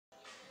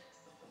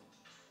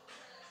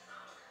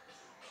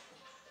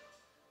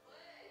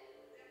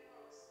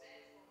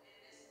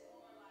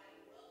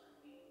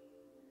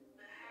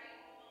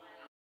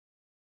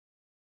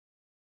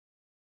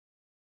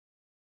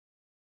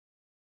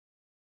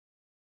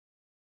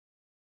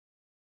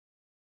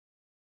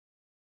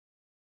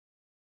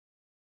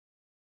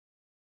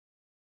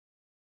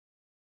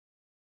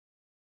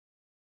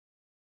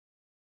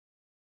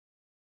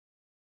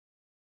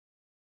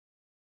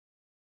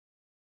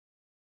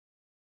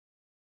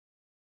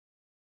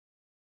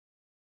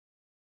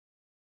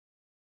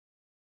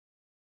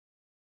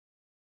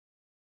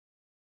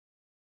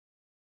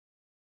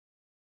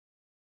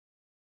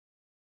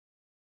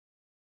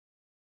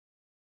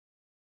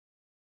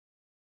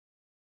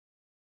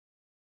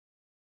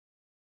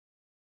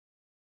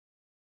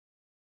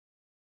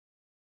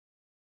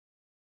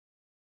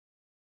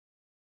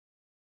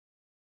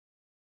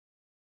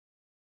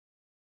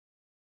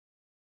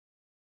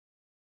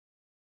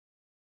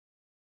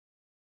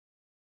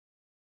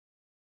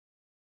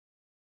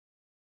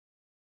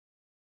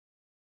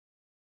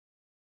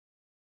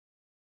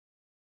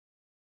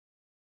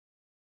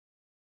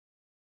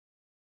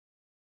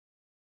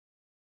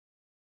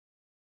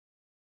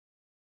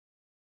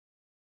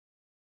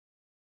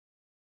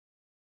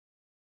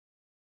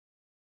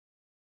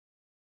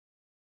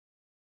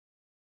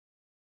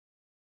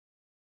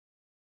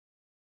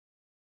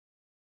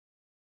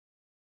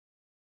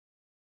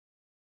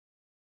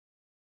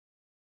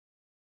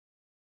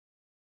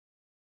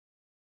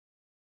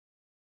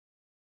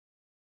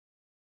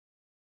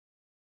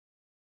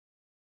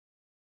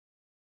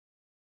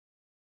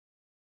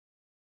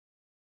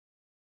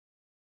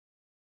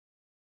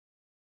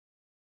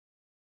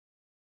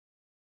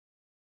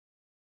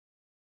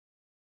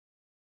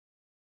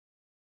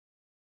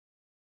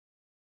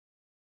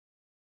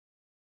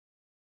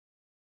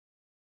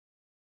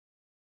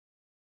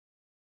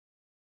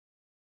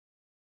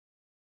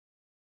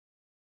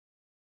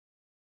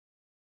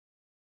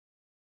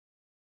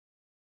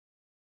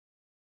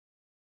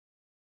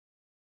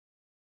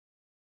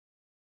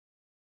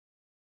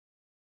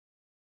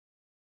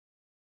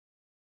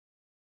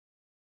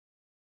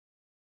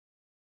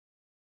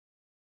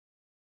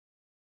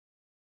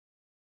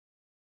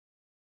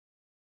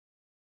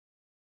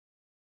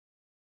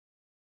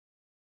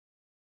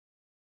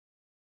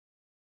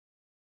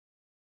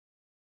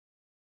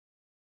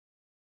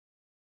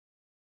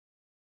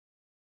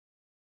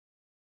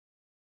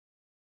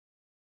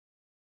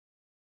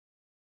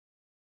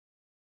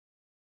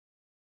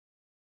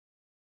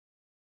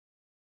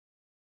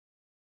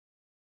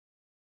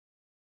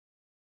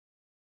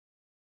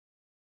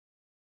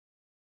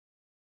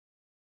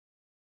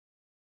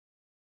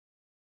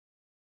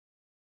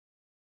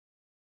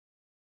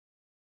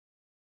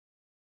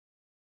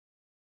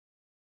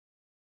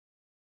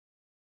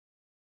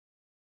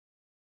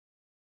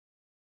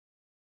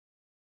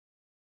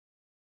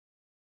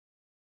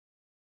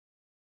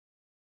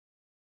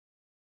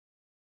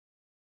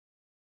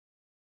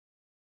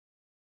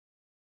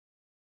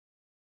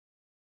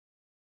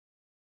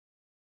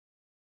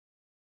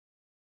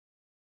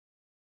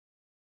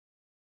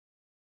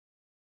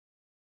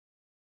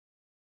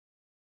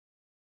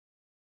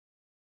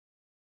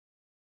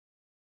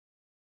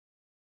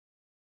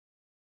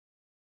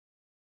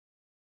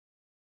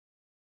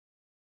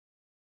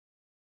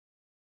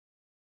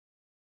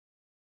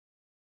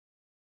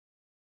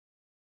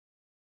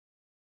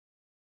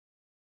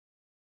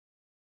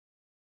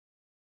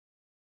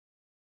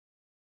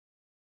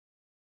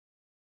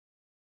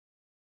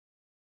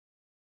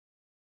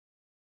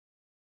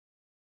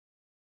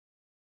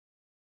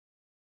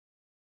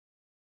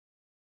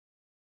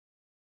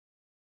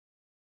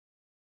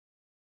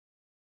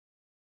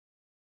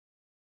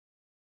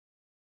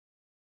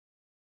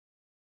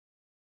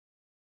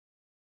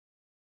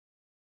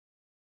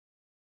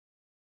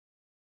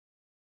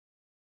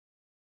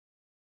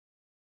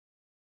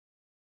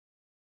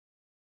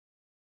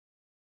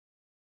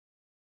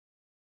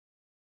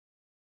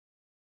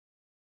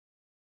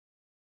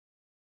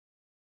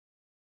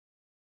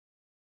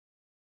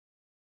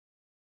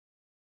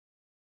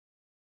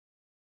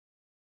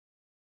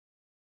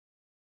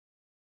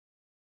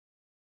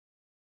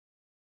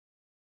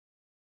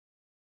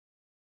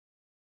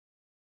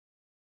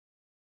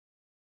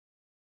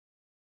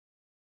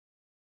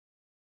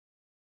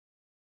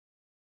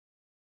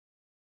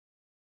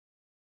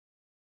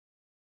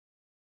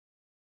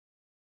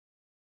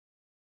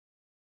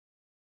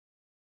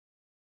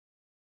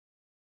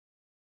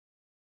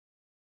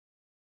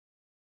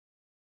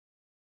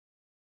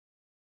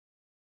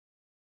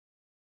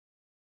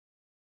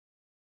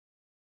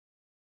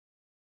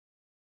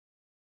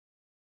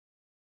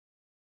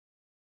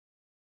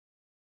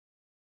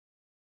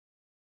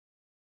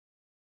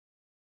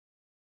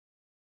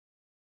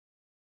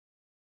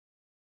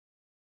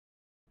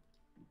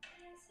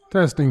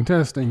Testing,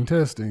 testing,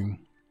 testing.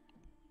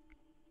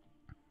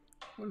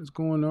 What is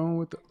going on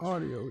with the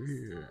audio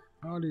here?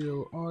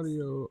 Audio,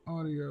 audio,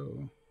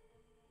 audio.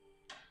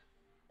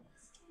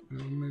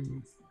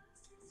 Maybe.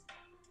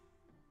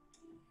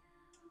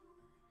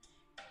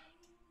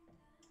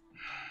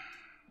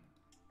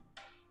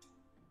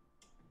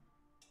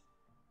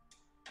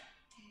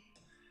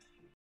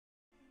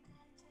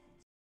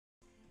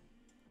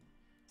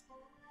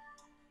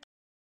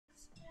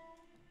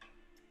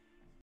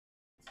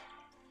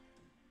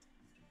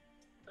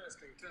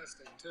 Testing,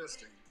 testing,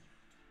 testing.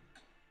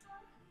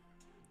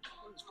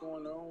 What is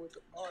going on with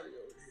the audio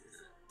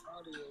here?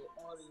 Audio,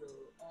 audio,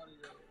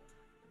 audio.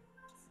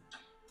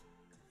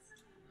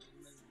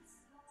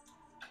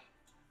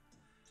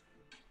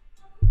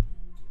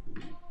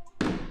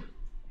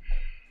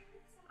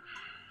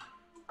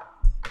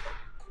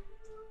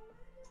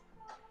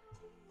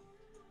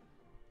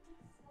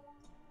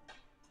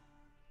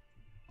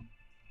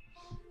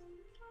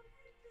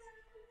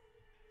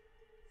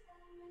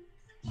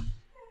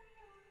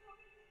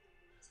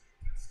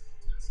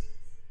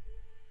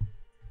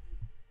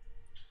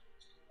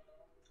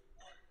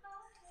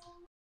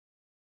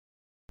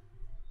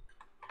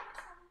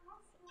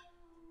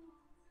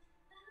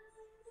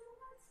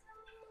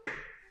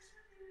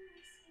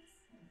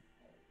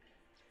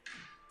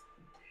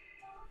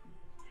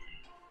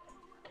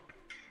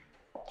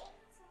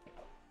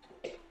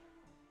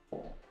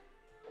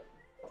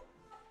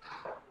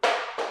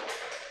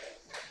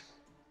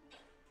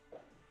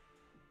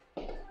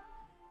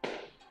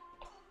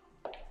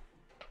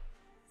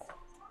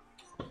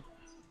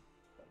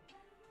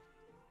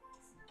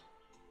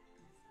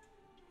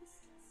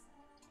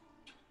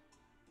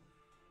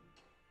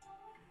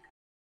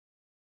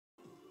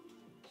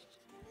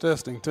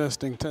 Testing,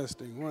 testing,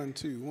 testing. 1,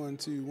 2, 1,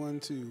 2, 1,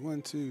 2,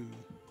 1, 2.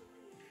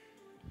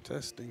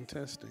 Testing,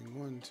 testing,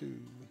 1,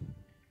 2.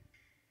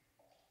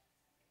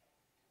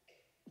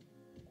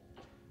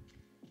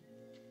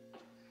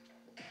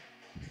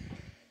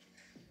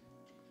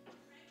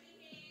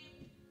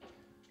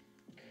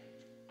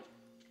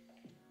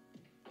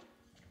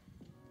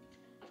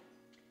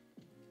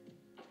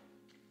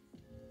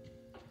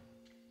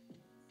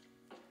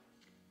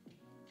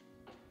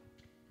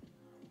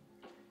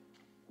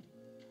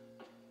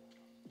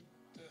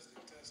 Testing,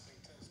 testing,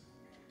 testing.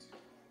 1,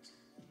 2, 1,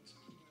 2, 1,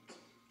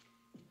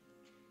 2, 1,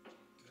 2.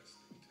 Testing,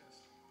 testing.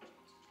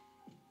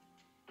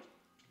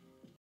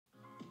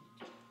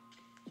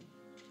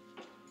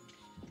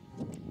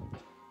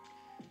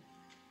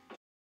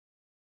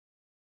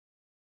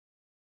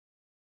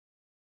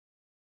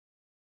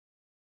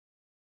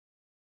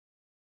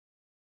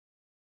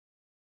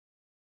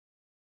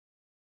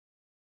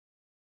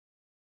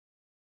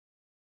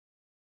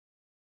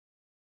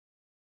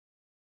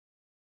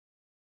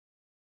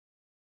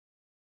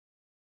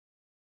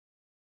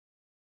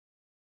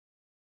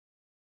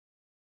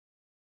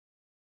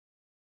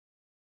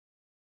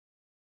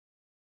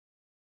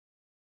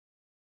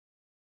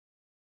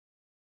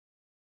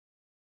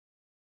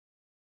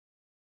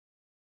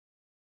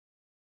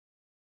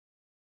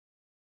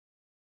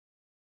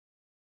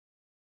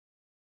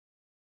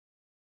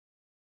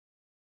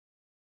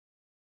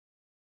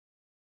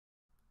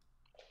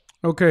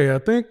 Okay, I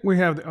think we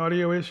have the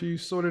audio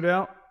issues sorted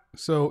out.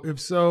 So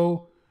if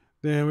so,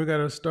 then we got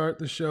to start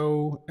the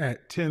show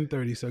at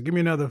 10:30. So give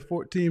me another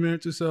 14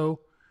 minutes or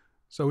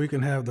so we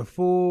can have the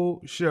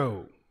full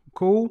show.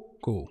 Cool?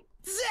 Cool.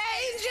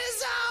 Danger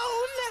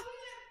Zone!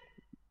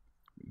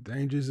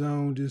 Danger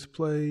Zone just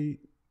played.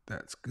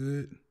 That's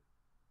good.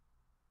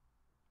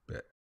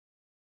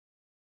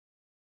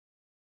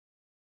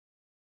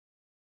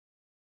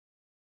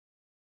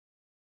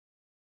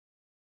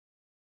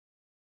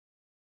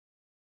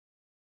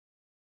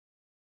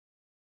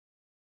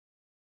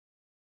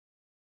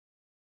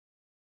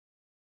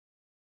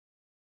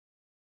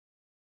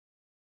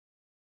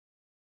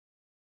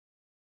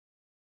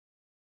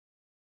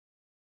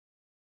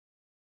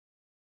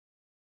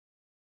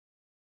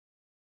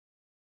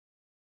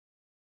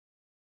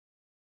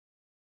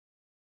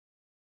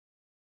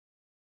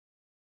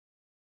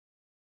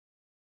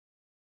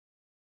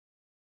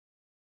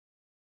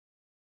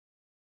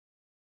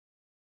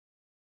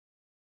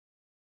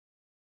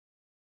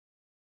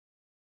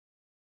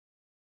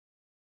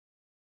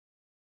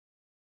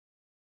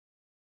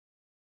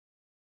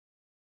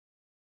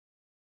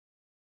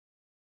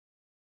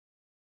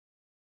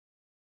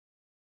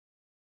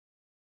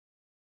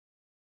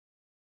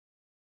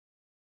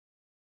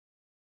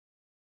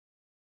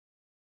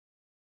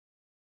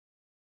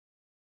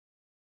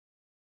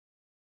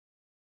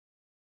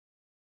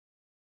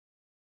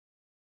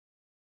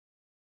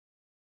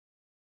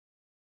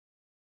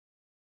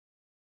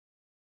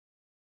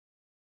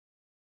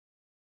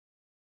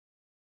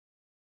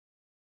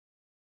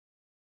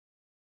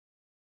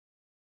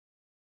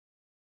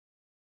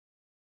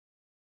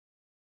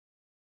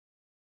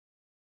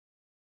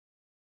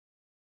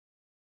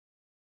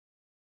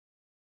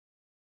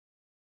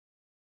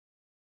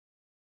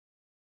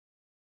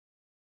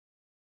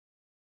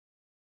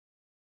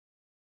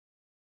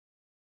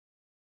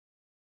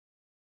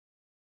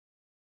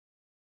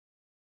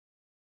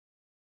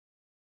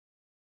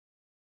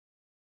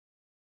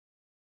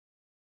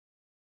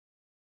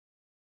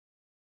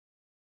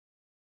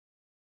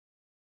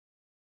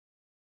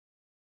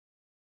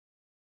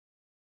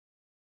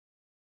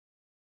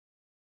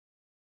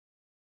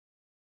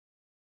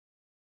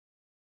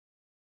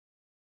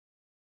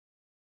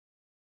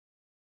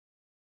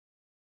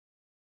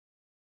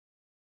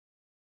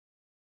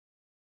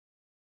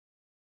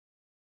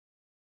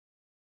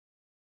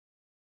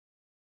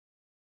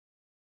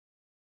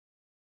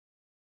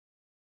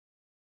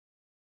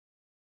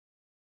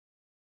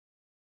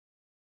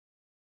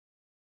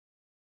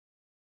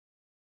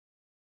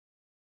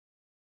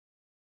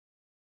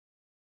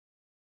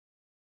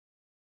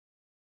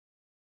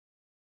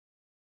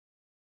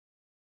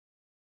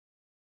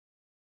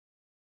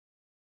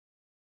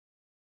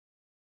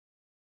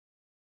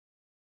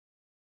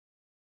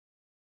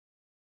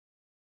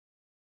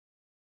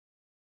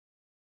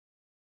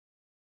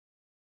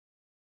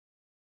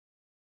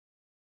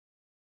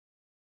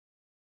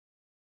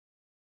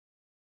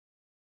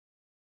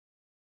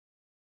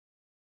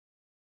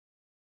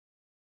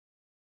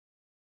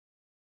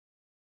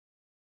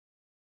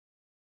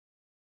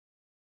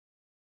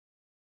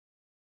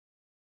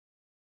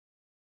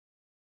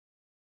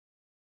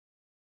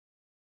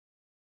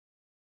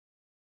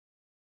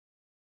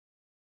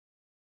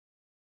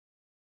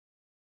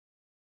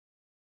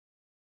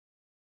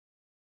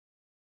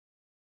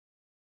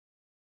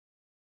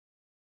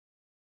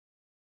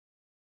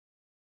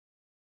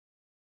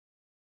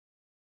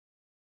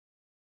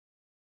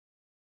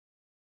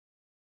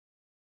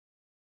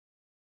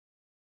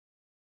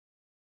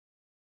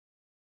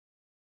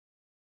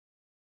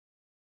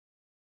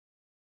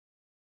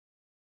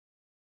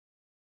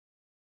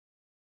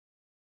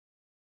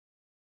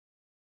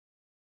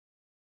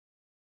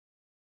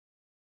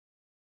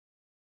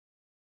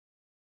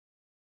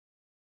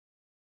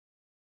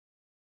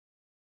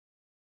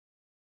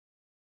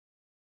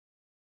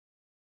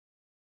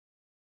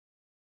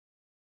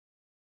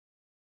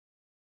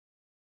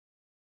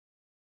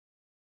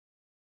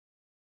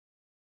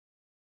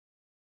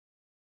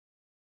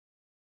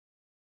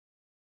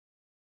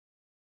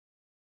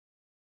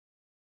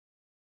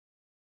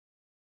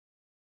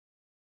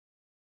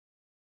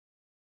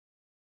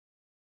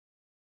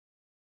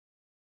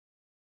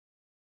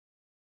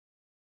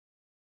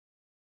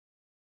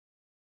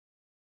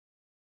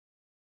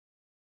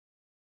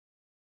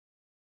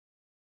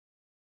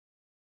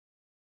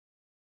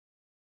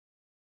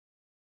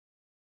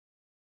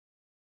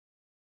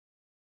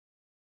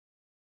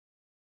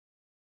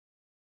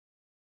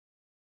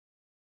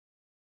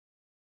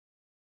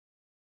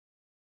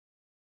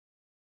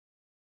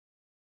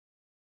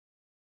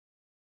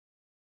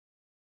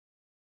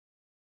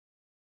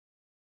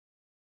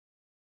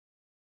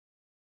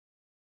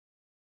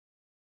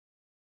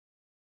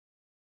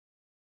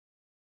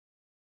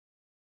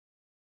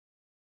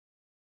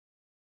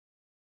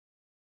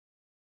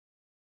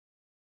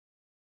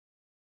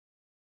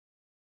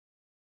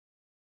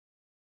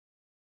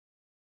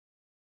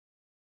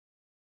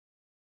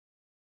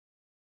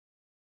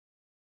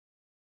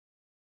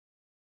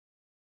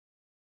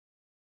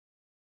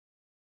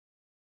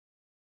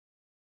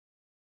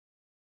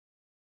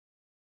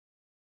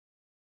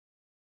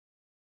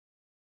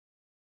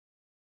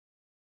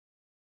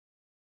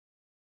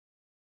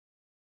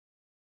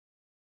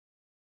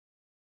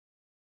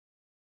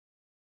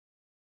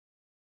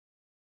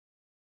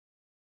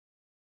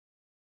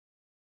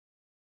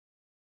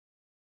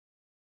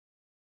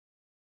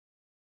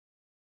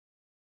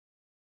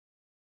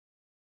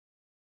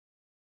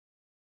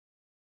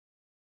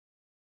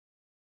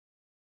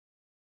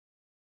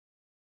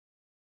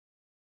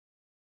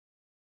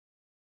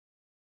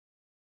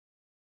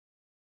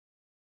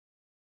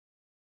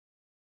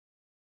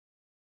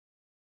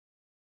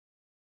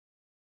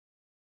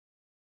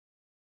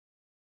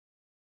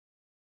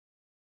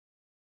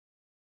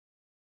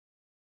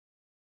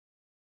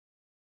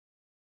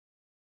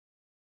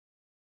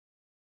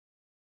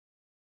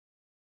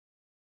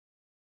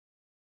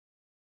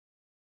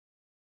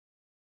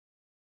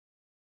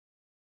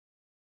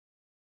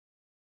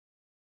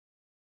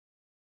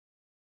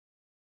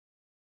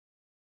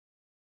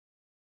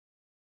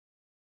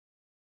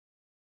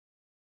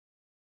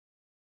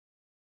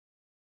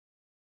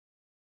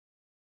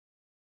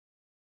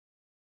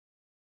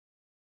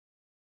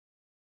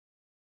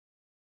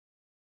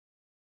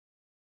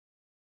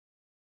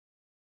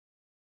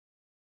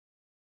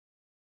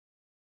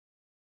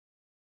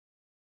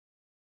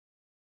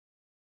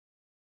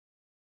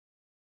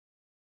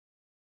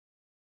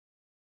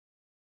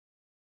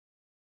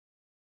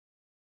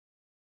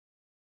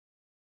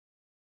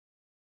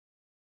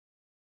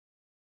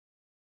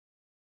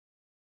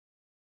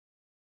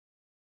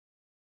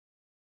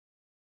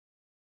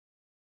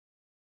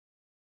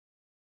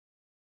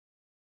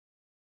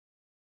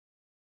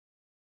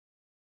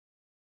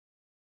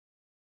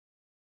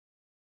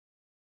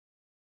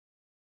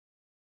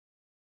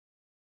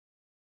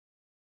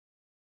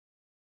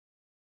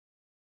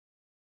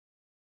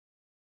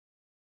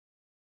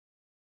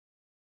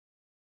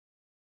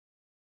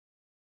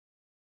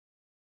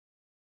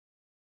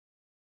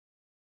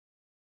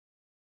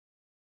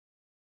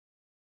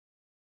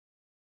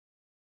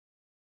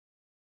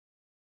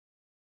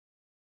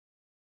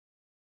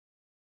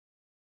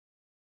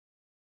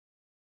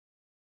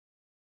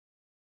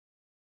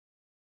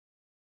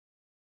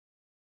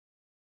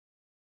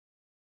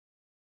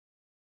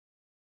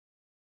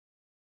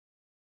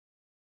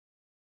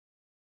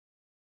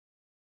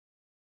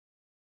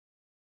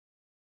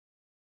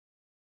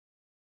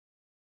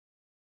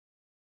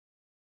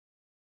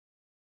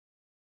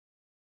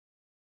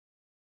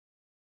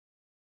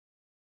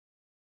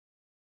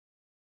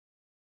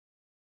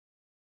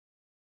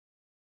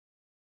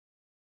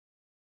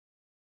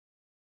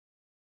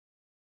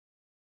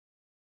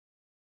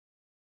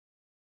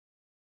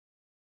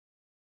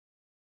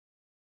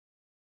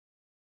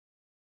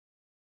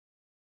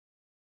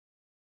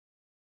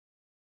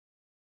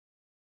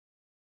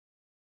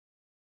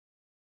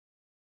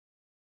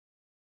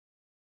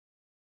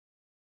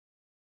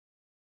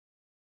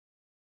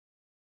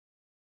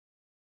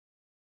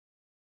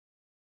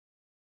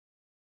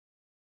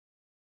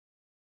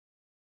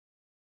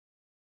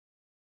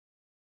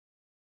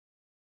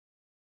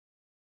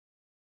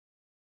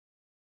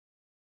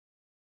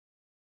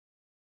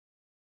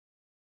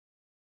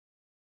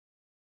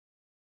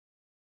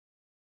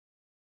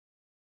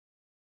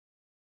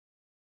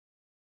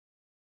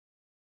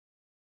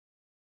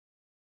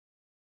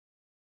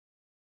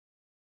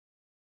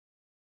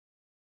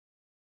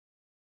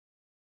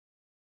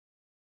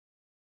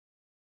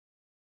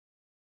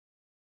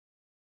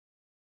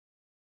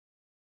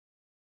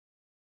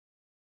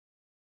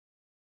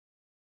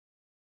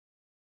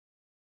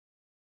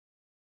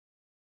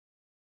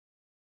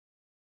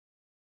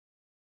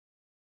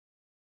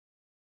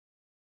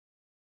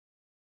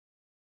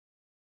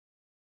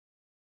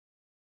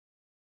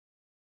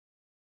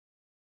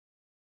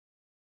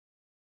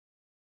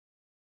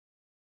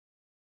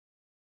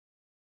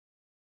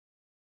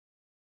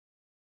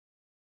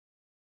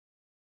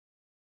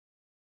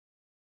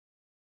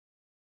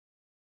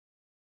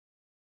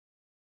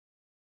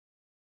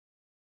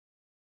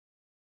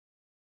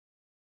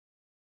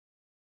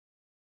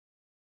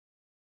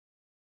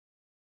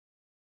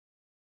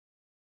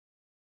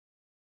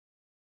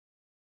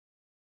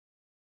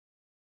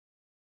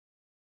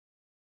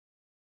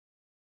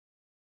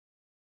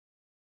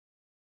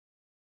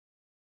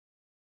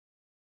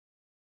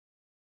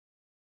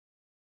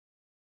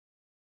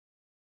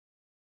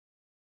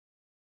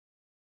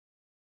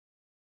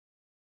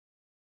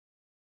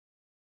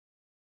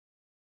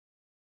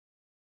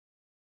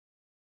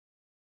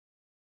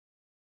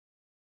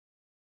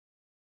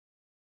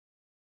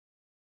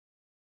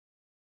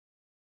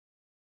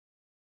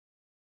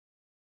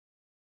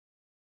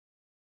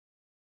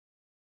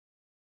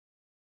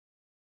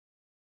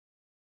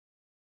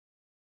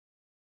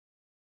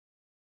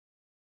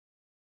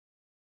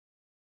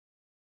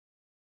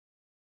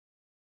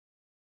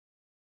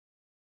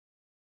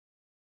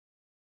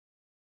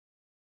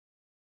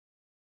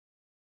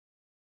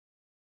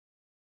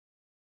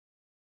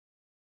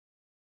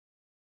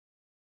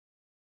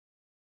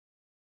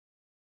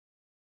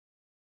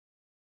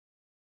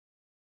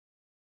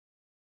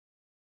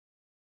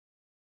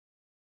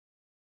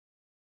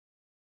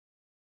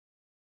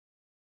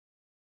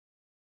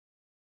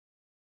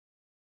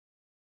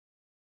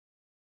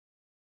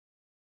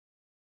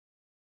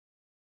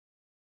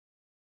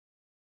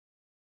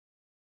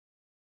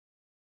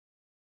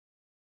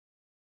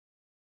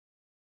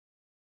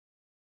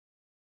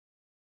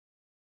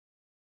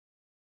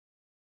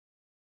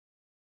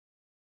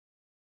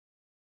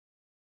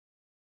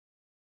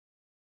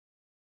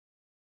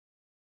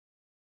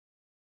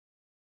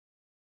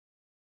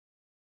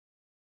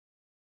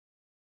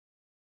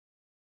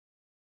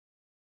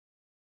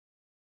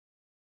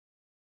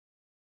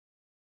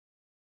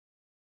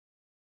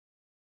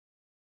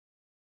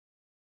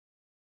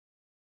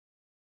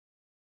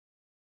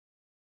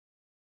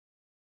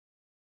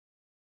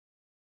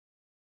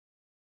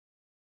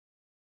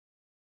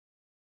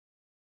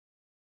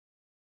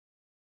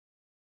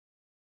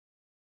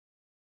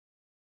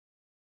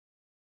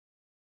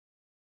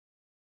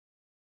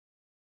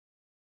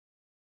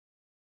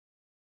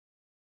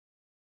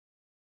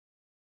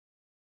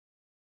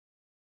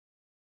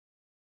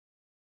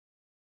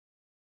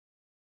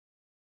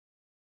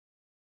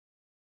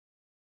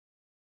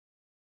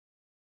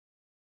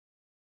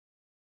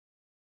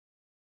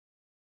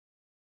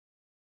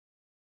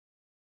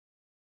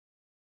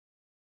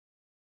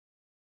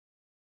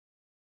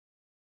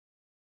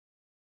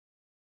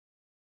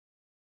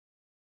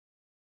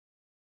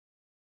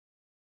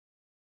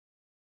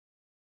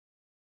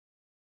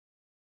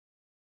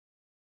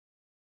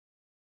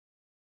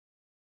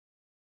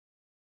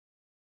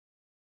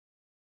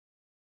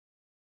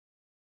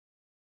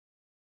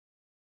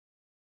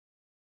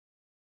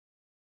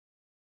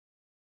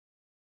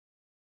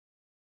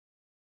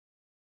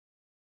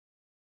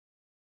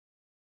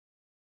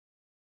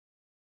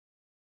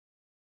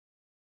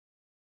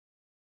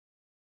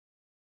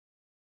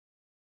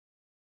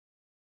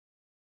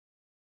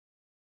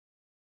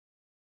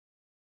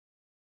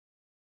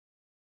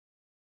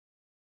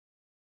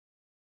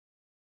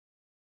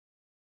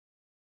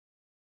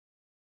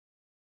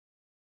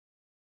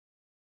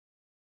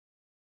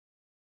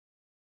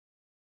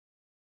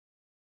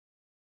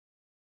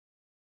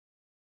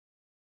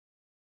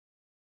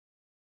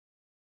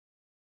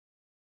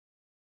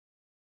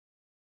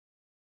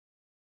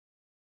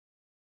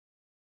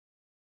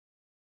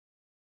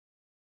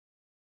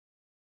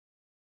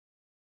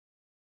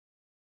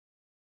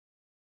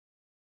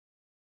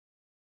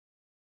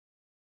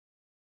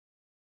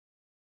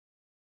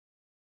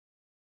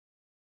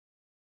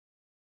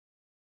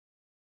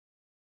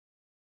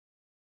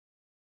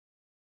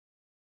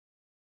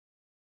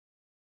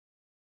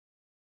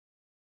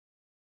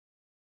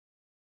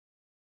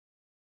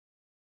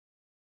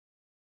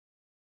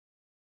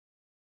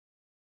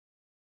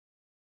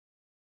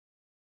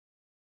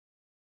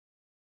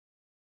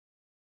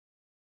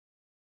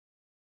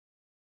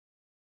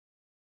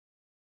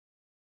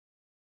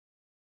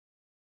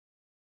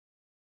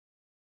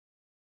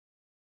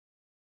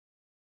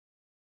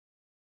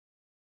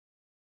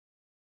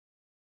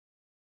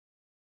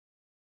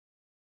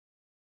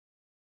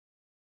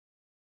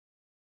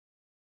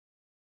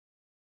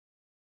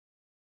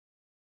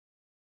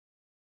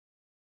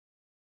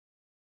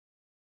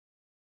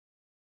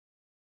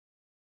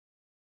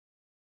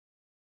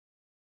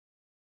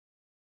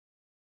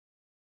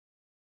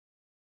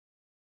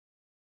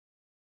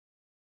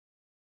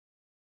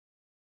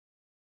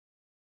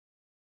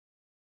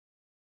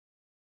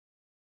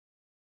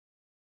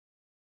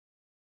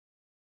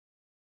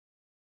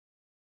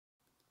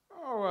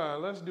 All right,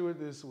 let's do it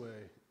this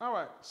way. All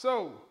right,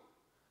 so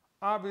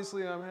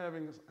obviously I'm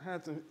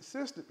had some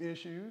system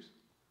issues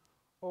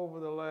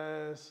over the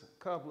last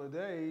couple of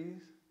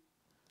days.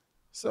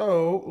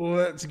 So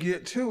let's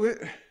get to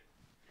it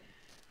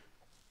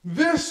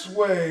this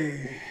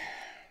way.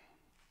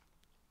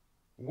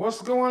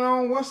 What's going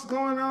on? What's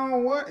going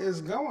on? What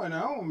is going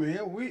on,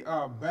 man? We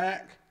are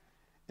back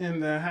in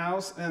the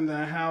house, and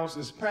the house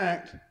is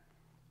packed.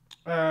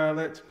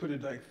 Let's put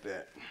it like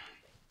that.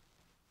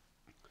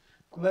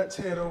 Let's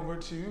head over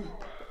to. All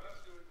right,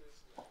 let's do it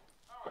this way.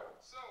 All right,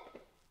 so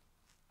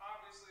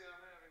obviously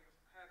I'm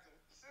had some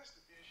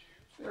system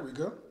issues. There we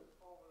go.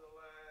 Over the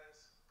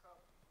last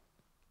couple.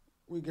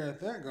 We got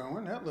that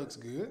going. That looks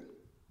good.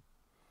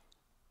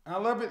 I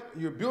love it.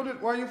 You build it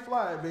while you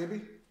fly it,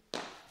 baby.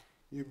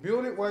 You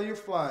build it while you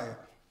fly it.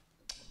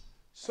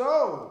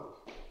 So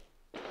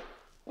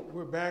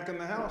we're back in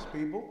the house,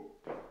 people.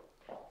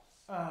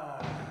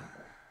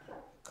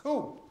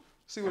 Cool.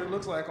 See what it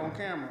looks like on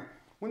camera.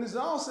 When it's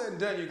all said and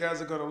done, you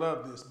guys are going to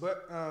love this.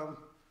 But I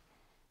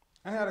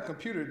had a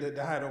computer that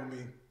died on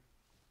me.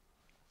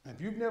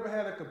 If you've never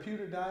had a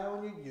computer die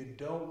on you, you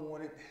don't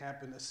want it to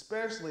happen,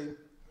 especially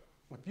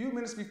a few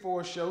minutes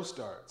before a show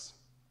starts.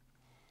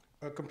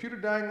 A computer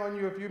dying on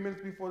you a few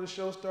minutes before the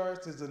show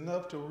starts is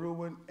enough to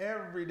ruin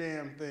every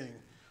damn thing.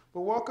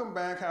 But welcome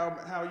back.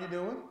 How you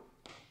doing?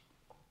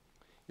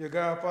 Your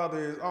godfather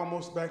is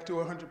almost back to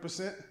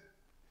 100%.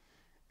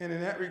 And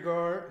in that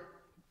regard,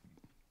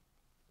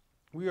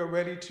 we are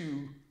ready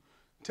to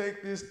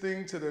take this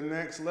thing to the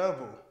next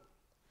level.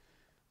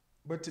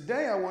 But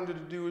today I wanted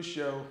to do a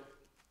show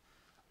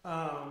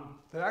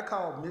that I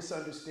call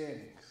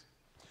Misunderstandings.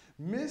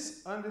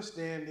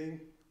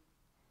 Misunderstanding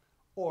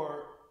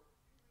or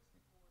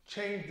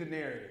change the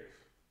narrative.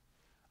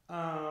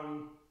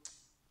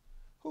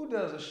 Who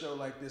does a show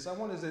like this? I've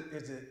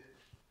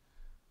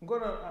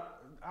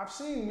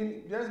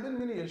seen, there's been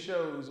many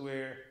shows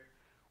where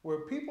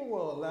people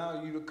will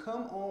allow you to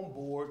come on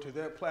board to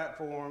their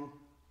platform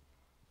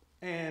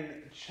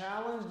and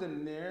challenge the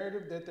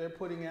narrative that they're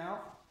putting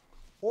out,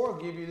 or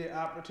give you the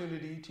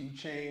opportunity to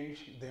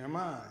change their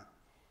mind.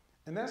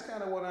 And that's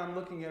kind of what I'm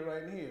looking at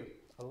right here.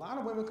 A lot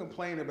of women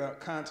complain about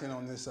content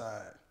on this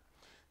side.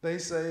 They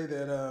say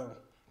that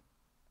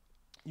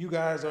you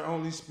guys are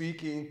only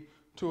speaking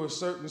to a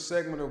certain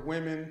segment of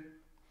women,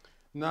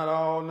 not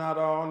all, not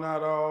all,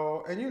 not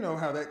all, and you know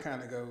how that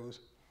kind of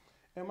goes.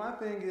 And my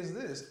thing is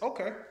this,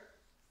 okay,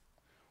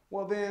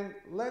 well then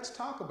let's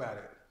talk about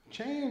it.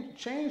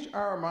 Change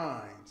our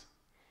minds.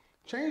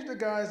 Change the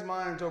guys'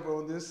 minds over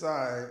on this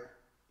side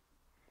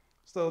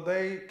so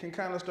they can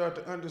kind of start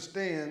to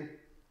understand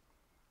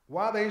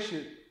why they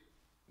should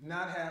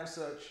not have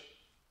such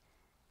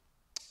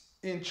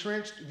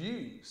entrenched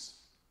views.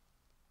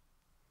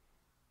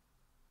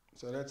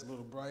 So that's a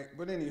little bright,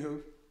 but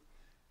anywho,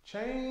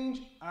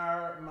 change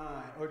our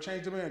mind or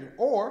change the narrative.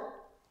 Or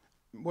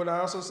what I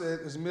also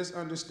said is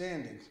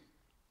misunderstandings.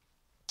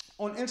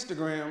 On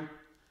Instagram,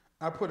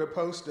 I put a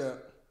post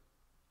up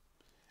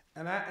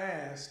and I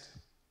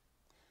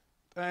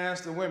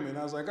asked the women,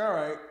 I was like, all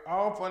right,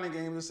 all fun and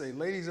games to say,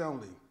 ladies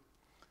only.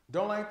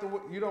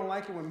 You don't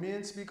like it when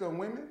men speak on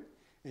women?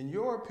 In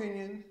your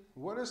opinion,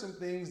 what are some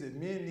things that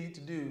men need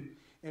to do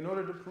in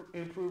order to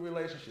improve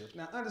relationships?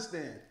 Now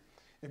understand,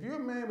 if you're a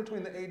man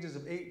between the ages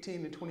of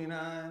 18 and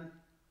 29,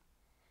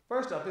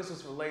 first off, this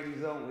was for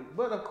ladies only,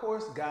 but of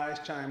course guys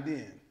chimed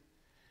in.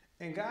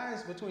 And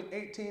guys between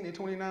 18 and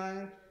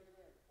 29,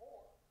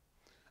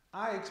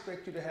 I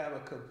expect you to have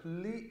a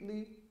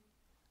completely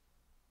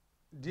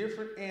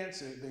different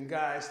answer than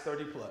guys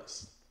 30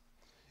 plus.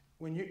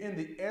 When you're in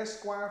the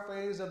Esquire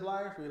phase of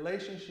life,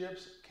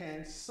 relationships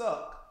can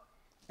suck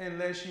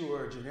unless you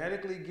are a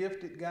genetically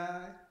gifted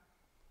guy,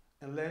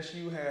 unless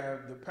you have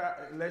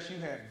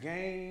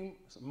game,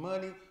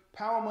 money.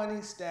 Power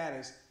money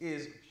status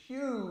is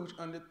huge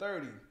under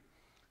 30.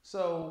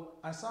 So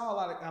I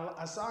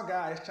saw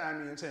guys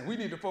chiming in saying, we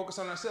need to focus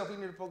on ourselves,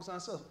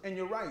 And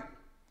you're right.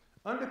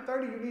 Under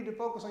 30, you need to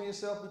focus on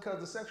yourself because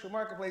the sexual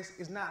marketplace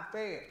is not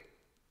fair.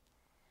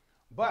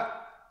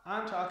 But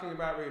I'm talking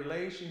about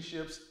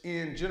relationships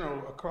in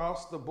general,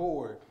 across the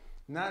board,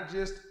 not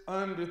just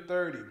under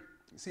 30.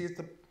 See,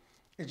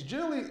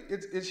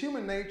 it's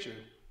human nature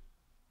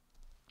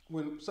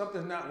when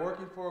something's not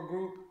working for a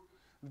group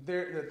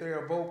that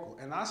they're vocal.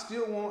 And I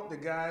still want the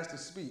guys to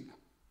speak.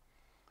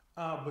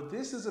 But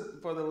this is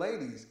for the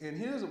ladies. And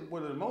here's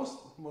one of the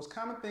most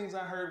common things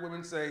I heard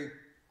women say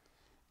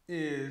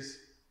is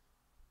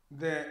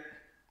that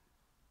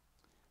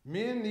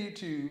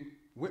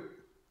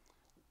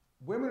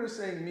women are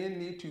saying men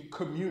need to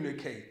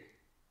communicate.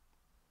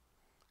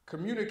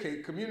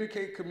 Communicate.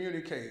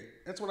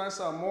 That's what I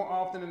saw more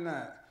often than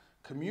not.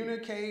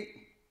 Communicate,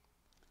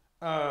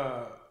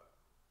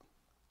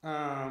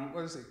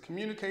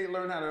 communicate,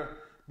 learn how to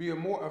be a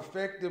more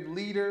effective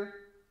leader,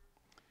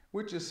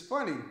 which is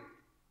funny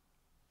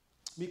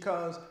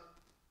because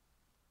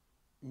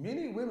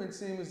many women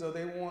seem as though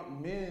they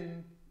want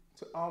men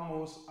to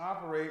almost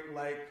operate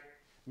like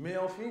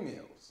male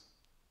females.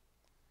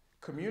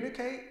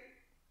 Communicate,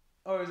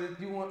 Or is it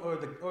you want, or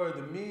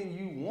the men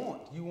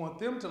you want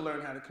them to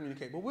learn how to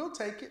communicate? But we'll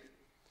take it.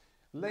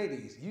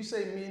 Ladies, you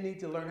say men need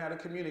to learn how to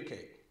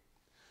communicate.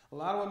 A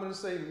lot of women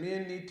say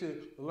men need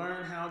to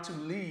learn how to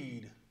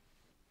lead.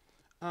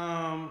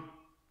 Um,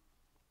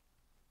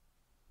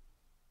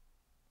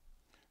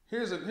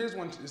 here's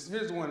one.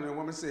 The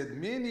woman said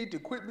men need to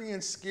quit being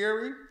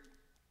scary.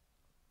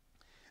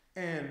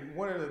 And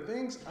one of the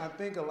things I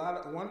think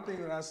one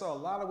thing that I saw a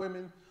lot of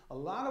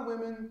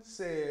women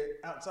said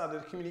outside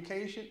of the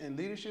communication and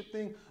leadership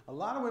thing, a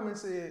lot of women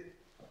said,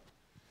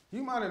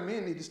 you modern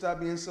men need to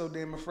stop being so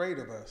damn afraid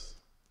of us.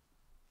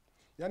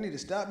 Y'all need to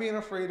stop being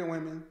afraid of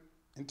women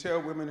and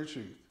tell women the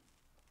truth.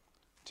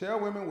 Tell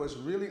women what's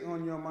really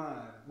on your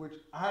mind, which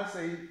I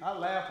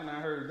laughed when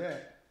I heard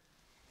that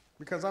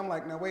because I'm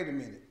like, now wait a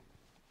minute.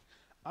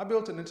 I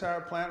built an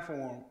entire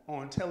platform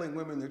on telling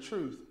women the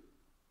truth.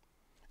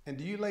 And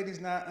do you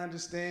ladies not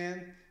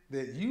understand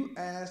that you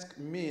ask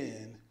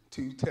men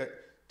to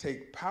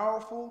take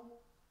powerful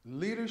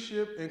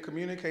leadership and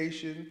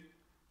communication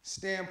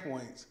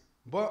standpoints,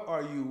 but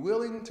are you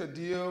willing to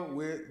deal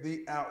with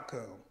the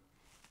outcome?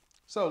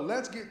 So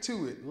let's get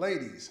to it,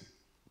 ladies.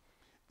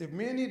 If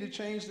men need to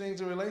change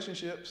things in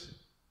relationships,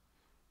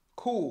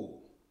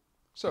 cool.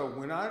 So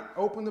when I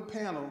open the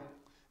panel,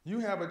 you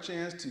have a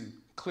chance to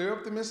clear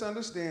up the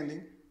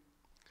misunderstanding,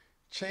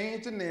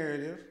 change the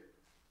narrative,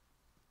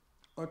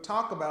 or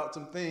talk about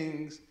some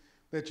things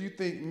that you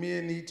think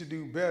men need to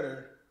do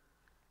better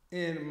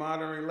in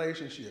modern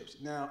relationships.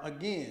 Now,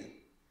 again,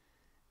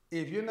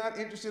 if you're not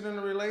interested in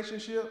a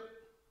relationship,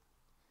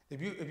 if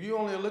you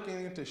only are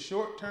looking into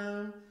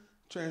short-term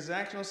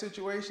transactional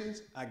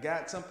situations, I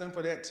got something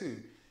for that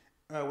too.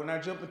 When I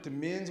jump into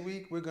Men's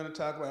Week, we're going to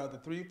talk about the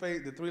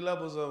three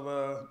levels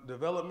of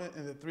development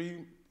and the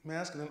three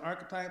masculine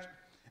archetypes.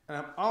 And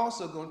I'm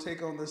also going to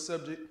take on the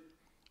subject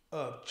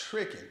of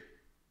tricking.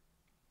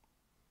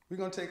 We're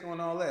going to take on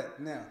all that.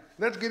 Now,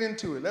 let's get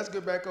into it. Let's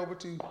get back over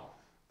to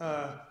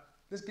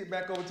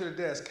the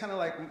desk. Kind of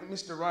like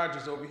Mr.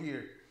 Rogers over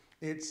here.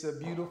 It's a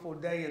beautiful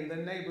day in the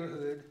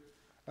neighborhood.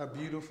 A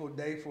beautiful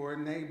day for a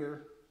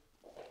neighbor.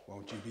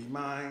 Won't you be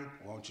mine?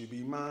 Won't you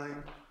be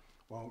mine?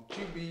 Won't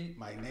you be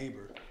my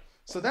neighbor?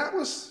 So that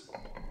was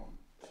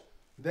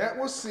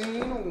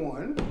scene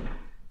one.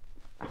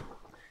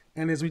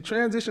 And as we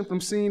transition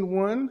from scene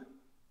one,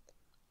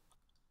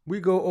 we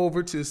go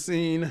over to this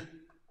scene.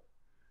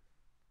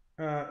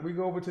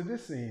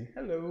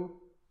 Hello.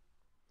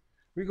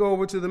 We go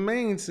over to the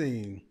main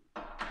scene.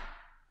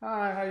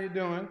 Hi, how you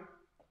doing?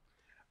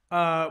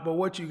 But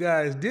what you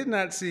guys did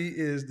not see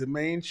is the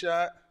main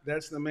shot.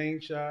 That's the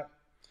main shot.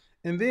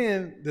 And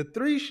then the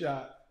three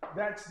shot,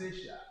 that's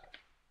this shot.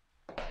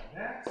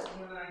 That's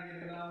when I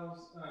get it all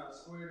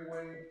squared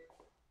away.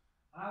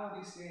 I will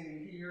be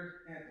standing here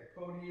at the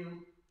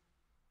podium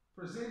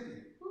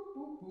presenting. Boop,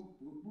 boop, boop,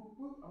 boop, boop,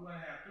 boop. I'm going to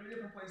have three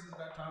different places that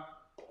I talk.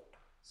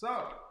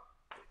 So,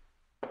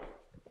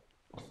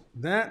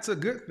 that's a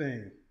good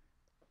thing.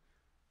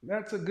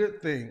 That's a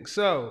good thing.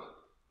 So,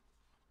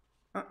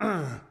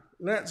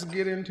 let's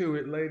get into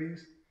it,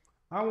 ladies.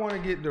 I want to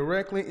get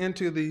directly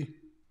into the...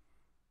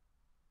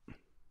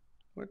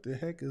 What the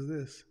heck is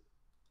this?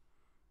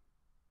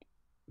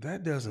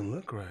 That doesn't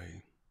look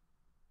right.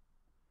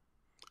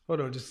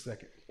 Hold on just a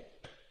second.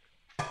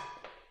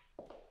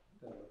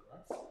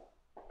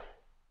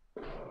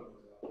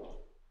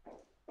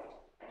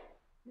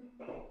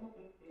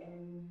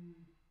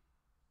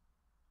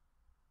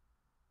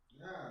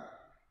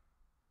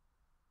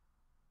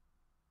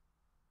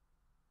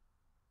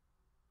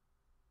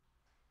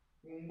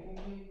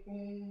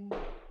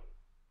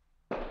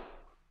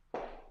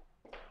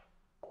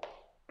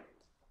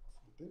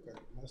 I think I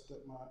messed up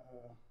my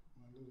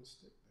little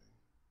stick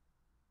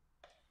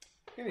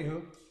thing.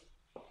 Anywho,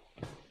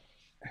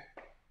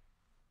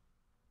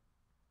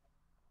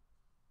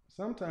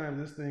 sometimes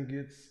this thing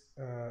gets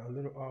a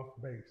little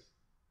off base.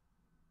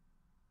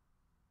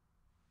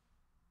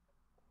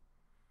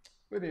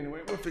 But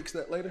anyway, we'll fix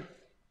that later.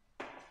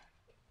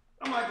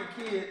 I'm like a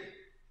kid.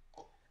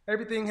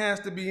 Everything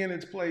has to be in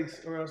its place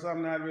or else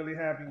I'm not really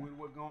happy with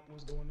what's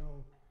going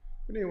on.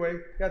 But anyway,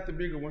 got the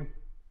bigger one.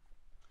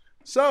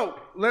 So,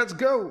 let's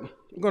go.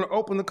 I'm going to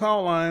open the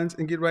call lines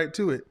and get right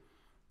to it.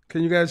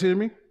 Can you guys hear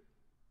me?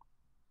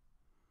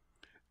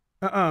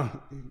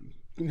 Can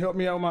you help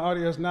me out with my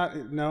audio? It's not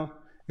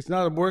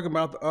a work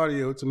about the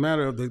audio. It's a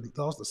matter of the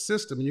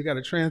system, and you got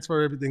to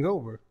transfer everything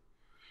over.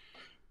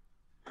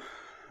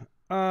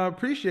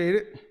 Appreciate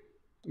it,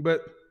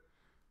 but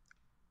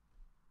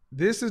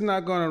this is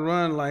not going to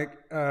run like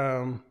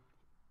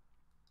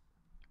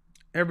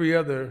every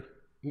other.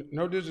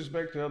 No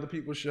disrespect to other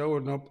people's show or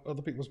no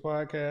other people's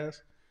podcast,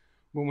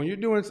 but when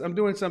I'm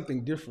doing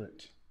something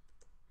different.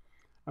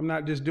 I'm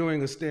not just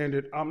doing a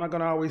standard. I'm not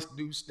going to always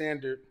do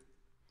standard.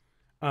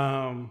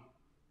 Trying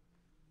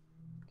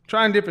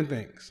different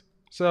things.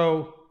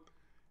 So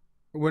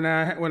when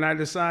I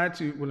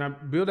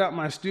build out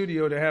my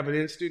studio to have an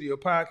in-studio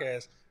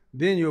podcast,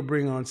 then you'll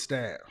bring on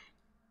staff.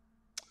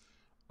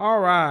 All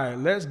right,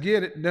 let's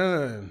get it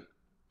done.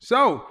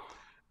 So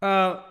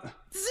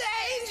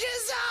Danger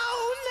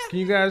zone. Can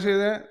you guys hear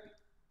that?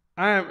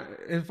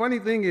 The funny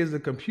thing is the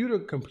computer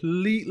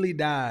completely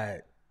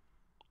died.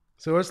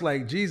 So it's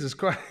like Jesus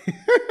Christ.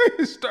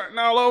 Starting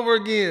all over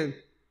again.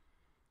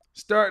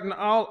 Starting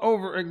all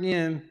over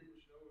again.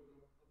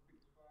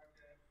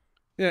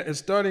 Yeah, it's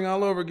starting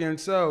all over again.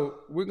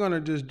 So we're going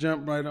to just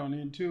jump right on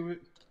into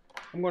it.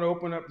 I'm going to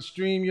open up the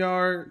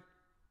StreamYard.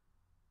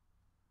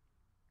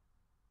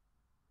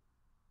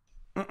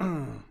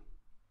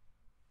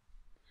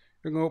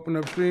 We're going to open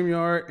up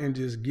StreamYard and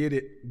just get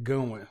it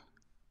going.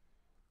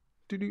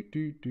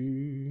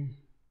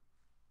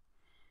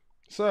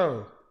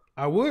 So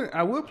I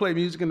would play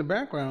music in the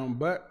background,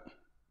 but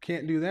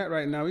can't do that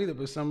right now either.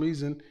 For some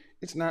reason,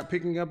 it's not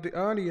picking up the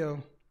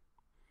audio.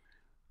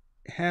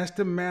 It has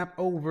to map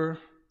over.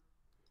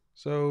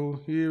 So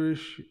here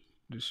is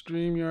the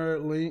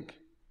StreamYard link.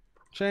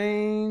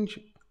 Change.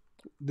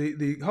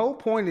 The whole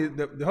point is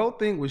the whole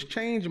thing was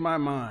change my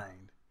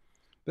mind.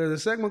 There's a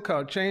segment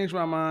called Change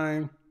My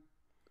Mind.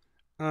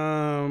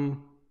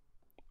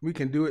 We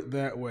can do it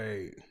that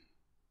way.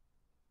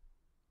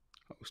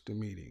 Host a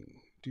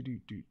meeting.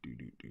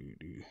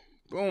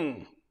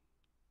 Boom.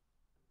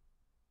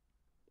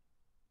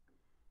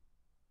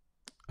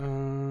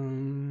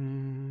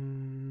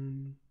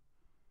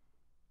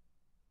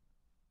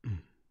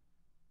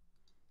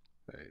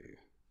 Hey,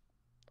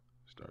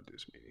 start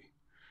this meeting.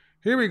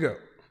 Here we go.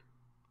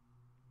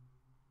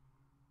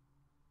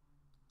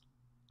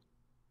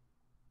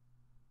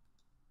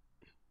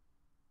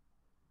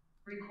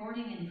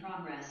 Recording in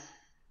progress.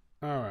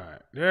 All right,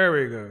 there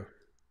we go.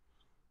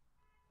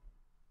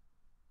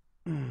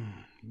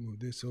 Move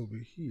this over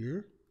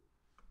here.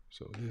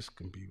 So this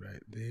can be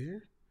right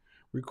there.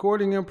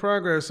 Recording in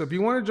progress. So if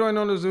you want to join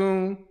on the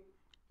Zoom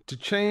to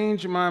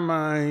change my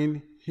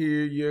mind,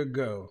 here you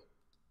go.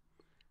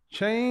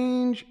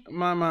 Change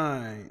my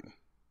mind.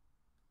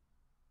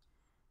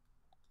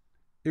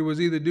 It was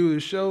either do the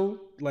show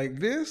like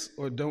this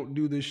or don't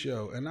do the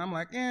show. And I'm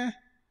like,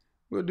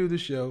 we'll do the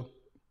show.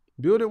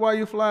 Build it while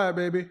you fly,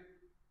 baby.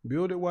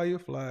 Build it while you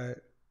fly.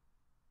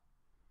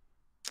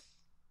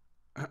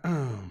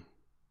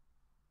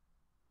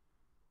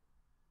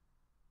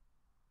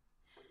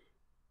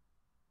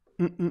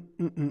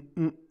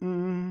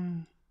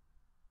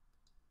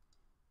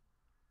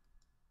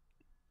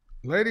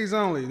 Ladies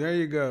only, there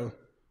you go.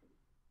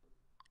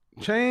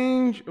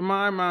 Change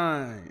my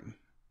mind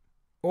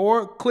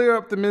or clear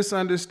up the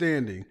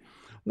misunderstanding.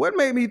 What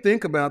made me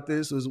think about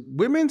this is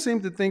women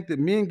seem to think that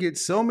men get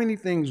so many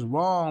things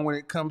wrong when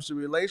it comes to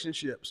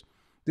relationships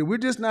that we're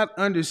just not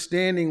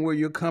understanding where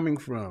you're coming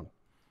from.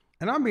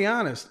 And I'll be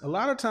honest, a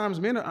lot of times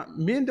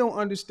men don't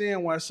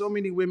understand why so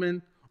many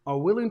women are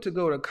willing to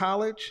go to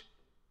college,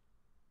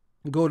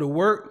 go to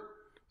work,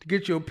 to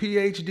get your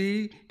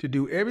PhD, to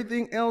do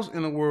everything else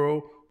in the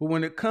world, but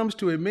when it comes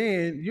to a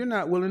man, you're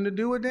not willing to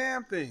do a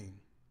damn thing.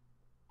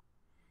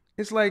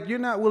 It's like you're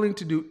not willing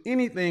to do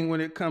anything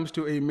when it comes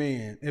to a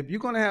man. If you're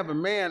going to have a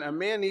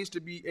man needs to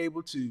be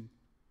able to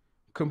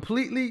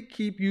completely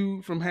keep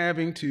you from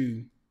having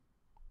to.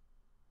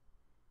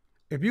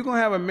 If you're going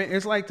to have a man,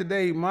 it's like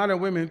today, modern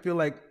women feel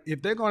like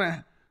if they're going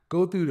to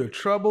go through the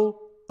trouble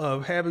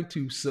of having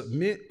to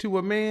submit to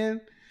a man,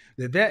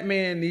 that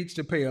man needs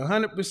to pay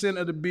 100%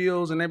 of the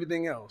bills and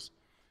everything else.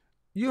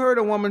 You heard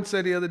a woman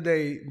say the other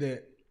day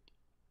that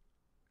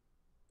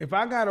if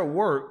I got to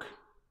work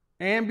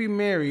and be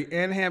married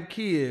and have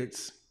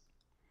kids,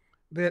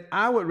 that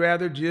I would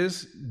rather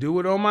just do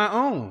it on my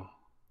own.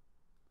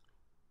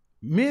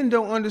 Men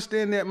don't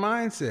understand that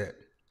mindset.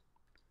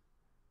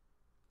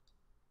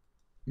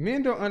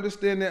 Men don't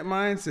understand that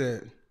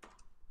mindset.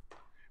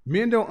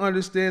 Men don't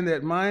understand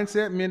that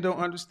mindset. Men don't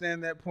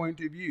understand that point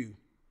of view.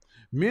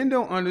 Men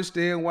don't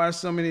understand why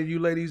so many of you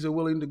ladies are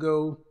willing to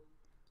go,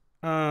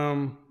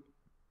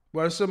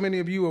 why so many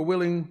of you are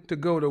willing to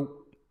go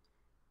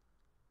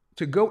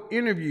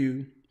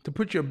interview, to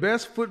put your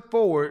best foot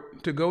forward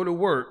to go to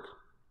work,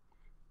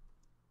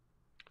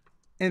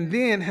 and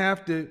then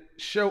have to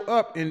show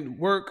up and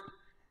work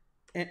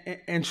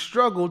and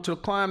struggle to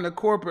climb the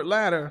corporate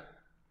ladder.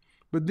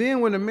 But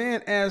then when a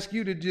man asks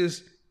you to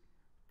just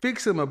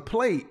fix him a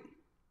plate.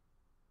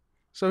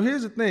 So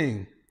here's the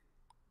thing.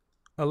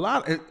 A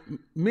lot of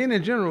men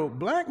in general,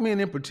 black men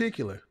in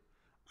particular,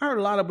 I heard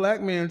a lot of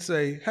black men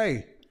say,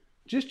 hey,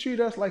 just treat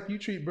us like you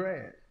treat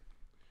Brad.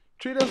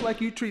 Treat us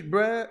like you treat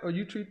Brad or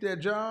you treat that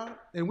job,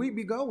 and we'd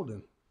be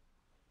golden.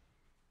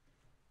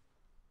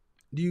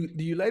 Do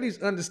you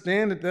ladies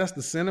understand that that's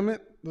the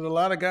sentiment that a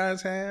lot of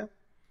guys have?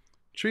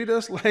 Treat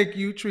us like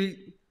you treat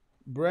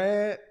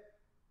Brad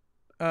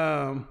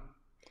or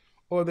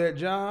that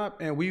job,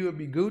 and we would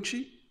be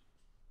Gucci.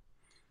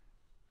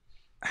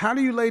 How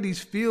do you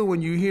ladies feel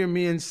when you hear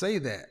men say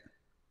that?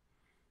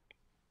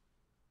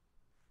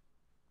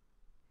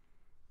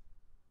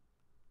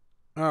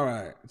 All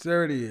right, so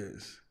there it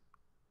is.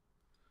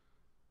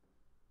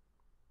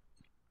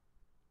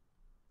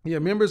 Yeah,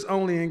 members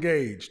only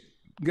engaged.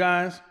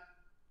 Guys,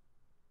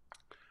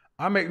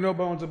 I make no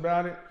bones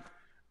about it.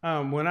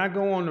 When I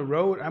go on the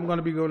road, I'm going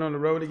to be going on the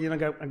road again. I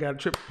got a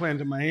trip planned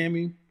to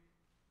Miami.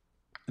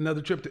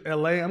 another trip to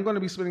LA. I'm going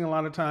to be spending a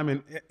lot of time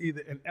in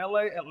either in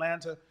LA,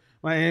 Atlanta,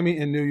 Miami,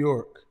 and New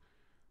York.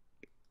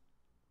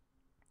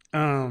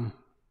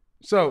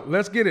 So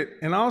let's get it.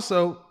 And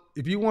also,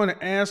 if you want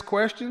to ask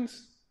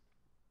questions,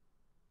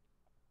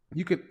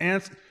 you can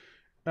answer.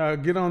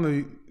 Get on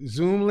the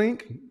Zoom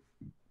link.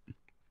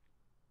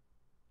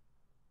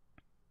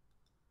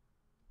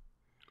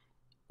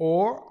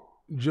 Or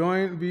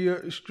join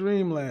via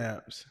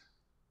Streamlabs.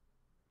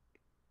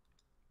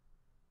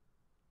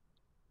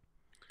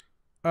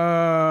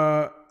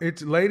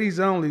 It's ladies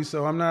only,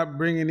 so I'm not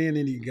bringing in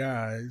any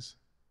guys.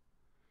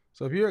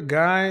 So if you're a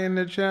guy in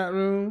the chat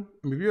room,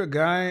 if you're a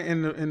guy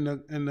in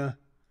the,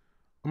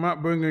 I'm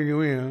not bringing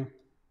you in.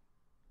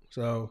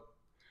 So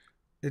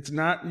it's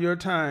not your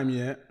time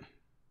yet.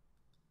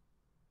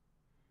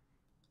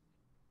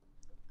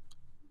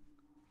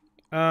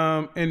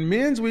 And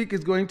Men's Week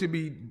is going to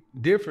be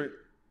different.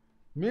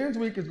 Men's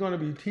Week is going to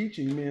be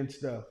teaching men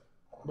stuff,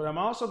 but I'm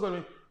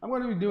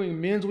going to be doing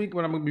Men's Week,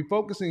 but I'm going to be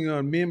focusing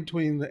on men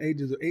between the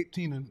ages of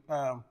 18 and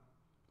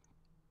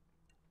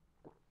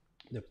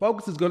the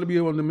focus is going to be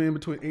on the men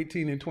between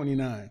 18 and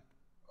 29.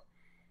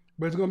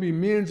 But it's going to be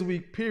Men's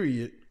Week,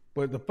 period.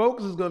 But the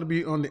focus is going to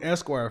be on the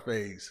Esquire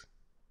phase.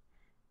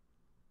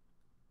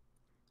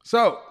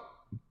 So,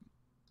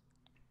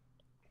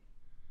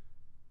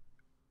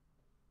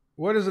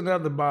 what is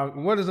another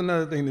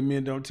thing that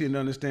men don't tend to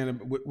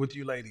understand with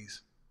you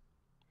ladies?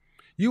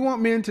 You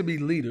want men to be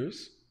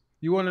leaders.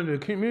 You want them to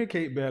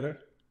communicate better.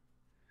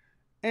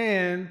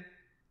 And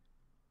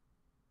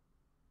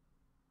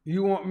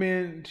you want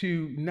men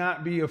to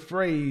not be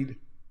afraid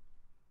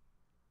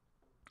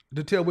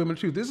to tell women the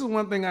truth. This is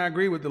one thing I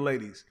agree with the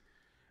ladies.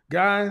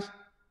 Guys,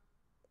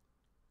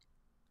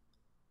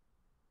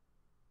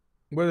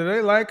 whether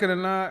they like it or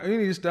not, you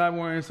need to stop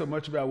worrying so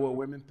much about what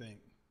women think.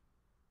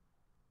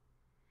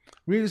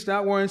 We need to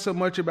stop worrying so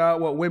much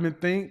about what women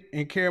think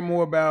and care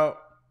more about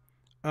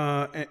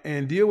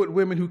and deal with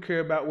women who care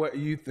about what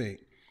you think.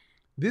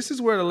 This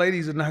is where the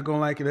ladies are not going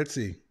to like it. Let's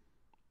see.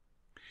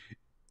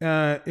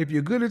 If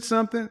you're good at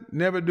something,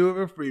 never do it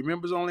for free.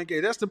 Members only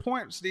engage. That's the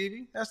point,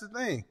 Stevie. That's the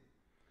thing.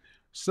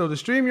 So the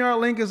StreamYard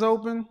link is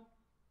open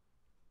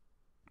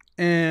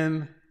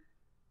and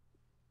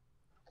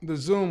the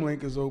Zoom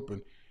link is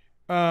open.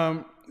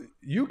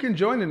 You can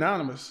join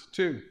anonymous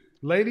too.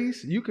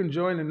 Ladies, you can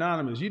join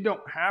anonymous. You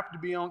don't have to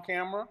be on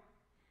camera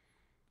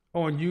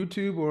on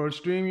YouTube or on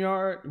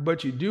StreamYard,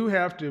 but I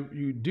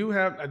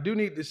do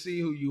need to see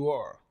who you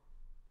are.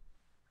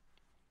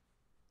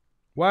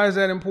 Why is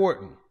that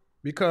important?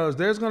 Because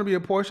there's going to be a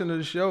portion of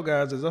the show,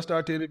 guys, as I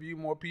start to interview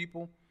more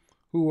people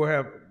who will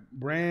have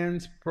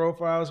brands,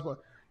 profiles,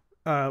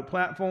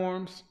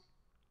 platforms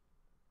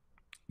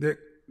that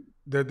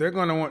they're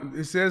going to want.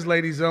 It says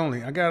ladies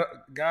only. I got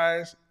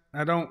guys.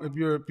 If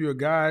you're a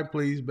guy,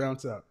 please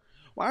bounce out.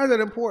 Why is that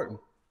important?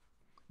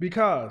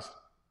 Because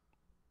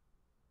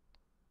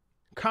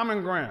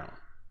common ground.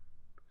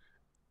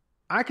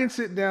 I can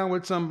sit down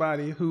with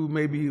somebody who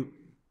may be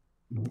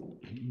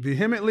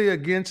vehemently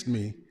against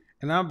me,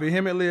 and I'm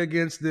vehemently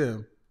against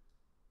them.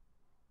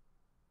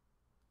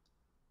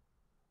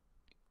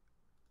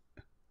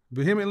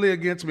 Vehemently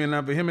against me, and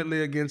I'm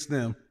vehemently against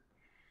them.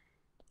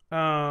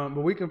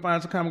 But we can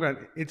find some common ground.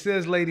 It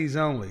says ladies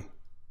only.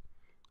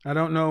 I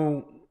don't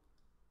know.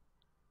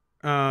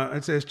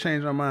 It says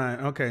change my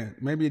mind. Okay,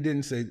 maybe it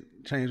didn't say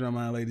change my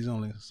mind, ladies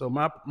only. So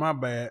my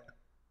bad.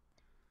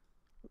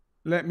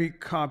 Let me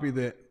copy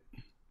that.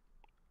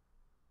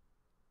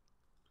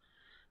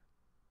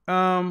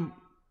 I'm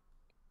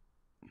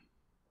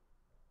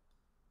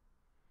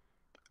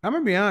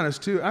gonna be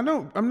honest too.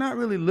 I'm not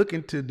really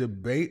looking to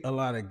debate a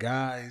lot of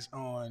guys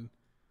on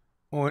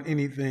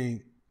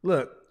anything.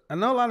 Look, I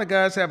know a lot of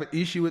guys have an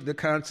issue with the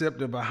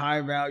concept of a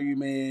high value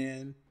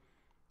man,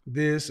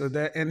 this or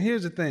that. And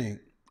here's the thing.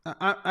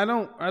 I'm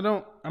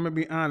gonna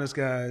be honest,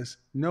 guys.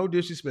 No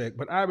disrespect,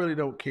 but I really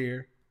don't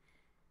care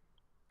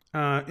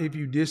if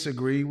you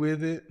disagree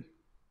with it.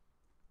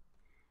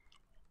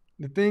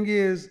 The thing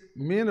is,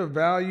 men of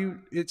value,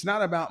 it's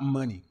not about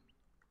money.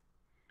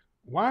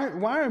 Why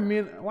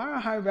are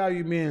high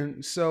value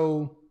men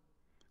so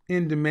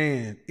in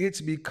demand? It's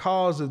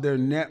because of their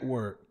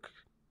network.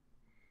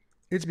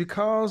 It's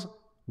because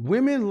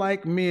women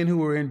like men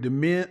who are in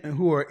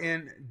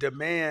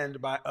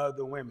demand by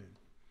other women.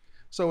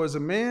 So as a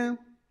man,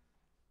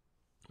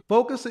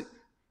 focusing,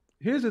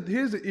 here's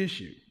the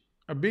issue,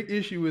 a big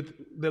issue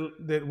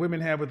that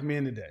women have with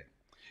men today.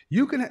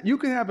 You can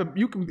have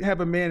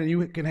a man and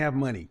you can have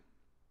money.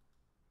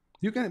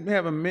 You can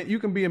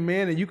be a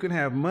man and you can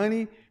have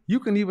money. You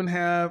can even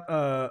have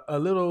a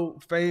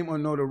little fame or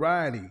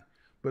notoriety.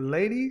 But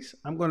ladies,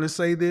 I'm going to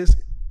say this,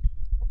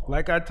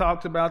 like I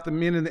talked about the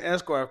men in the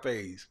Esquire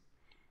phase.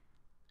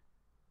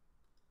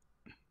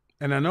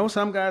 And I know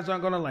some guys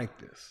aren't going to like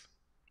this.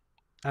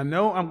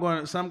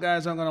 Some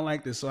guys aren't going to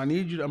like this. So I'm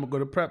going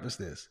to preface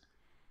this.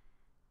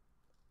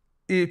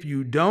 If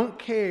you don't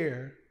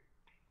care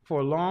for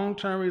a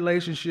long-term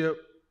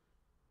relationship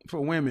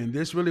for women,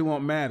 this really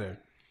won't matter.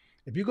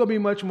 If you're going to be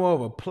much more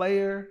of a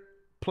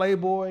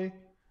playboy,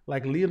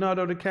 like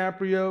Leonardo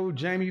DiCaprio,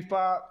 Jamie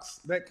Foxx,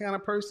 that kind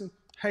of person,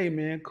 hey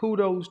man,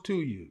 kudos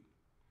to you.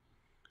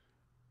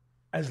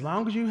 As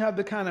long as you have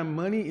the kind of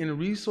money and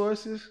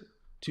resources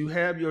to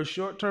have your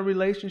short-term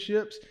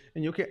relationships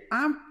and your care,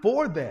 I'm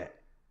for that.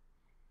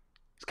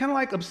 It's kind of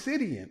like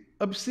Obsidian.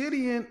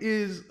 Obsidian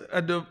is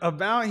a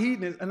vowed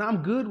hedonist, and I'm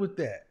good with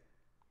that.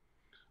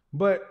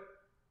 But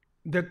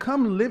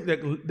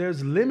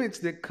there's limits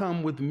that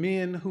come with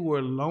men who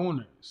are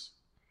loners.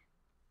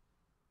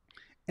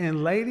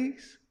 And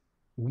ladies,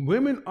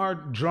 women are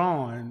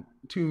drawn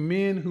to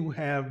men who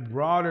have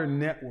broader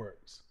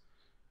networks.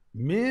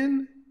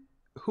 Men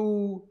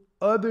who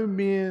other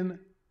men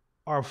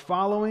are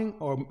following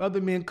or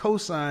other men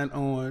co-sign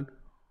on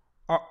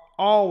are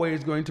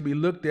always going to be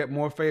looked at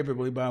more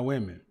favorably by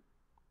women.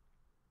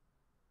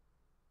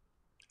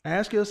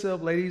 Ask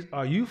yourself, ladies,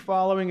 are you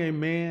following a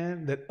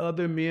man that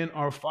other men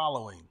are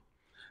following?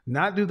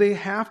 Not do they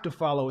have to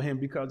follow him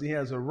because he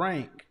has a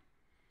rank.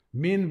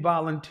 Men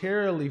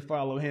voluntarily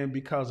follow him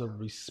because of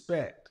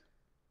respect.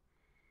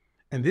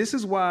 And this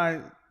is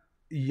why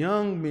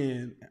young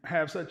men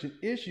have such an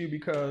issue,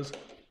 because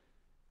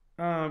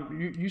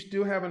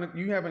you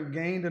haven't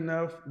gained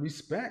enough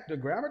respect to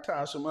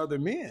gravitas from other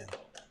men.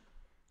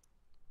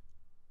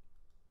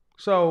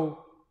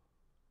 So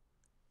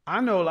I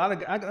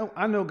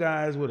know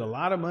guys with a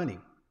lot of money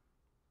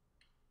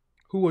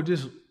who are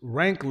just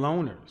rank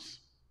loners.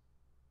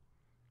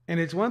 And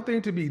it's one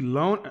thing to be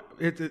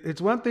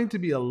it's one thing to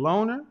be a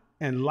loner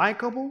and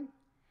likable,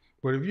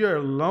 but if you're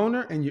a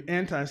loner and you're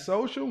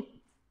antisocial,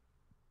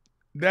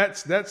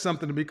 that's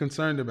something to be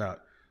concerned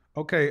about.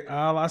 Okay,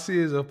 all I see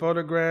is a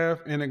photograph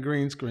and a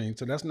green screen,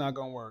 so that's not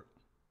gonna work.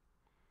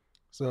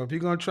 So if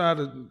you're gonna try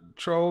to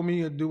troll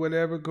me or do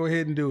whatever, go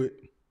ahead and do it.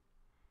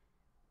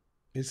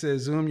 It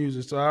says Zoom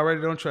user, so I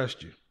already don't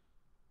trust you.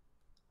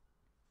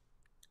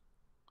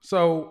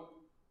 So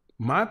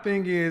my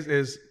thing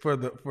is for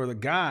the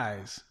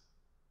guys.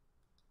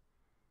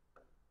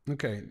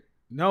 Okay,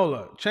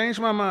 Nola, change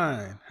my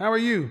mind. How are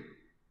you?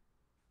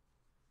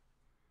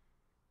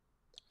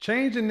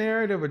 Change the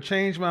narrative or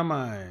change my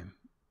mind.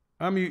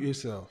 Unmute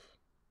yourself.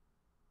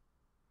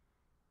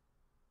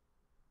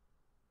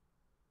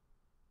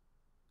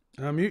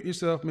 Unmute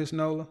yourself, Miss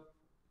Nola.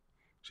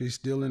 She's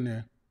still in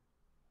there.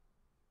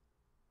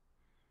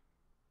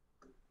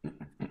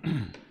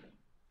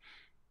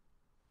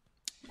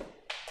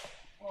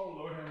 Oh,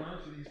 Lord have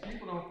mercy. These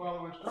people don't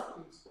follow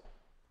instructions.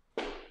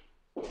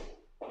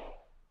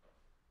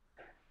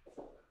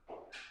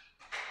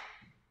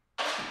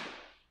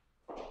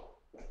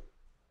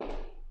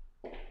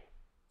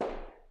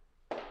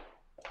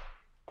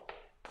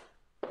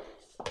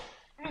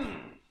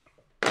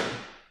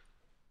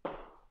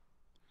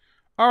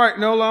 All right,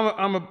 Nola,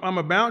 I'm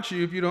a bounce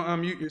you if you don't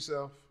unmute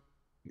yourself.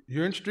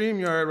 You're in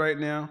StreamYard right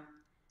now.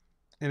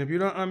 And if you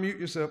don't unmute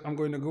yourself, I'm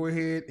going to go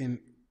ahead and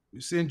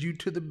send you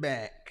to the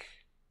back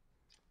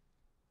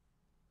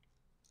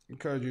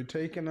because you're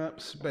taking up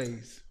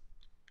space.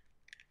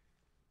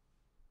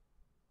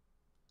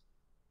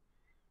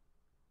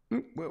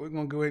 Well, we're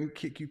going to go ahead and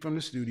kick you from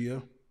the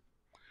studio.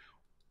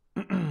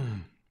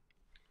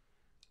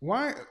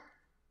 Why?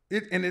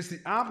 And it's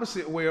the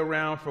opposite way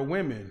around for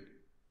women.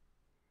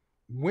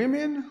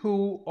 Women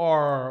who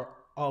are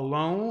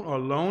alone or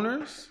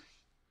loners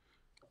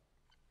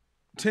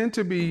tend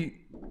to be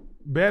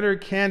better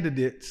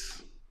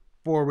candidates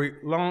for a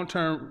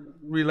long-term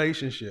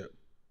relationship.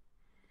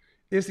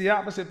 It's the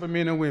opposite for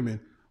men and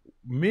women.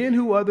 Men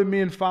who other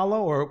men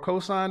follow or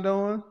co-signed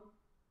on,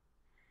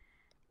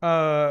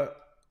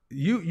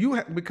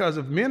 because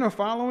if men are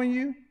following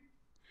you,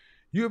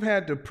 you've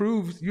had to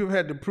prove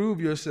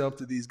yourself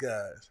to these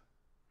guys.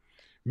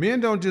 Men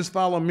don't just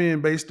follow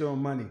men based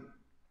on money.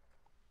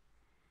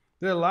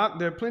 There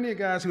are plenty of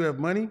guys who have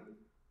money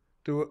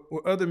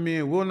where other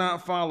men will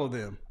not follow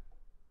them.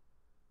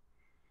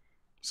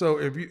 So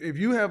if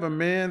you have a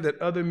man that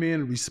other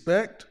men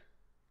respect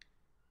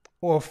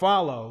or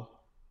follow,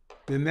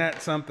 then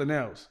that's something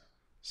else.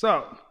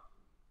 So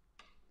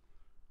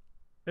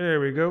there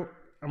we go.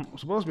 I'm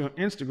supposed to be on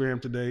Instagram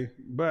today,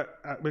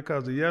 but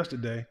because of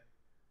yesterday.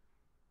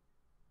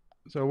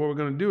 So what we're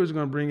going to do is we're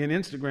going to bring in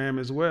Instagram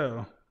as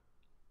well.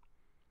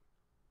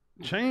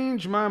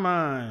 Change my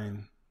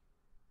mind.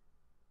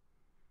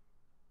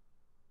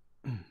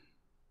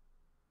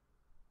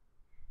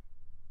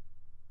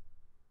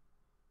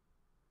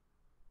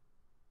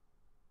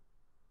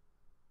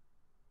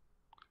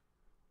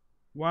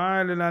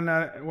 Why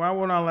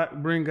won't I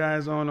bring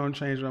guys on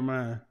Change My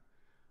Mind?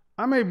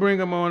 I may bring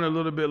them on a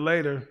little bit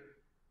later,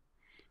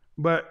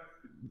 but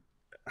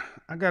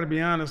I got to be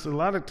honest, a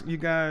lot of you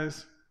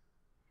guys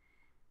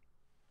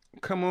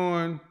come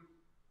on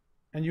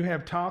and you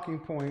have talking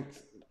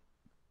points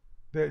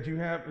that you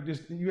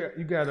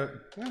got to,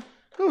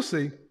 go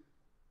see.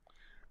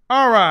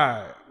 All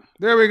right,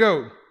 there we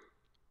go.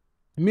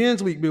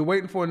 Men's Week, been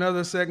waiting for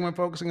another segment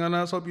focusing on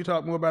us. Hope you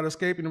talk more about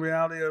escaping the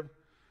reality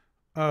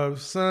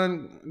of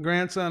son,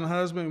 grandson,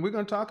 husband. We're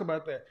going to talk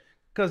about that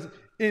because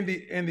in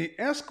the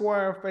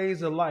Esquire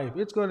phase of life,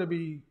 it's going to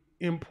be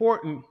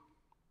important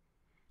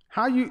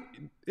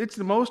It's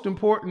the most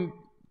important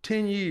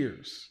 10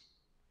 years.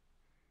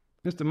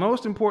 It's the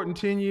most important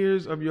 10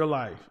 years of your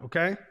life,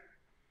 okay?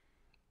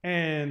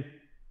 And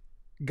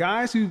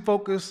guys who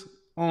focus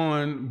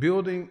on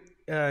building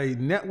a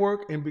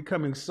network and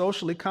becoming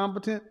socially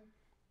competent,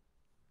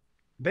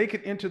 they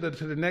can enter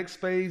to the next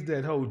phase,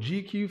 that whole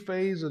GQ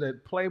phase or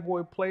that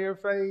Playboy player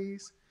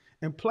phase.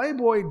 And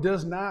Playboy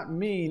does not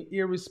mean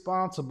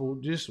irresponsible,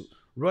 just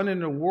running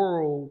the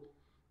world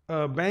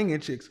banging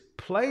chicks.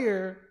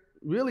 Player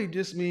really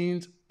just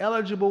means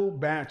eligible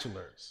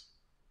bachelors.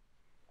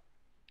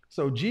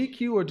 So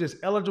GQ or just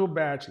eligible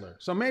bachelor.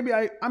 So maybe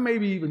I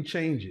maybe even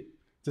change it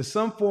to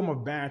some form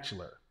of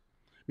bachelor,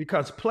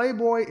 because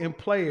Playboy and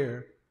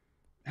player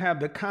have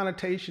the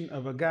connotation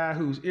of a guy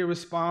who's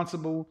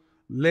irresponsible,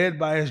 led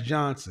by his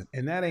Johnson,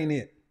 and that ain't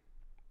it.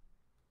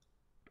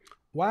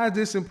 Why is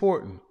this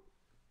important?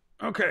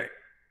 Okay,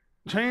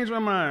 change my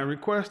mind.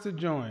 Request to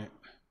join.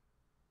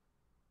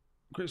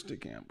 Krista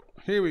Campbell.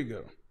 Here we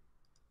go.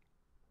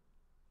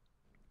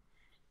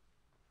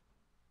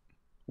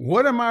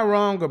 What am I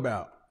wrong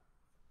about?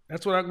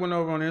 That's what I went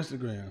over on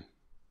Instagram.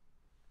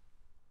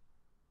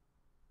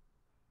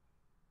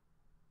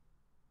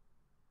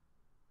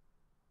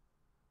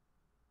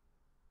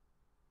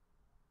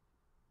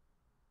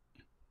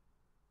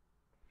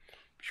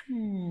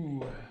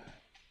 Phew.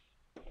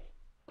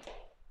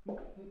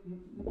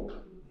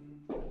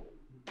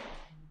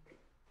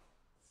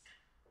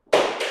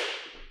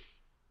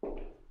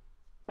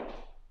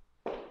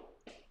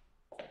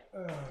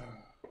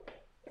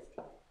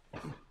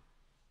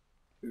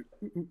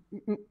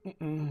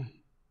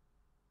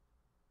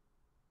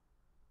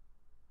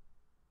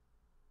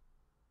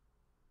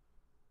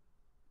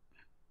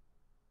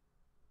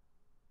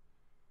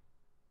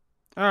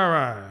 All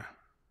right.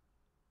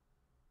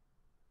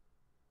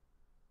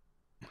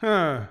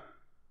 Huh.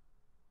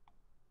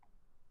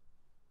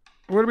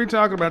 What are we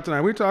talking about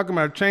tonight? We're talking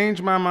about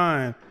change my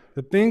mind.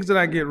 The things that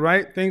I get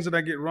right, things that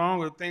I get wrong,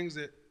 or things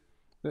that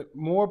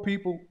more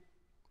people.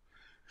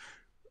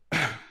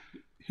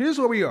 Here's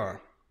where we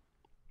are.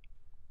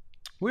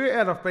 We're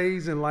at a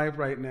phase in life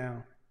right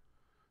now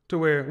to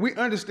where we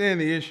understand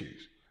the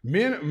issues.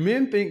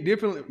 Men think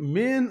differently.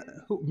 Men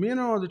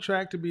are on the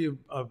track to be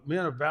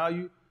men of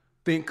value,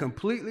 think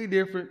completely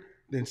different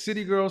than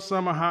city girl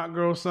summer, hot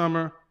girl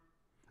summer,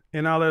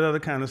 and all that other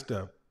kind of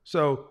stuff.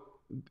 So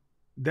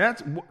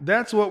that's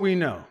what we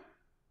know.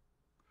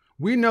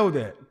 We know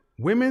that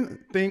women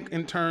think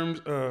in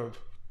terms of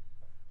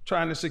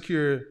trying to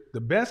secure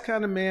the best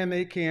kind of man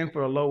they can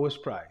for the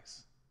lowest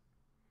price.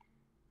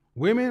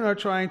 Women are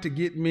trying to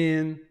get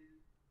men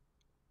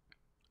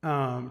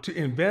to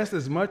invest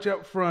as much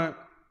up front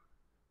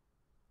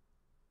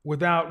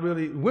without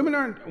really. Women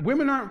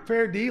aren't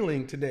fair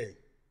dealing today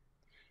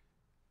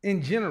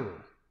in general.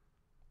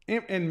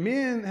 And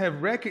men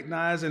have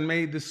recognized and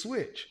made the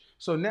switch.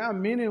 So now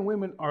men and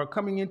women are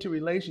coming into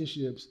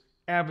relationships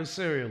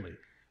adversarially.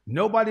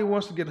 Nobody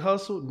wants to get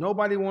hustled.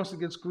 Nobody wants to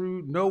get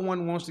screwed. No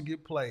one wants to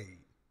get played.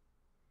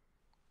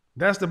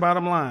 That's the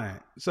bottom line.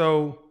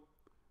 So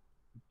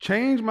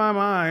change my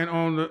mind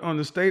on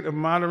the state of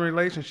modern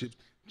relationships.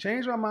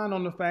 Change my mind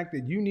on the fact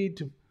that you need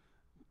to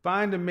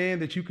find a man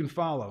that you can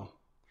follow.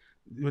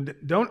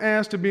 Don't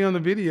ask to be on the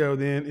video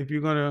then if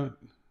you're going to.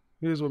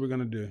 Here's what we're going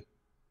to do.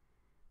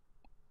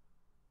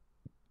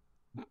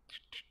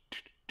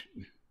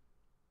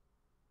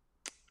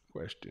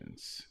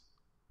 Questions.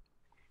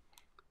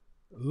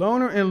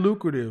 Loner and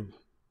lucrative.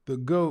 The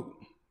GOAT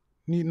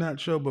need not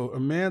showboat. A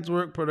man's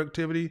work,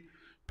 productivity,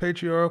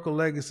 patriarchal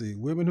legacy.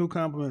 Women who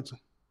compliment,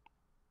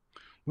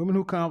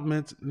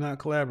 not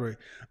collaborate.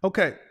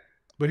 Okay,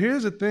 but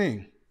here's the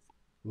thing.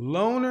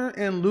 Loner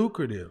and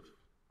lucrative.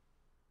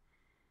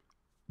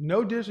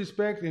 No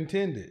disrespect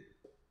intended.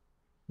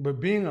 But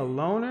being a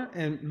loner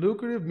and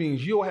lucrative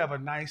means you'll have a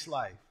nice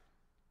life.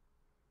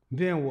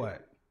 Then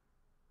what?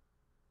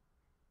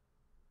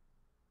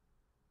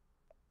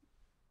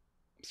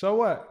 So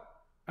what?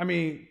 I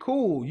mean,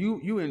 cool.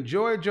 You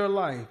enjoyed your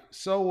life.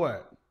 So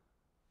what?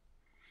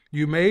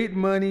 You made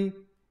money.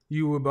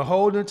 You were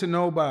beholden to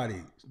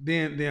nobody.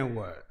 Then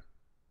what?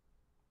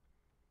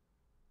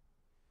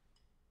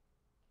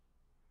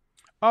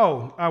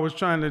 Oh, I was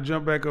trying to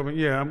jump back over.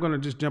 Yeah, I'm gonna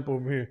just jump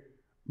over here,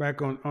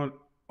 back on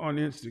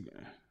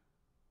Instagram.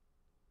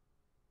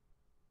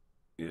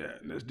 Yeah,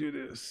 let's do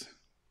this.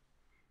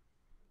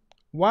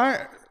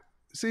 Why?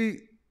 See,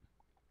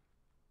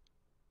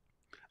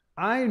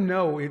 I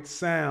know it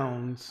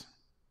sounds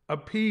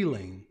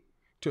appealing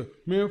to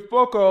man.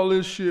 Fuck all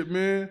this shit,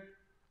 man.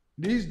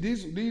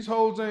 These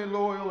hoes ain't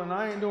loyal, and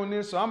I ain't doing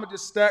this, so I'm gonna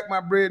just stack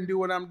my bread and do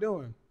what I'm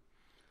doing.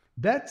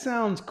 That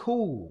sounds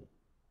cool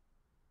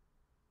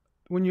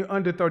when you're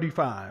under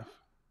 35.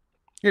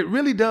 It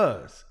really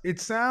does. It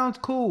sounds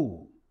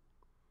cool.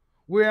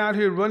 We're out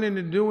here running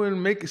and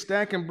doing, making,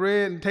 stacking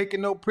bread and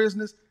taking no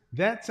prisoners.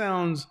 That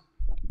sounds.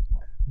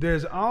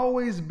 There's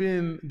always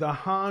been the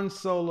Han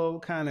Solo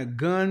kind of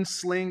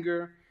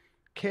gunslinger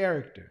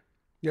character.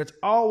 That's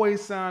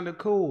always sounded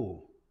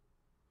cool.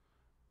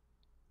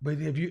 But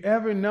have you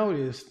ever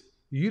noticed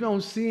You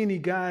don't see any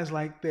guys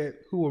like that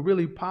who are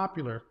really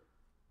popular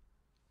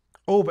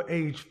over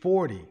age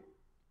 40.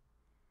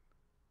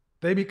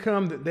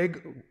 They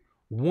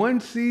one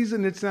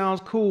season it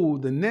sounds cool,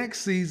 the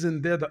next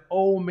season they're the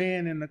old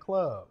man in the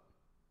club.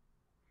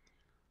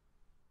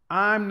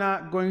 I'm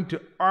not going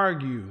to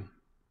argue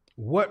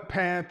what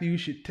path you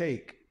should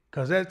take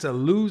because that's a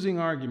losing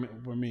argument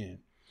for men.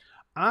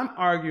 I'm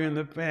arguing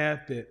the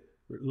fact that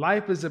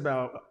life is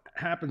about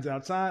happens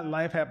outside,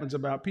 life happens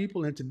about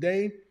people, and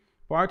today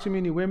far too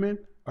many women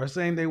are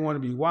saying they want to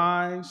be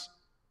wives,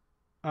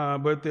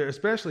 but they're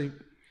especially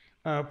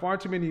far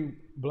too many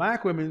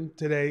black women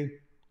today.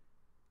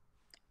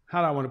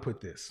 How do I want to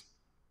put this?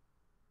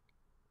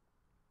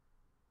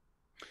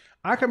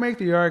 I can make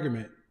the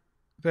argument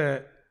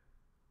that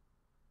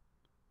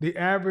the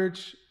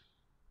average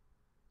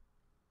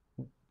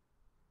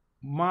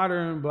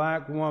modern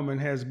black woman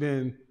has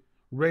been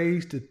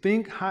raised to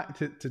think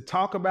to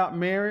talk about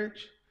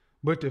marriage,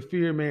 but to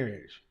fear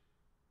marriage.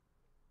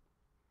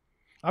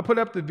 I put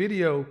up the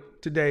video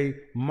today,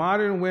 why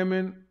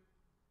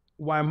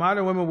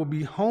modern women will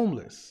be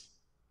homeless.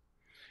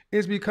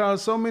 It's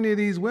because so many of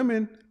these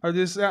women are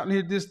just out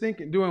here just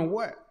thinking, doing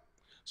what?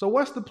 So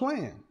what's the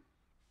plan?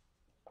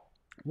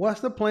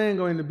 What's the plan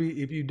going to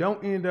be if you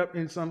don't end up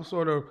in some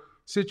sort of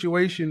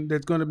situation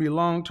that's going to be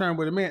long-term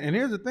with a man? And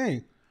here's the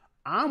thing.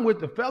 I'm with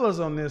the fellas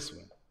on this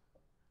one.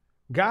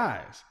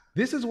 Guys,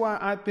 this is why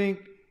I think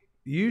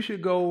you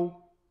should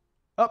go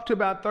up to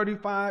about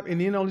 35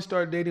 and then only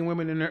start dating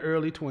women in their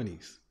early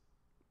 20s.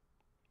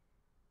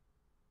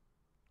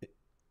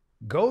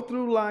 Go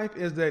through life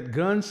as that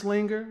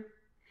gunslinger.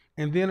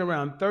 And then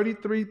around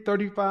 33,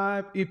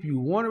 35, if you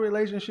want a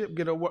relationship,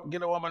 get a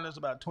woman that's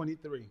about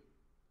 23.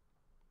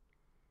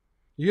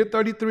 You're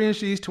 33 and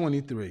she's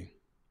 23.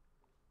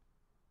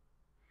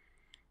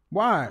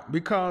 Why?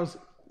 Because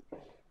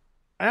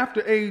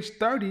after age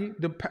 30,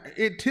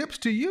 it tips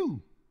to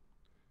you.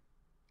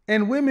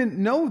 And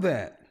women know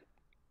that.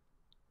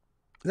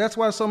 That's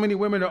why so many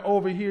women are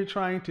over here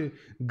trying to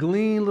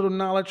glean little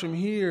knowledge from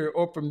here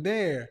or from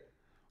there.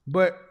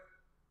 But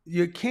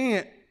you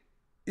can't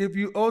if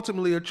you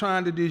ultimately are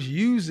trying to just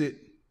use it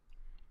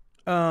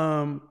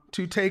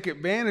to take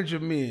advantage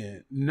of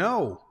men.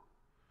 No.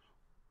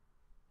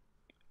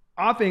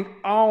 I think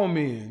all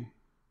men,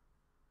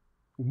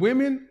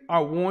 women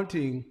are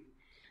wanting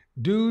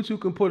dudes who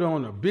can put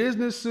on a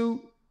business suit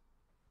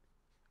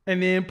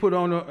and then put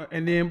on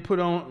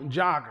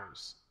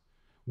joggers.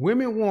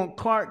 Women want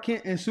Clark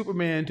Kent and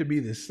Superman to be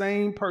the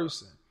same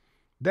person.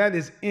 That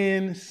is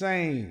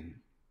insane.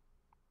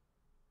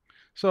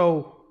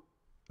 So,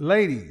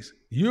 ladies,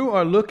 you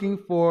are looking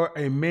for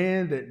a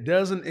man that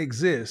doesn't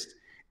exist.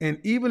 And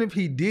even if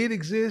he did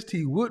exist,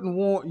 he wouldn't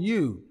want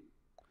you.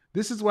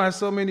 This is why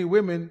so many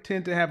women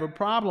tend to have a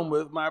problem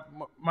with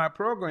my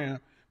program,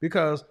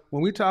 because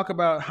when we talk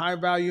about high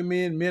value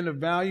men of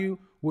value,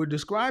 we're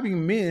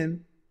describing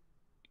men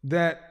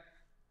that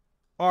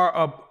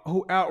are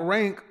who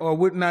outrank or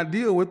would not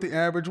deal with the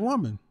average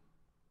woman.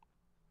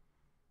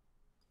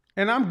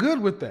 And I'm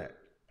good with that.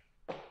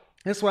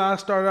 That's why I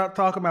started out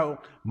talking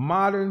about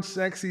modern,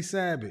 sexy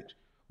savage.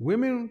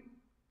 Women,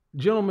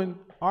 gentlemen,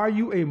 are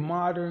you a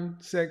modern,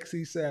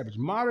 sexy savage?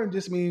 Modern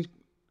just means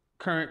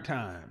current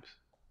times.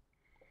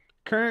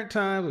 Current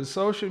times with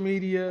social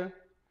media,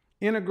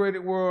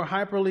 integrated world,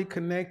 hyperly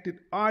connected.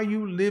 Are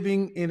you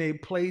living in a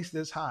place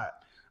that's hot?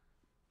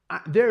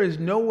 There is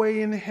no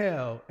way in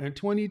hell in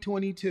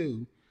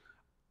 2022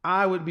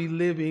 I would be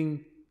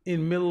living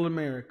in middle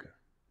America.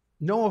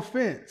 No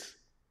offense,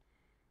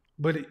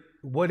 but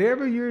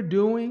whatever you're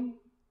doing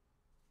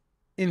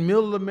in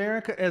middle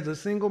America as a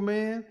single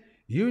man,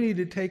 you need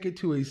to take it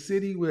to a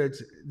city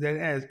that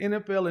has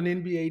NFL and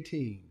NBA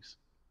teams.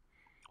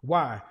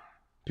 Why?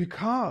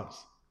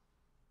 Because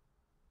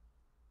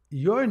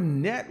your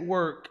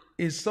network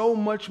is so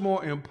much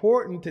more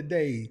important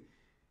today.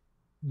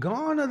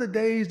 Gone are the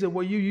days that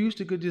where you used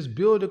to could just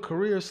build a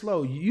career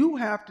slow. You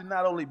have to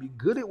not only be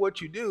good at what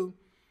you do,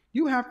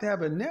 you have to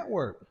have a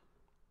network.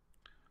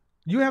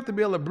 You have to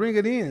be able to bring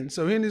it in.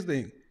 So here's the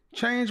thing.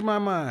 Change my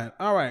mind.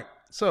 All right.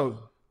 So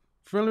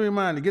friendly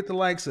reminder, get the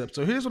likes up.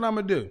 So here's what I'm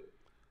going to do.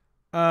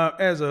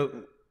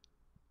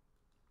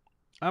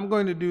 I'm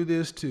going to do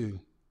this too.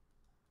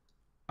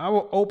 I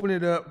will open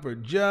it up for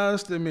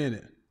just a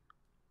minute.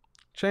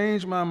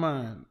 Change my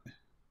mind.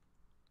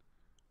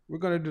 We're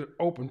going to do the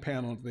open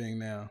panel thing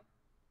now.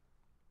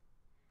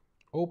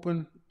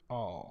 Open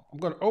all. I'm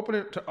going to open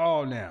it to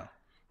all now.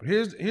 But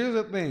here's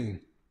the thing.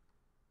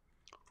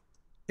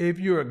 If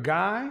you're a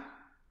guy,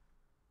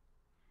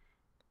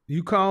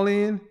 you call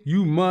in,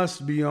 you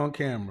must be on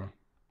camera.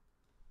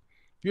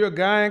 If you're a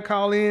guy and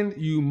call in,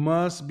 you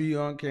must be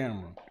on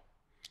camera.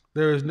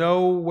 There is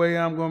no way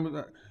I'm going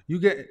to,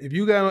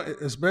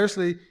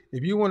 especially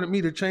if you wanted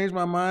me to change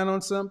my mind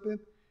on something,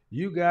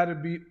 you got to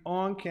be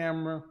on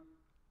camera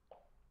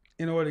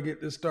in order to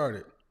get this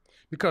started.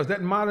 Because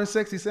that modern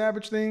sexy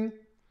savage thing,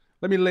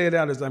 let me lay it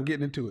out as I'm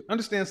getting into it.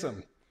 Understand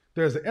something.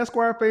 There's the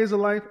Esquire phase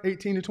of life,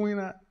 18 to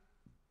 29.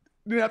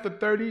 Then after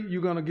 30,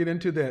 you're going to get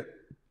into that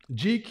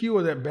GQ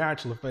or that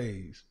bachelor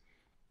phase.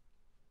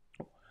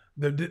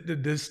 The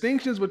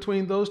distinctions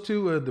between those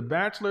two are the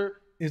bachelor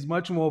is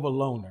much more of a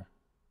loner.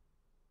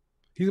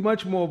 He's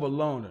much more of a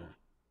loner.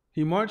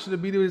 He wants to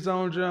be to his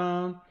own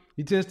John.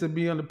 He tends to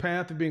be on the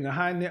path of being a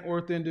high net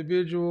worth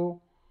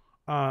individual.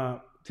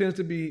 Tends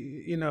to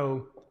be,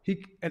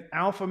 he an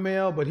alpha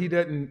male, but he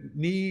doesn't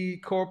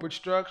need corporate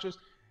structures.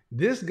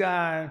 This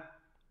guy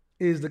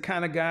is the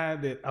kind of guy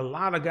that a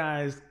lot of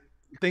guys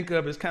think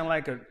of as kind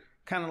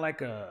of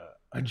like a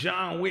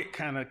John Wick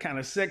kind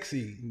of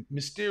sexy,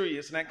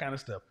 mysterious, and that kind of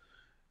stuff.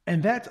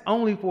 And that's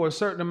only for a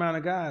certain amount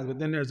of guys. But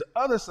then there's the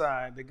other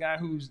side, the guy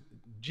who's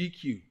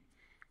GQ,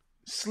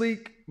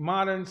 sleek,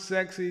 modern,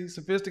 sexy,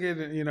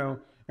 sophisticated,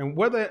 and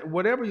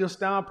whatever your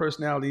style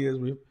personality is,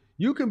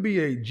 you can be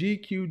a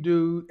GQ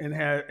dude and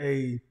have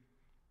a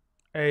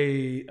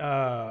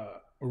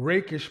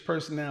rakish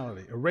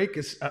personality, a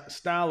rakish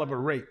style of a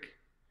rake,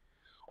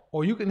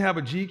 or you can have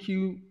a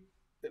GQ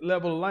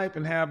level of life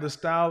and have the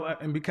style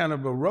and be kind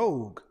of a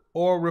rogue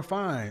or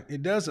refined.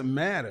 It doesn't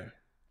matter.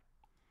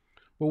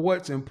 But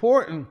what's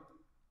important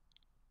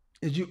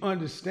is you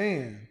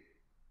understand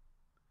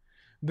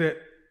that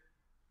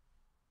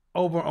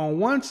over on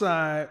one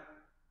side,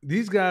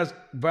 these guys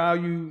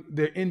value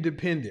their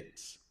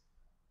independence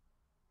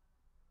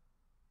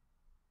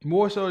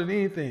more so than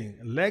anything.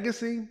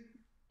 Legacy,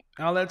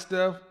 all that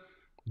stuff,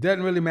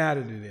 doesn't really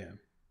matter to them.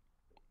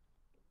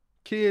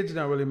 Kids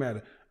don't really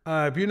matter.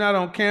 If you're not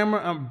on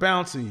camera, I'm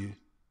bouncing you.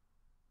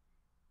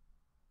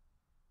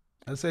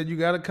 I said you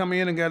got to come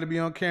in and got to be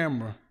on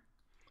camera.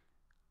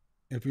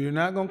 If you're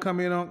not going to come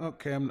in on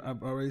camera,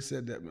 I've already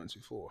said that once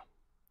before.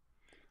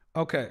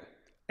 Okay.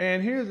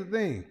 And here's the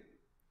thing.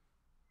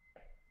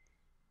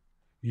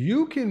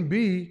 You can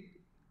be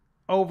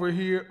over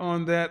here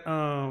on that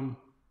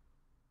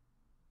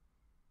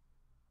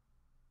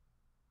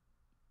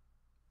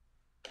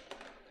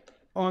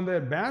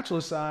bachelor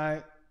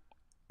side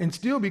and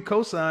still be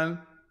co-signed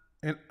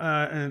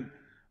and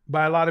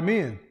by a lot of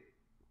men.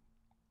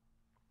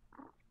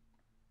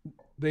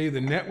 They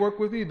either network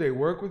with you, they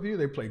work with you,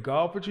 they play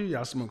golf with you,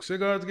 y'all smoke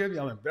cigars together,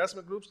 y'all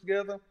investment groups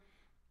together.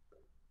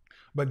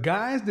 But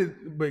guys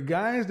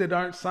that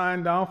aren't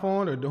signed off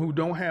on or who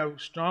don't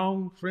have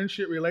strong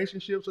friendship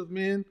relationships with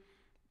men,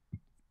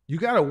 you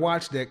gotta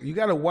watch that. You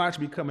gotta watch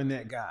becoming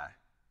that guy.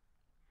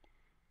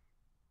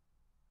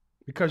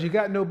 Because you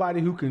got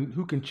nobody who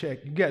can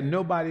check. You got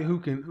nobody who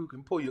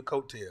can pull your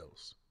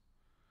coattails.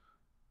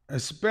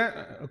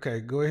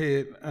 Okay, go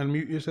ahead.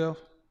 Unmute yourself.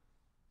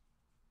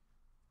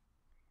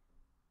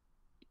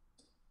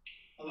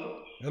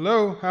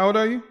 Hello. How old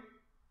are you?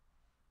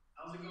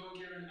 How's it going,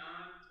 Kevin?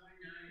 I'm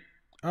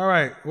 29. All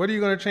right. What are you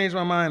going to change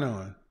my mind on?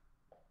 Well,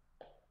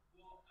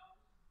 I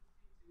was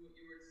listening to what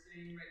you were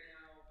saying right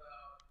now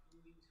about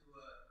moving to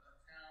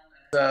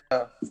a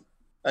town that's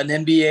an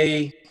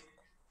NBA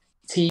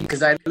team,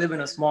 because I live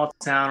in a small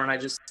town, and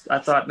I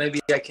thought maybe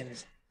I can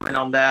comment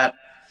on that.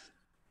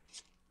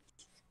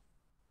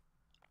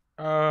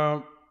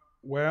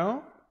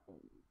 Well,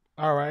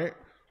 all right.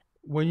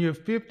 When you're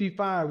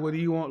 55, what do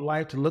you want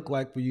life to look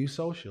like for you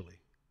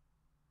socially?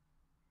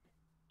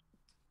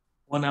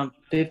 When I'm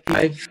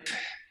 55,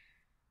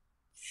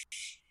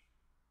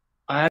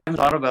 I haven't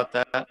thought about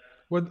that.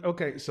 Well,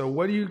 okay, so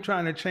what are you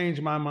trying to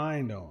change my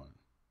mind on?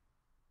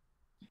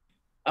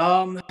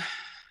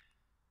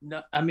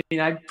 No, I mean,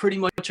 I pretty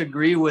much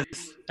agree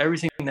with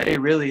everything that they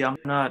really. I'm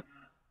not.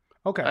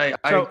 Okay,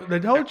 so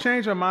the whole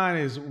change of mind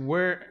is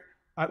where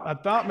I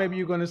thought maybe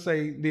you're going to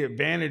say the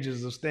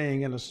advantages of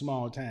staying in a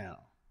small town.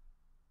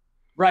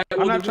 Right.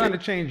 I'm not trying to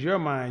change your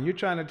mind. You're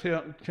trying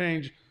to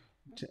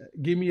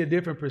give me a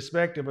different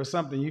perspective or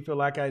something you feel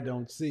like I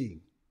don't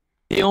see.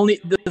 The only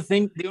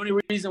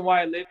reason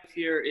why I live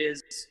here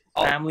is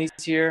family's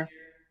here.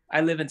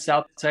 I live in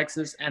South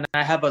Texas, and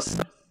I have a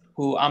son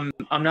who I'm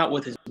not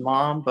with his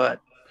mom, but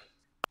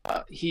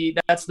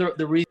that's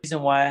the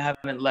reason why I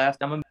haven't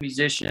left. I'm a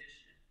musician.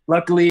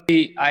 Luckily,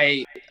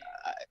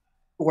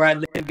 where I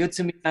live, good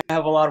to me. I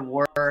have a lot of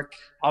work.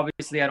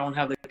 Obviously, I don't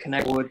have the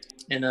connection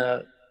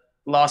in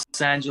Los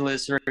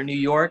Angeles or New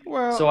York.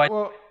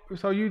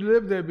 So you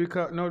live there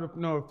because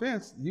no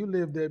offense, you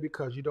live there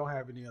because you don't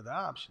have any other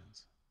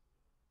options.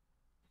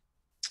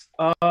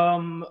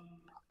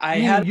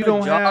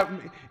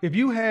 If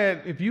you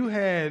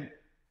had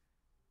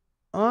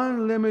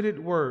unlimited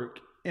work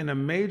in a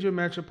major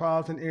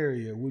metropolitan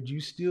area, would you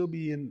still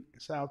be in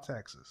South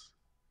Texas?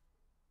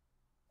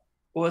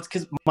 Well, it's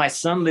because my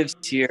son lives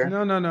here.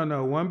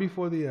 No. One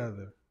before the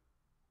other.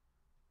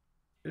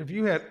 If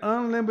you had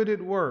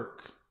unlimited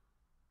work,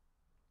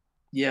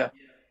 yeah,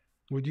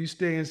 would you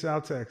stay in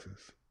South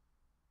Texas?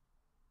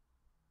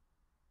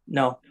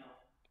 No.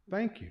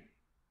 Thank you.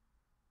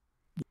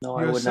 No,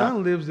 Your I would son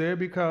not. lives there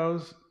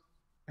because,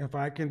 if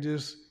I can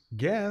just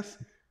guess,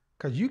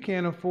 because you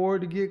can't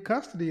afford to get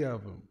custody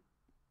of him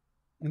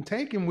and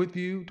take him with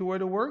you to where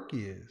the work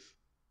is.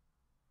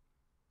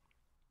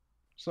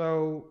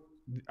 So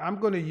I'm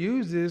going to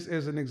use this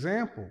as an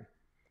example.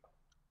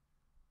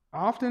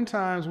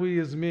 Oftentimes we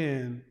as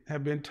men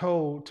have been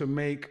told to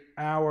make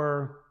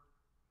our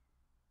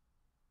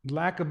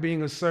lack of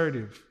being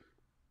assertive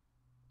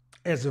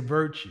as a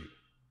virtue.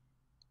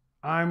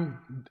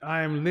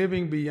 I'm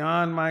living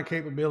beyond my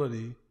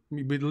capability,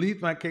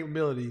 beneath my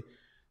capability,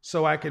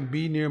 so I can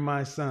be near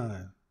my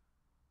son.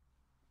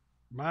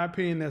 My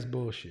opinion, that's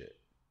bullshit.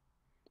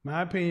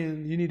 My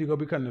opinion, you need to go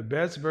become the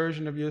best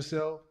version of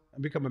yourself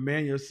and become a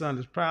man your son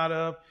is proud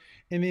of,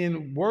 and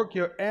then work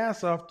your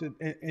ass off to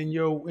and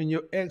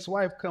your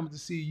ex-wife comes to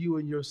see you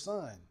and your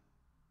son.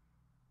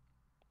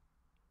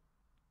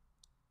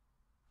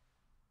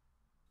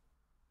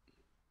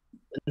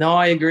 No,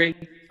 I agree.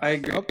 I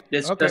agree. Okay,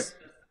 It's okay, just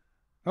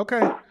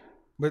okay.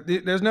 But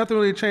there's nothing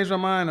really to change my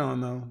mind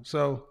on though.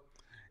 So,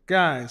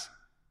 guys,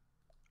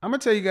 I'm gonna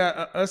tell you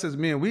guys, us as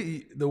men,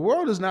 the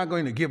world is not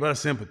going to give us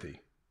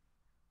sympathy.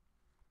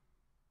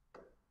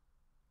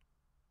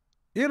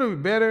 It'll be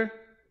better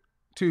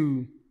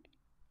to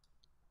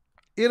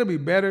it'll be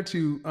better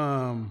to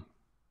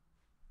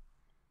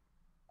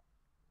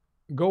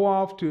go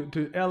off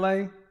to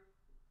LA,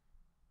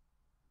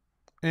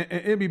 and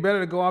it'd be better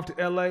to go off to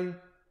LA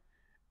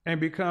and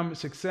become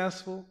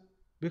successful,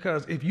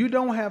 because if you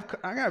don't have,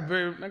 I got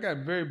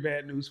very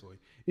bad news for you.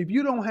 If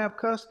you don't have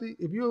custody,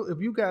 if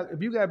you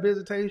got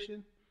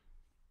visitation,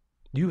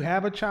 you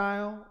have a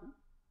child,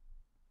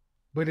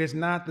 but it's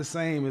not the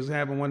same as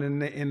having one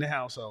in the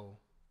household.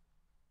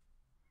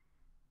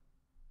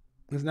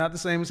 It's not the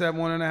same as having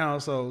one in the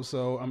household.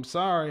 So I'm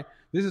sorry.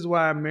 This is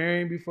why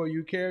marrying before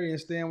you carry and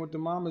staying with the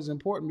mom is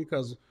important,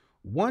 because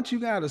once you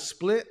got a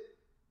split,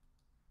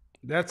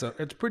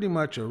 it's pretty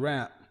much a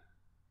wrap.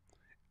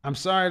 I'm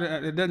sorry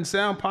that it doesn't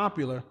sound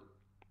popular.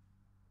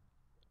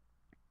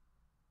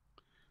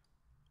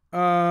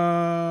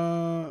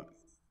 Uh,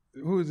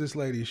 who is this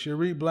lady?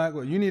 Cherie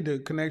Blackwell. You need to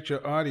connect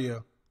your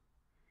audio.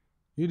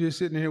 You're just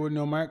sitting here with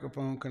no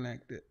microphone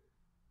connected.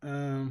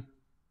 Um,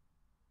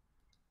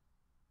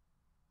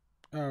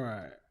 all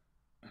right.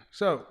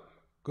 So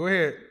go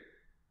ahead,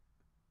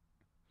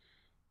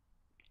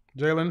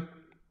 Jalen.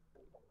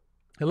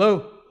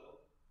 Hello.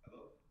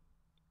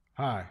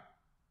 Hi.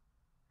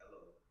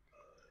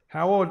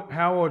 How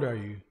old are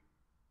you?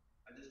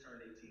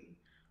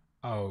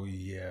 Oh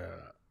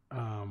yeah.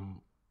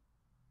 Um,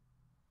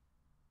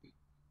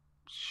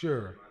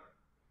 sure.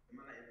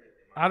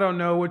 I don't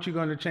know what you're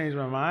going to change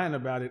my mind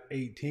about at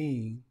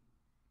 18.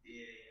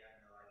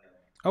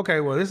 Okay,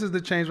 well, this is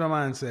the change my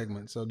mind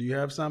segment. So, do you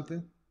have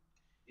something?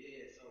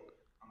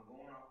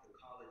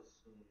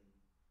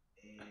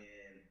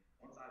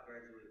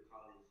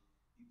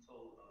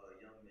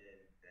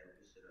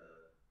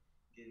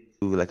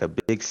 To like a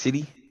big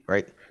city,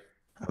 right?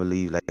 I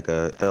believe like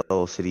a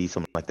L city,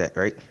 something like that,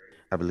 right?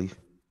 I believe.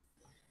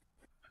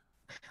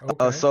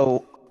 Okay.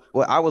 So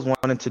what I was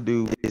wanting to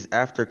do is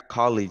after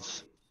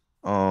college,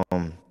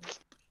 um,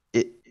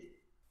 it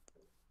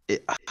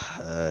it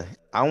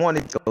I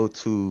wanted to go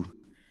to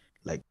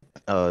like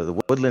the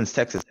Woodlands,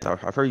 Texas.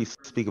 I've heard you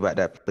speak about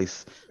that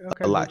place a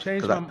Okay. Well, lot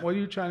change because my. What are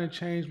you trying to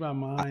change my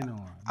mind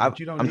on? I That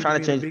you don't I'm need to trying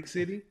be to in a change. big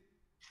city?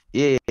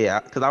 Yeah,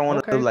 because I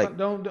want to Okay. like.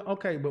 Don't.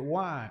 Okay, but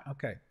why?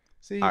 Okay.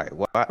 All See, right,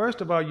 well,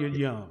 first of all, you're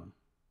young,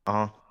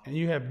 uh-huh. and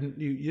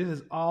This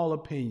is all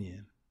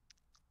opinion.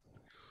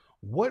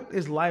 What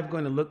is life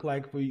going to look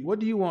like for you? What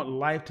do you want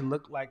life to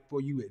look like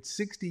for you at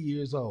 60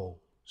 years old,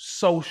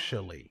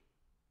 socially?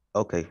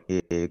 Okay,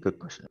 yeah, yeah, good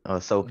question.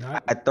 So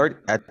Not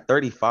at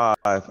 35,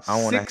 I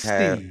want to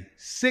have. 60,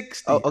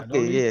 Oh, 60. I don't okay,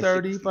 need yeah, 60.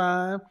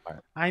 35. All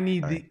right, I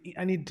need all right.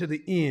 to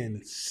the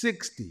end,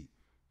 60.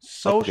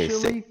 Okay,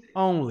 six. Socially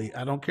only.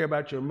 I don't care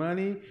about your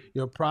money,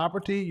 your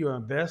property, your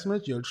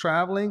investments, your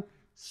traveling.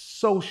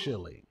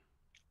 Socially.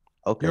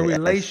 Your Okay,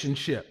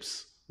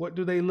 relationships. What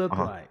do they look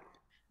uh-huh. like?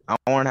 I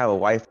want to have a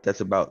wife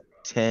that's about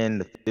 10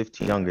 to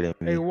 15 younger than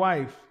A me.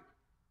 wife.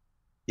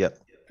 Yep.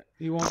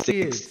 You want Six.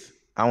 kids.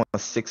 I want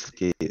 6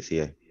 kids.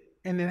 Yeah.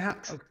 And then how?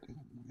 Six.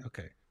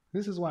 Okay.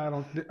 This is why I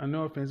don't,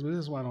 no offense, but this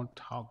is why I don't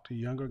talk to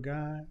younger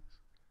guys,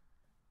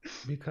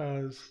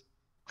 because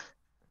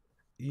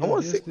I you're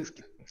want just,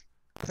 okay.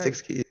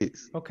 six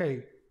kids.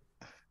 Okay.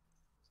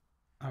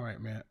 All right,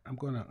 man. I'm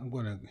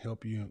gonna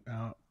help you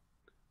out.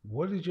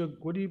 What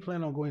do you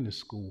plan on going to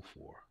school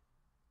for?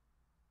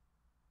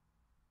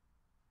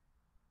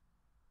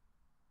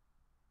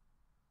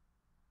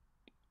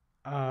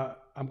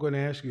 I'm going to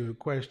ask you a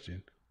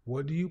question.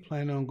 What do you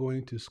plan on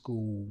going to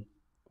school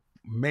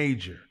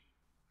major?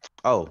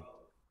 Oh,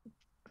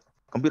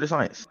 computer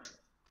science.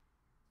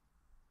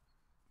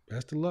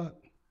 Best of luck.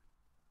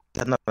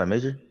 That's not a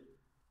major.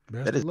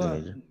 That Best of is a luck.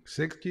 major.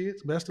 6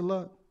 kids. Best of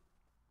luck.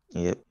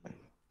 Yep.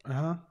 Uh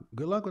huh.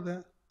 Good luck with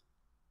that.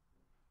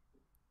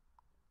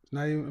 It's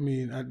not even. I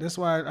mean, that's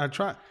why I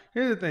try.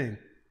 Here's the thing.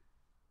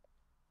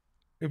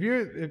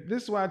 If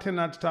this is why I tend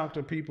not to talk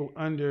to people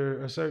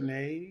under a certain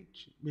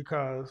age,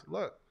 because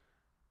look,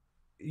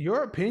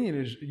 your opinion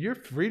is, you're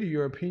free to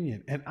your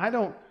opinion, and I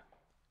don't.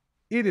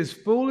 It is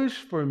foolish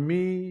for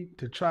me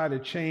to try to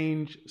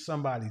change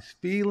somebody's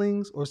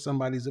feelings or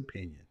somebody's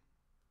opinion.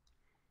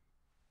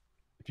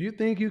 If you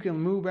think you can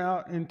move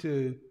out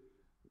into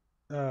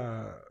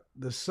uh,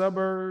 the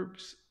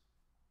suburbs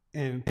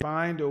and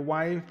find a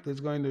wife that's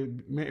going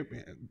to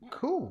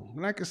cool,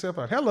 knock yourself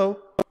out. Hello,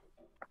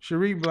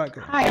 Cherie Black.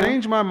 Hi.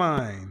 Change my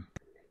mind.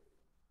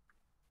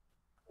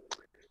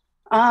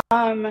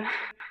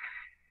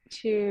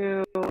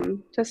 To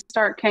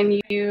start, can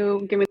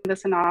you give me the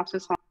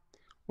synopsis on?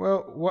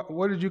 Well,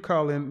 what did you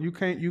call in? You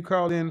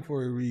called in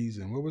for a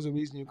reason. What was the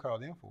reason you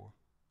called in for?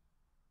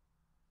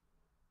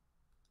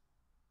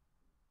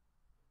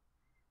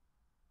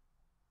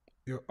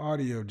 Your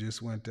audio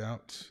just went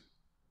out.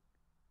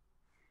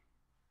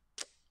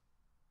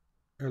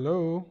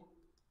 Hello.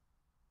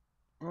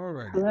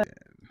 Alrighty Hello?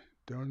 then.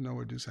 Don't know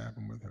what just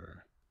happened with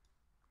her.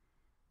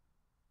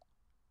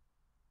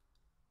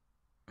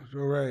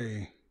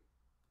 Ray.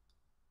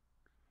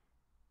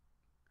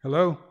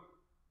 Hello.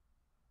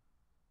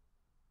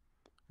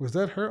 Was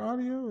that her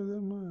audio or was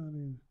that my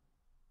audio?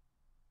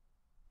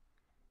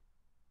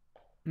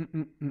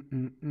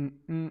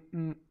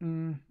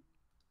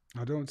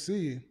 I don't see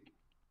you.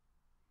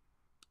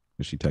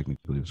 She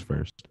technically was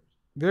first.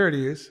 There it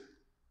is.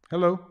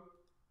 Hello.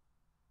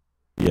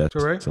 Yes.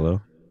 Teray?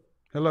 Hello.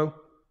 Hello.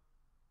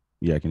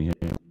 Yeah, can you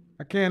hear me?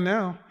 I can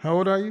now. How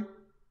old are you?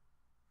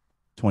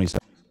 27.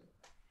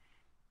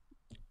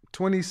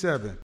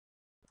 27.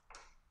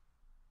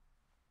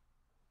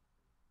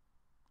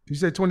 You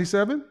said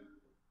 27?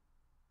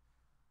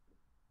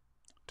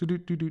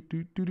 Don't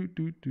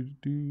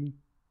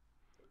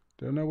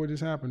know what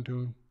just happened to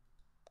him.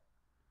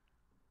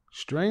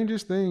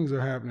 Strangest things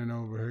are happening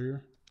over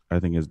here. I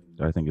think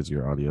it's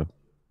your audio.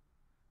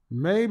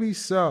 Maybe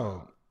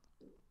so.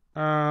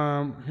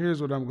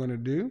 Here's what I'm going to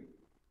do.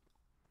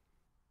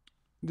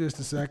 Just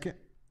a second.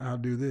 I'll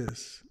do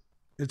this.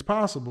 It's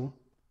possible.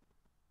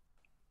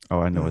 Oh,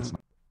 I know it's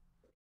not.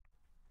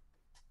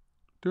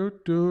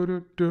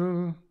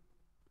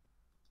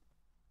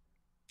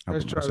 I'll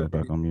Let's put try myself that.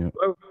 back on mute.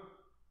 Hello?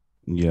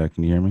 Yeah,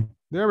 can you hear me?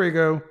 There we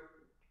go.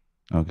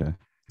 Okay.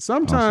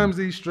 Sometimes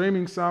these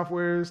streaming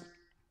softwares,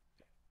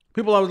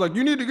 people always like,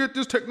 you need to get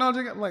this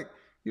technology. I'm like,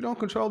 you don't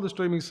control the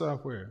streaming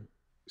software.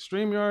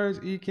 StreamYards,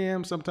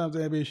 Ecamm, sometimes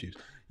they have issues.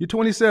 You're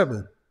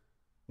 27.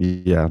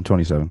 Yeah, I'm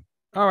 27.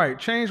 All right,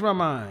 change my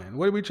mind.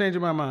 What are we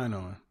changing my mind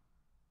on?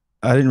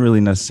 I didn't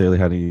really necessarily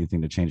have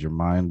anything to change your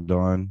mind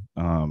on.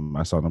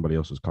 I saw nobody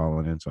else was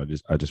calling in, so I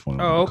just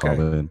wanted to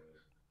call in.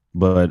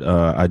 But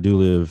I do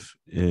live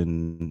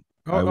in.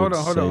 Hold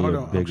on.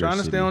 I'm trying to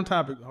city. stay on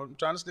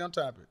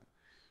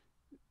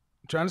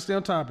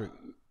topic.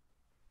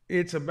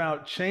 It's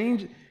about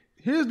change.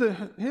 Here's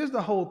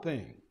the whole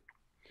thing.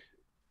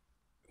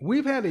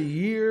 We've had a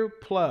year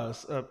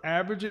plus of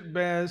average at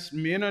best.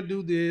 Men are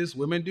do this,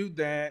 women do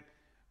that.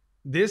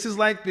 This is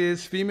like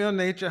this. Female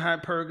nature,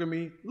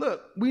 hypergamy.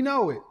 Look, we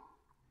know it.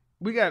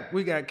 We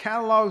got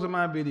catalogs of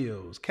my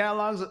videos,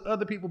 catalogs of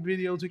other people's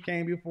videos who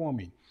came before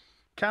me,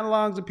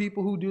 catalogs of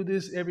people who do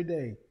this every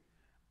day.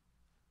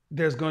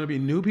 There's going to be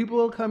new people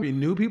who come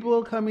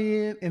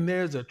in, and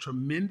there's a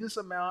tremendous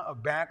amount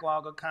of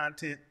backlog of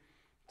content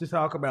to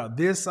talk about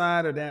this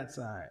side or that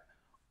side.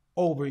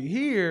 Over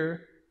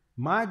here,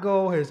 my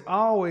goal has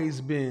always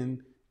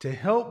been to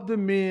help the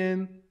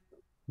men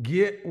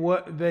get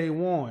what they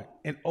want.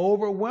 And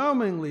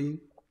overwhelmingly,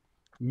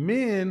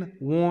 men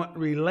want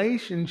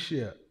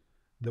relationship.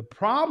 The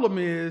problem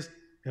is,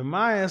 in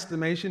my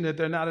estimation, that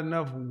there are not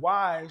enough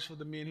wives for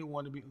the men who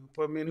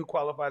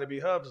qualify to be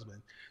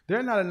husbands. There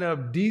are not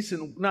enough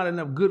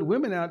good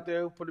women out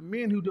there for the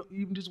men who don't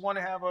even just want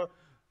to have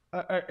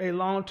a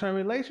long-term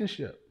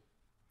relationship.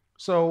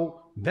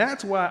 So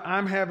that's why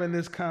I'm having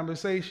this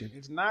conversation.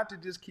 It's not to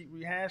just keep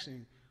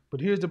rehashing, but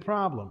here's the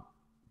problem.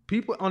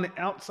 People on the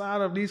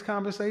outside of these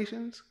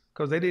conversations,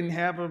 because they didn't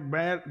have a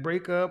bad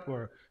breakup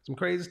or some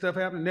crazy stuff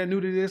happening, they're new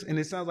to this, and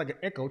it sounds like an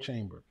echo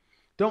chamber.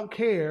 Don't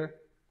care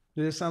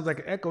that it sounds like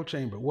an echo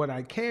chamber. What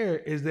I care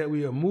is that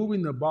we are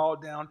moving the ball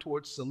down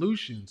towards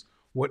solutions,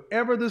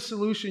 whatever the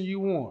solution you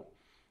want.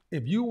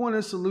 If you want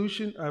a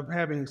solution of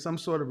having some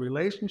sort of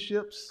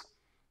relationships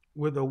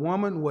with a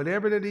woman,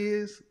 whatever that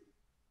is,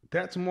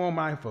 that's more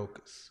my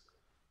focus.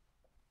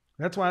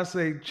 That's why I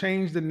say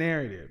change the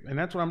narrative. And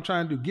that's what I'm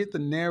trying to do, get the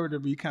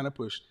narrative you kind of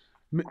push.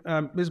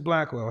 Ms.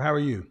 Blackwell, how are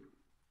you?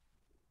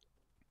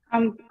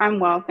 I'm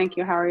well, thank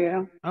you. How are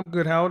you? I'm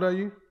good. How old are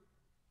you?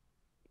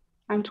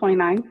 I'm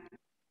 29.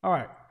 All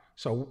right.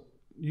 So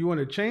you want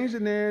to change the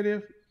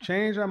narrative,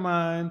 change our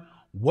mind.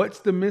 What's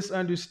the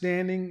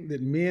misunderstanding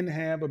that men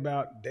have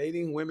about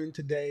dating women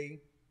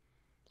today?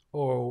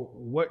 Or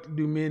what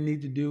do men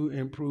need to do,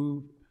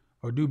 improve,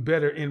 or do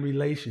better in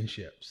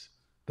relationships?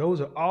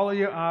 Those are all of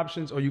your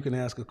options, or you can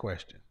ask a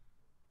question.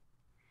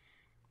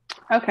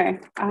 Okay.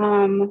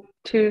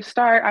 To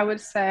start, I would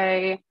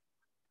say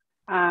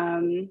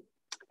in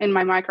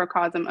my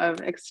microcosm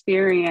of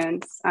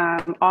experience,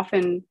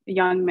 often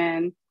young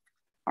men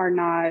are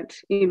not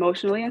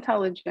emotionally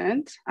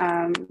intelligent.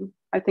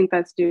 I think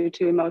that's due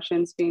to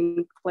emotions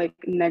being like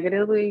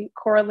negatively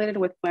correlated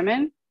with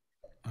women.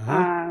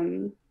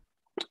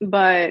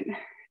 But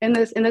in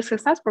the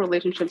successful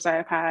relationships I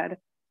have had,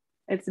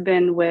 it's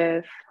been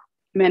with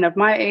men of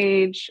my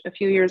age, a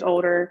few years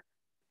older,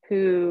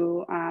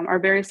 who are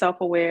very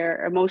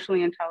self-aware,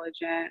 emotionally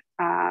intelligent,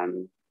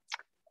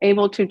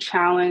 able to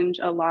challenge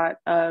a lot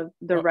of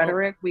the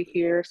rhetoric we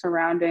hear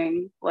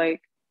surrounding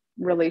like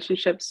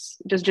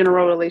relationships, just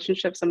general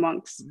relationships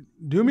amongst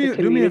do me a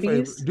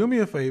favor. Do me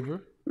a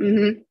favor.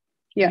 Mm-hmm.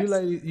 Yes.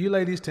 You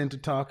ladies tend to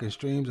talk in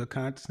streams of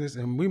consciousness,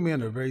 and we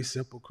men are very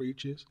simple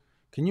creatures.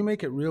 Can you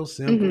make it real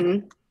simple?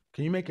 Mm-hmm.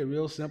 Can you make it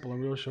real simple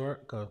and real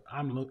short? Because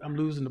I'm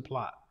losing the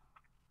plot.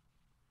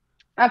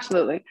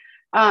 Absolutely.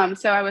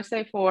 So I would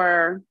say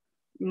for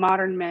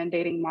modern men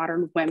dating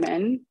modern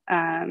women,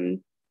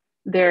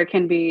 there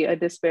can be a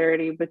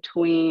disparity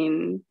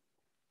between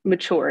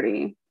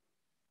maturity.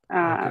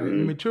 Okay.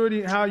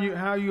 Maturity. How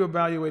you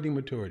evaluating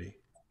maturity?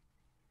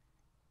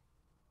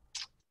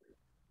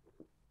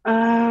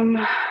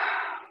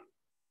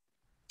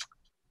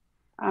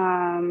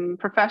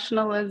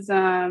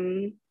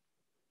 Professionalism,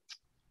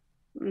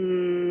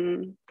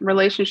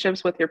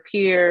 relationships with your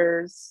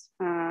peers,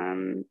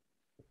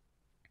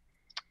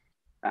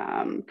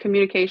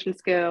 communication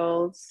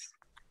skills.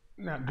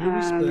 Now,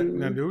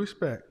 due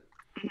respect.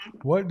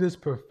 What does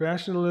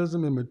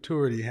professionalism and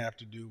maturity have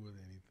to do with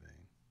anything?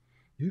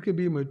 You can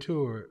be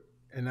mature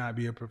and not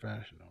be a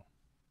professional.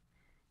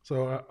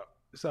 So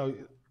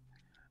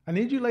I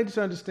need you ladies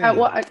to understand.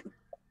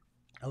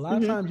 A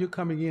lot of times you're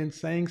coming in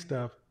saying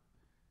stuff,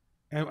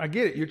 and I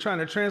get it. You're trying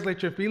to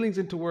translate your feelings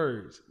into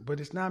words, but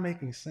it's not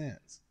making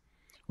sense.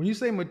 When you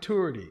say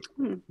maturity,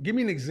 give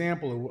me an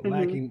example of what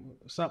lacking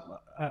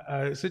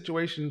a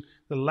situation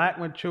that lack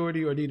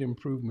maturity or need to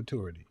improve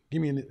maturity.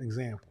 Give me an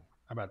example.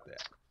 How about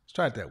that? Let's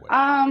try it that way.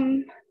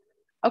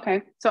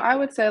 Okay. So I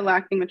would say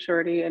lacking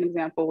maturity, an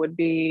example would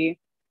be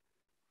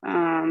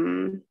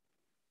not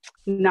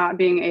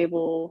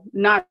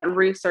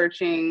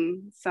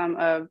researching some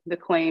of the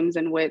claims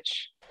in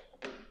which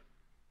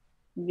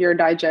you're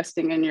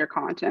digesting in your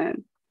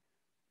content.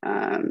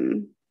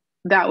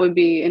 That would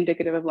be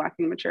indicative of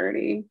lacking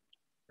maturity.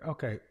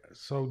 Okay.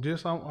 So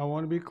just, I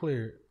want to be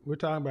clear. We're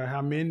talking about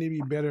how men need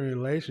to be better in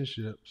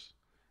relationships.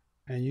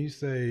 And you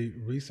say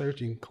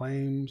researching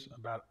claims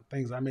about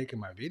things I make in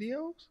my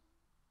videos?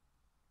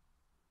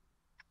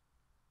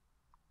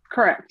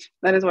 Correct.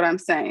 That is what I'm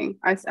saying.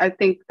 I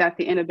think that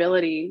the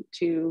inability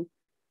to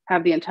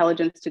have the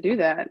intelligence to do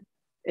that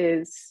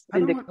is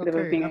indicative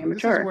of being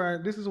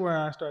immature. This is where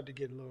I start to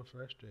get a little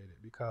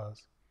frustrated,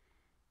 because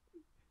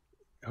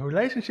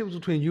relationships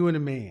between you and a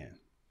man.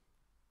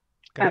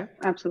 Okay?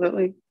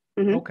 Absolutely.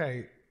 Mm-hmm.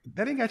 Okay.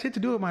 That ain't got shit to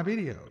do with my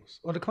videos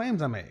or the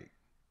claims I make.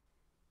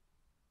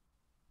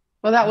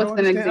 Well, that was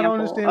an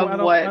example of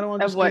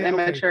what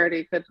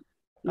immaturity could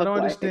look like. I don't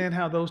understand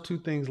how those two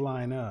things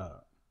line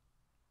up.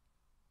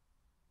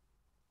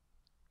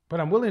 But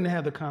I'm willing to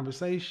have the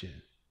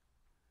conversation.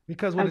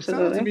 Because what it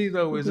sounds to me,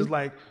 though, is it's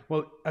like,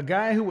 well, a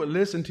guy who would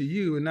listen to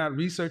you and not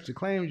research the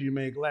claims you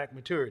make lack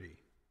maturity.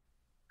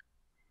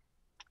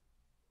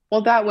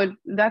 Well,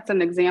 that's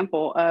an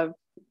example of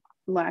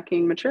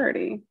lacking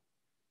maturity,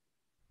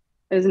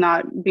 is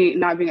not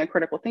being a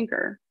critical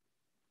thinker.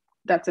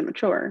 That's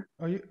immature.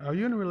 Are you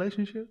in a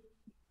relationship?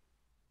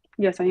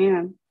 Yes, I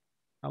am.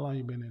 How long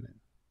you been in it?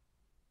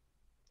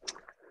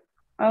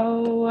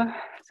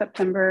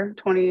 September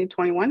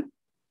 2021.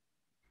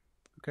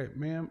 Okay,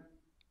 ma'am.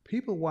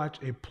 People watch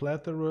a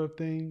plethora of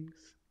things,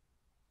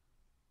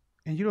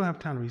 and you don't have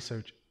time to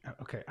research.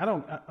 Okay,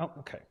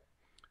 okay.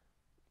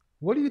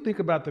 What do you think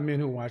about the men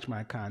who watch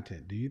my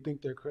content? Do you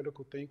think they're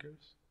critical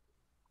thinkers?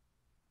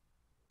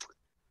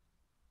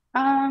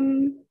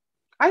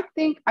 I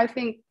think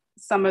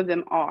some of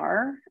them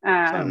are.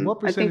 What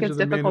percentage I think it's of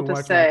the difficult men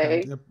who to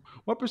say.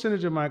 What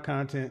percentage of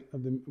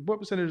what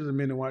percentage of the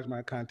men who watch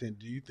my content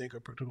do you think are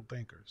critical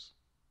thinkers?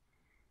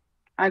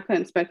 I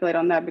couldn't speculate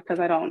on that because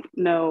I don't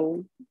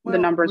know the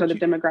numbers or the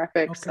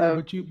demographics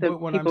of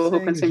the people who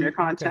consume your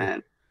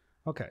content.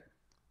 Okay.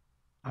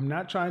 I'm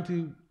not trying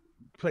to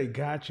play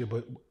gotcha,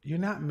 but you're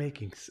not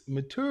making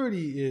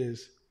maturity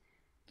is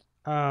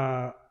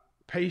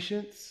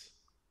patience,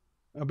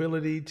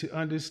 ability to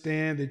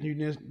understand that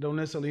you don't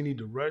necessarily need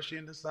to rush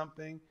into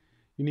something.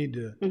 You need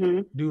to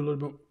do a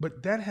little bit, but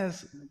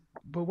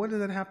what does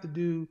that have to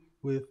do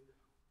with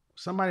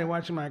somebody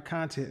watching my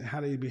content and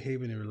how they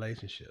behave in a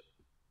relationship?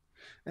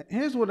 And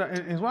here's what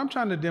I'm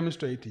trying to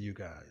demonstrate to you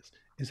guys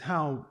is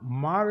how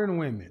modern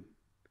women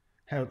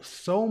have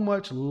so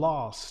much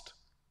lost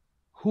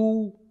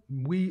who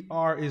we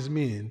are as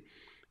men.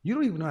 You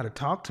don't even know how to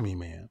talk to me,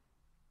 man.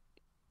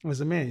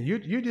 As a man,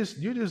 you're just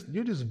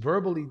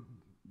verbally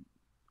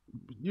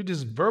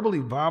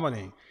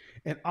vomiting,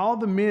 and all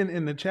the men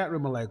in the chat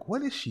room are like,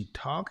 "What is she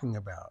talking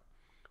about?"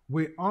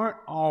 We aren't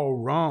all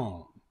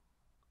wrong.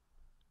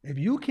 If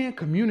you can't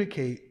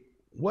communicate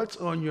what's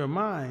on your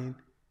mind,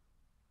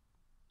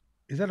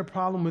 is that a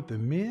problem with the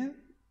men,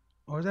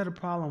 or is that a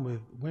problem with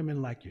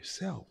women like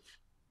yourself?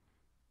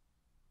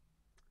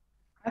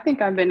 I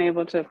think I've been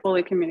able to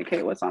fully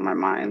communicate what's on my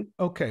mind.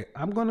 Okay,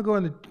 I'm going to go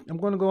in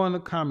the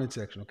comment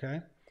section.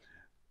 Okay,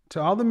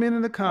 to all the men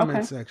in the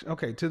comment section.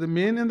 Okay, to the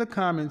men in the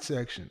comment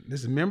section.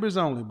 This is members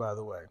only, by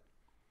the way.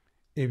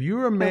 If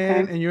you're a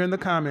man Okay. and you're in the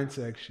comment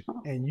section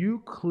and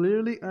you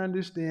clearly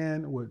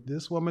understand what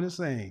this woman is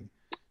saying,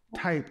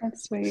 type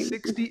That's sweet.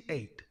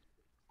 68.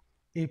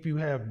 If you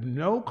have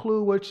no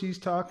clue what she's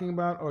talking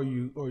about, or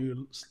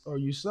you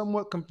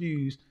somewhat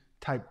confused,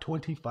 type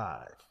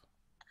 25.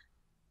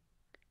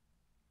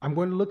 I'm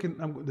going to look at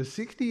the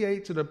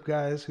 68s are the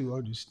guys who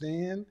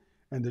understand,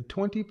 and the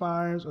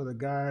 25s are the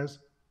guys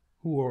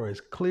who are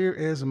as clear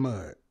as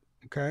mud.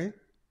 Okay,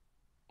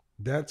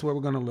 that's what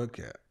we're going to look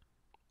at.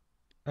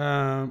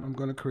 I'm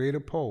going to create a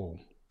poll.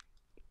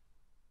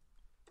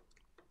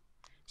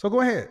 So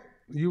go ahead.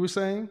 You were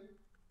saying,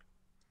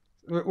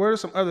 what are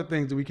some other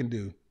things that we can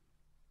do?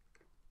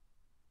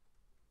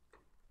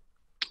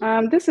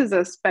 This is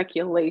a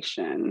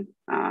speculation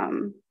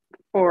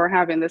for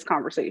having this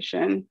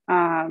conversation.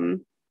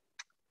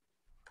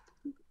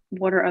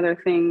 What are other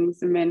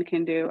things men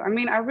can do? I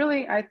mean,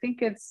 I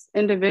think it's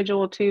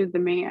individual to the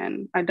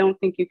man. I don't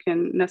think you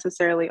can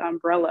necessarily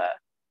umbrella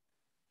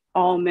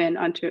all men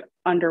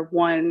under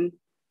one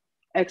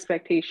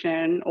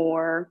expectation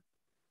or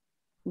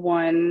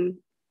one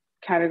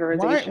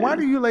categorization. Why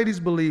do you ladies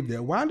believe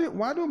that? Why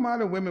do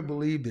modern women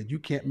believe that you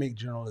can't make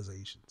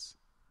generalizations?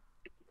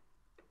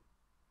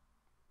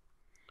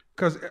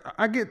 Because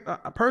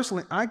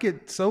personally, I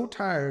get so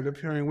tired of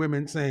hearing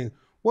women saying,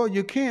 well,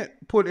 you can't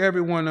put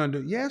everyone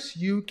under. Yes,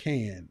 you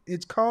can.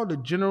 It's called a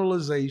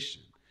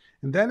generalization.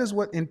 And that is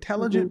what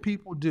intelligent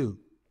people do.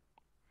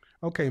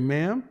 Okay,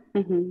 ma'am.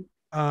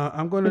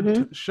 I'm going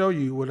to show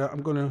you what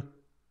I'm going to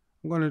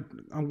Oh,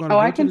 go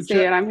I to can the see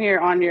chat. it. I'm here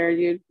on your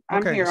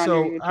Okay,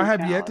 so I YouTube have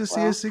channel yet to as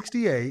see a well.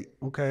 68.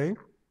 Okay.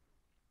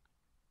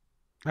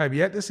 I have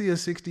yet to see a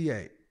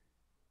 68.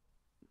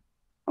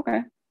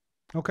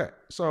 Okay.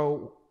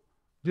 So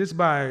just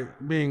by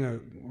being a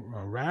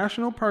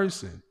rational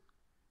person,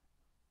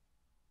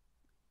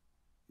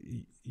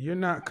 you're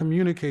not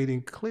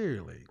communicating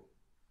clearly.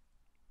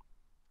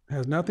 It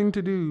has nothing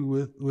to do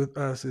with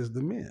us as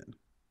the men.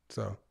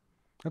 So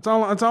that's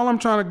all I'm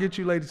trying to get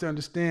you ladies to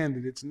understand,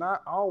 that it's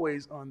not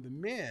always on the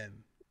men.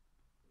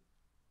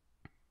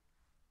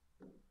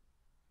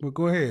 Well,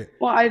 go ahead.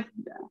 Well, I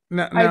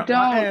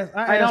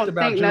asked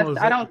about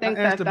I don't think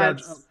that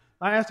that's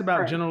I asked about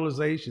correct.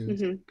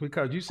 generalizations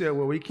because you said,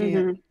 well, we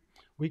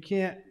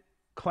can't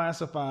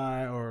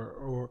classify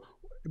or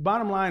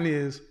bottom line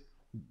is,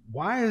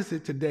 why is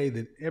it today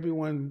that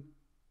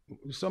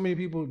so many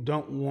people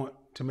don't want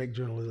to make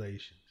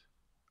generalizations?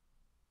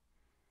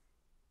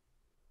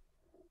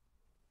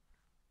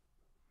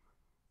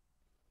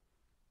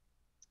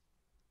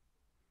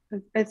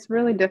 It's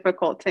really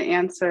difficult to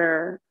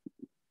answer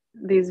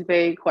these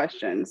vague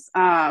questions.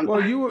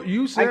 Well,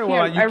 you said,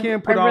 well, you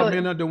can't I put all really,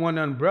 men under one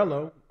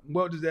umbrella.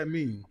 What does that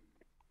mean?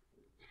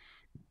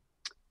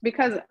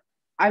 because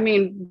I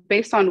mean,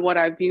 based on what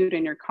I viewed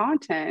in your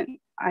content,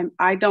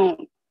 I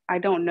don't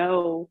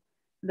know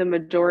the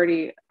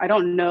majority. I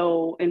don't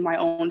know in my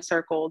own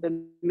circle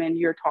the men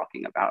you're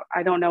talking about.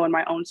 I don't know in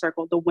my own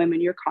circle the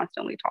women you're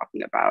constantly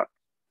talking about.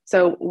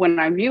 So when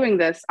I'm viewing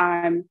this,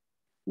 I'm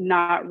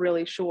not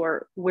really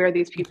sure where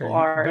these people Okay,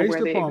 are and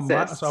where they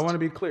exist. so I want to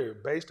be clear.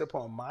 Based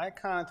upon my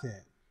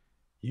content,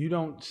 you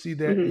don't see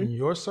that in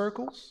your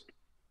circles?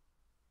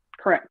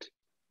 Correct.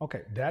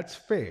 Okay, that's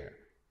fair.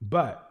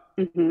 But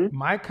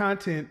my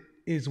content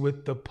is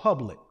with the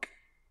public.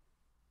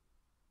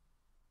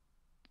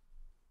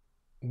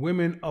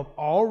 Women of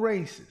all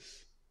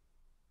races,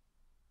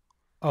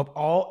 of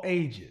all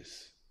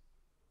ages,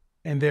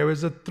 and there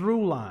is a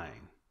through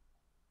line.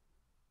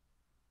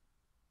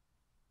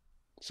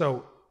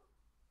 So,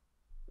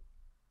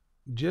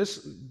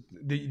 just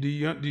do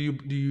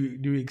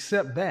you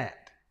accept that?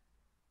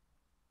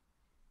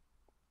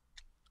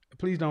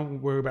 Please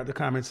don't worry about the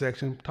comment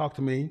section. Talk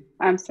to me.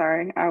 I'm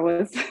sorry. I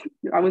was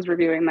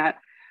reviewing that.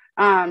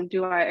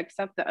 Do I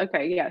accept that?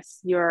 Okay,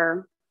 yes.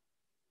 Your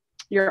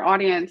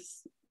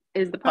audience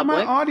is the public.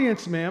 Not my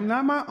audience, ma'am.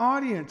 Not my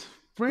audience.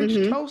 French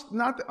toast,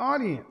 not the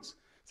audience.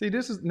 See,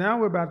 now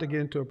we're about to get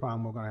into a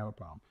problem. We're going to have a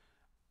problem.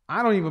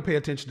 I don't even pay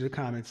attention to the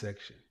comment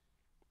section.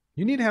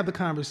 You need to have the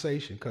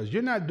conversation because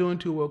you're not doing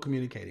too well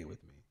communicating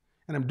with me.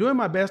 And I'm doing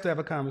my best to have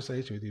a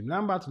conversation with you. Now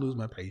I'm about to lose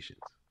my patience.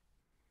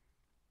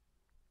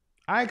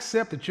 I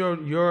accept that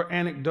your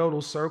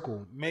anecdotal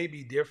circle may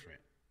be different,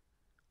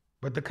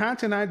 but the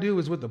content I do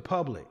is with the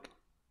public.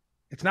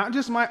 It's not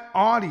just my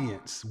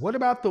audience. What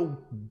about the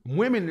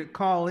women that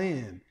call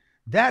in?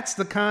 That's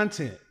the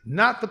content,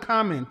 not the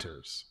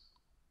commenters.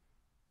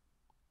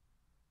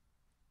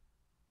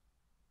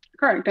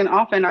 Correct. And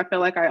often I feel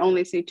like I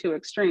only see two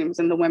extremes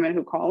in the women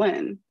who call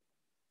in.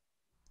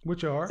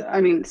 Which are?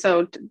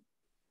 So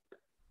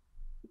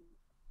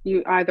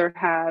you either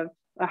have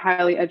a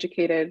highly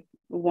educated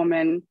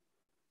woman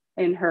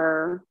in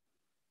her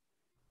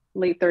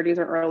late 30s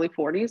or early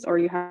 40s, or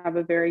you have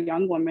a very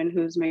young woman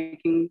who's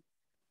making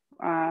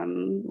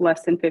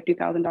less than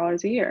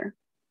 $50,000 a year.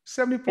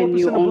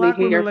 74% of black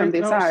women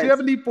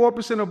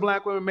 74% of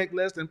black women make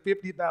less than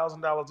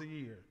 $50,000 a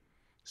year.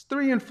 It's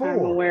 3 and 4. I'm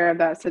aware of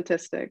that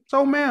statistic.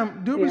 So,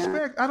 ma'am,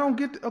 respect. I don't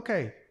get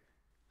okay.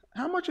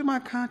 How much of my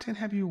content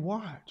have you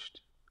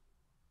watched?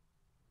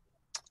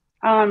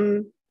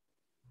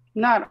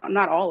 Not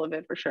all of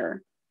it for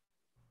sure.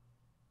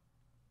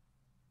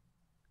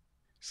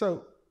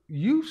 So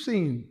you've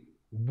seen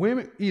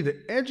women, either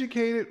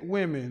educated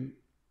women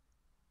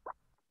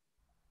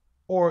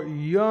or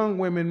young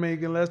women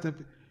making less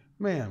than,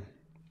 ma'am.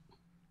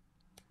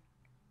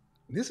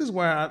 This is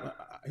where I'm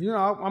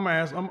gonna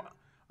ask.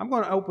 I'm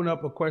gonna open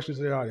up a question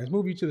to the audience.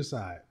 Move you to the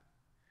side,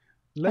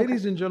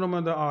 ladies and gentlemen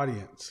of the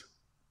audience.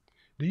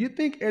 Do you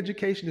think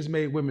education has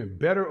made women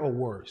better or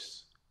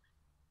worse?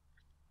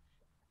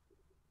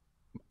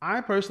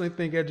 I personally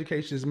think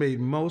education has made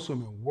most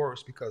women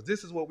worse because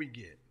this is what we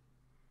get: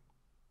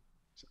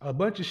 a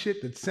bunch of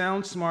shit that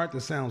sounds smart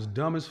that sounds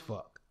dumb as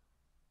fuck.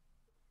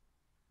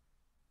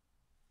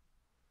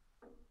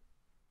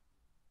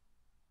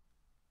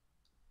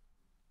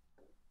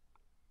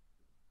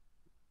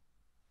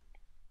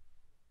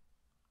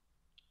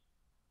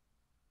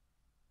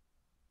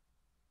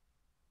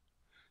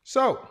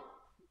 So,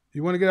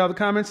 you want to get out of the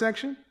comment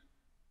section?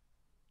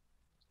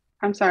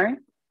 I'm sorry.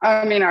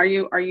 I mean, are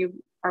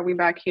we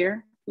back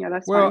here? Yeah,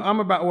 that's Well, fine.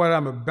 what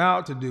I'm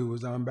about to do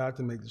is I'm about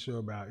to make the show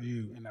about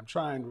you, and I'm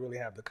trying to really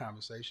have the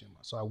conversation.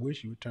 So I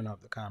wish you would turn off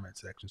the comment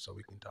section so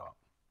we can talk.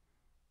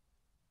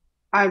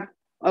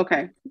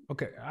 Okay.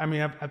 Okay.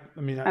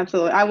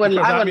 Absolutely. I would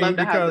love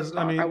to have this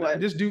talk. I would.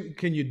 Just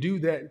can you do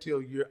that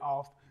until you're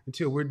off,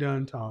 until we're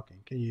done talking?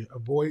 Can you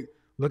avoid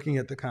looking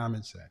at the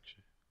comment section?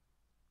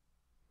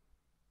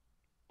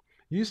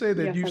 You say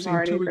that Yes, you've I've seen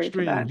already two agreed to that.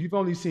 extremes. You've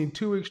only seen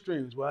two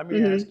extremes. Well, let me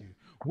ask you,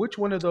 which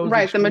one of those Right,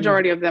 the extremes,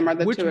 majority of them are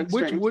the two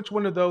extremes. which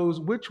one of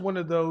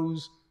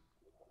those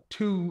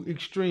two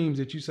extremes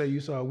that you say you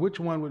saw, which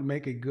one would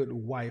make a good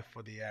wife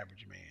for the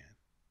average man?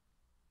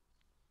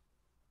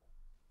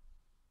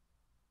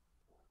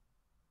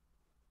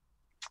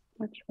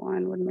 Which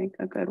one would make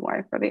a good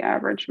wife for the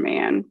average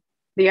man?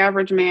 The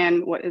average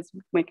man, what is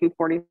making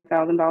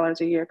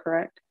 $40,000 a year,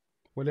 correct?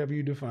 Whatever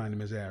you define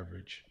them as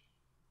average.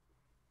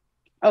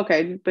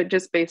 Okay, but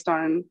just based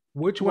on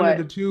which one of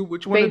the two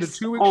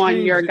extremes on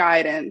your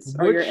guidance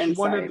or your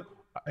insight.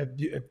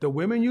 If the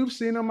women you've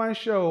seen on my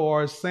show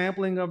are a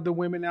sampling of the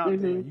women out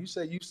there, Mm-hmm. you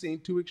say you've seen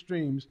two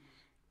extremes,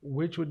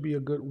 which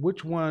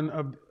one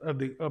of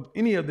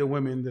any of the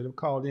women that have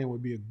called in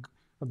would be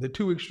of the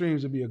two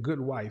extremes would be a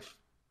good wife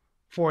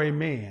for a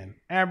man,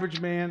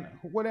 average man,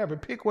 whatever,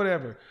 pick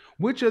whatever.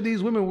 Which of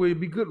these women would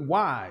be good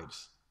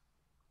wives?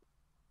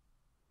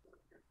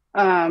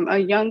 A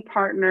young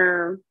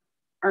partner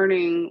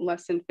earning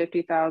less than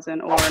 50,000,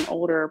 or an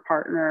older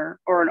partner,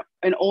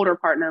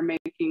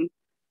 making,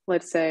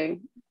 let's say,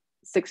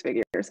 six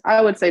figures.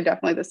 I would say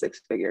definitely the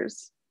six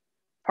figures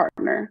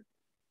partner.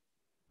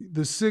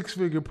 The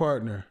six-figure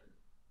partner.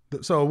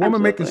 So a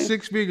woman making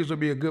six figures would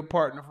be a good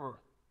partner for her.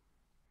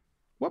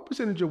 What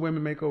percentage of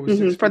women make over six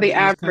for figures the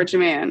average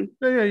man?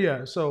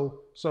 Yeah. So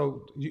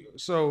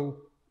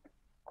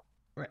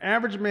an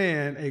average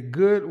man, a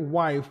good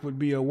wife would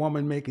be a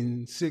woman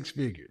making six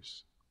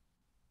figures.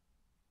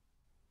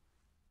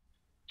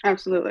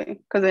 Absolutely,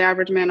 because the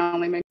average man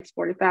only makes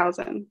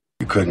 40,000.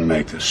 You couldn't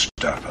make this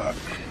stuff up.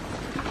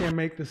 You can't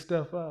make this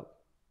stuff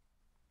up.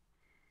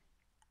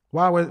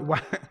 Why would a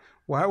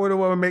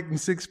woman making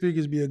six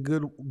figures be a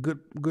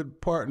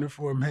good partner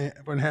for a man,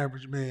 for an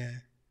average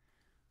man?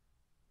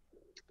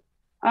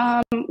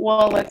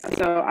 Well,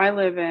 so I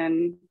live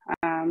in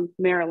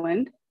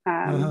Maryland,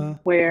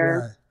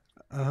 where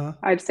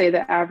I'd say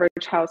the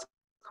average house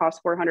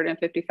costs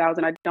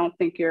 $450,000. I don't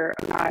think you're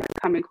not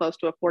coming close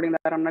to affording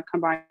that on a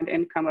combined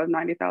income of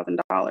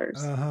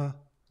 $90,000.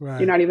 Right.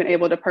 You're not even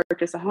able to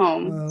purchase a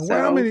home.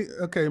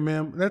 Okay,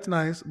 ma'am, that's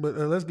nice, but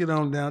let's get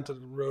on down to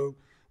the road.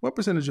 What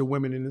percentage of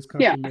women in this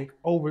country make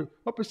over?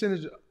 What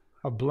percentage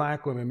of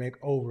Black women make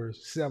over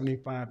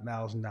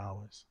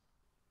 $75,000?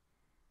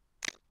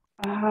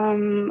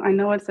 I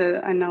know it's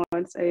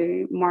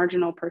a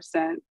marginal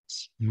percent.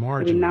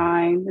 Marginal. Maybe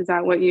 9. Is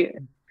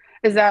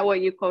that what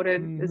you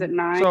quoted? Mm-hmm. Is it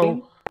 9?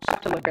 So I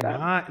have to look it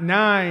up.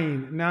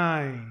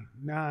 9.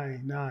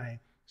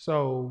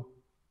 So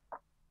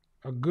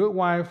a good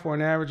wife for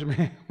an average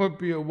man would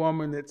be a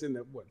woman that's in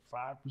the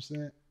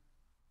 5%.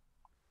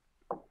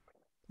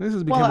 This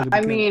is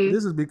becoming.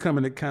 This is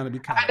becoming I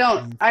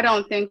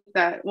don't think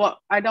that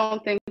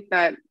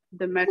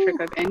the metric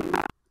of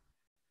income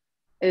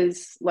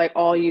is like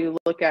all you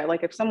look at.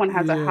 Like if someone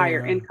has a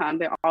higher income,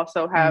 they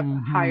also have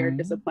higher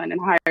discipline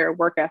and higher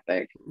work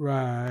ethic.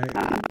 Right.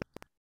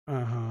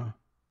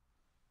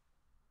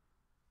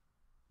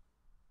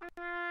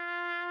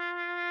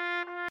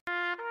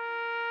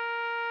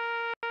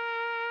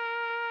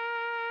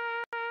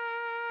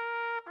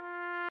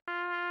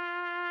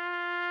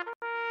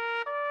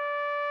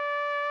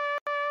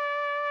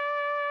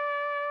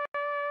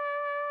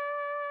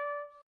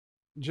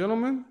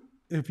 Gentlemen,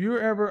 if you're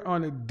ever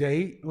on a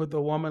date with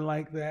a woman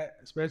like that,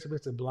 especially if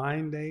it's a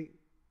blind date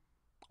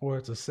or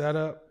it's a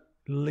setup,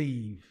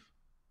 leave.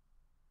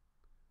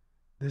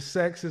 The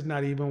sex is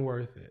not even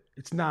worth it.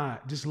 It's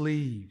not. Just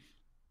leave.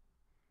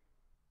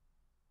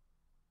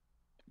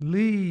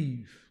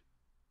 Leave.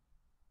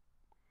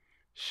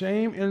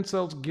 Shame,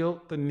 insults,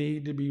 guilt, the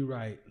need to be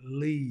right.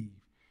 Leave.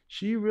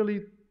 She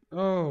really,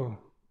 oh.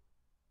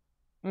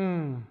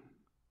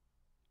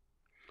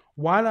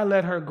 Why did I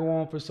let her go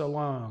on for so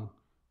long?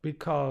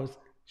 Because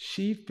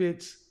she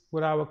fits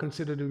what I would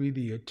consider to be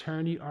the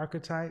attorney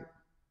archetype.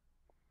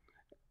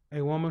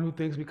 A woman who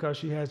thinks because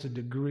she has a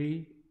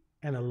degree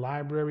and a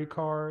library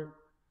card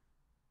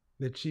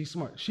that she's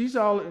smart. She's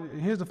all.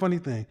 Here's the funny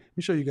thing. Let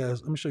me show you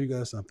guys. Let me show you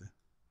guys something.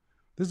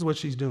 This is what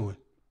she's doing.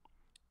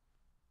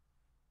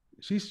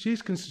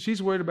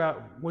 She's worried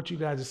about what you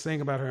guys are saying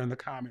about her in the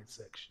comment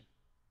section.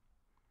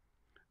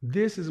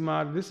 This is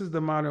the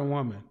modern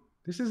woman.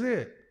 This is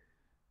it.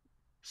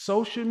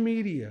 Social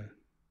media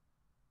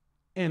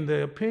and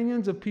the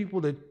opinions of people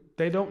that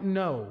they don't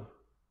know.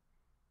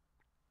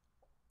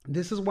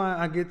 This is why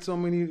I get so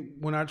many,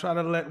 when I try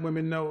to let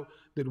women know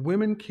that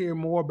women care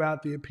more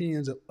about the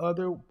opinions of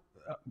other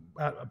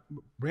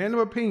random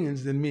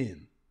opinions than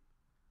men.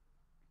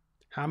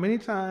 How many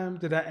times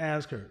did I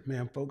ask her,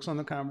 man, focus on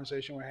the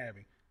conversation we're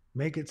having.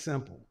 Make it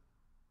simple.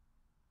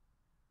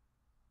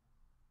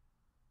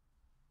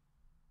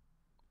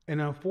 And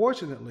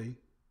unfortunately,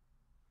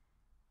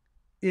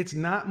 it's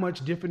not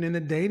much different in the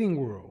dating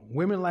world.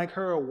 Women like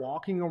her are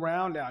walking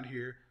around out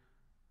here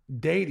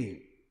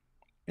dating,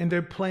 and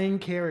they're playing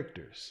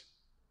characters.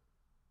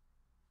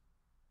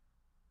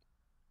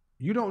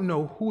 You don't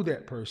know who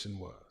that person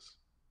was.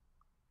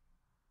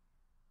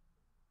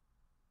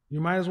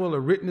 You might as well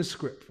have written a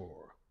script for her.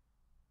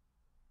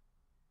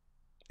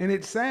 And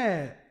it's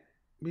sad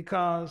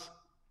because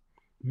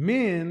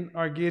men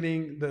are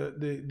getting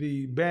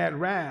the bad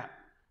rap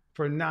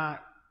for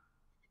not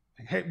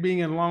being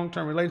in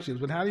long-term relationships.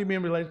 But how do you be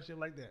in a relationship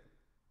like that?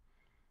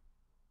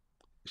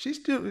 She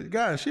still,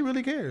 guys, she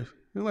really cares.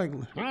 You're like,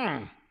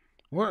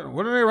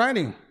 what are they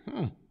writing?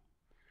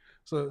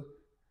 So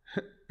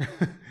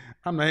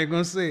I'm not even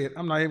gonna say it.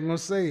 I'm not even gonna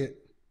say it.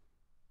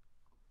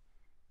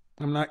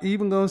 I'm not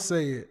even gonna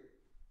say it.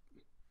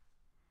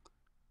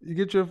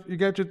 You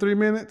got your 3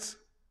 minutes?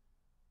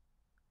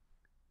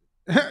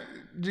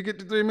 Did you get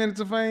your 3 minutes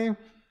of fame?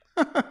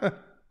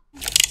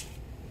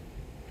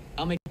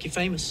 I'll make you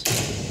famous.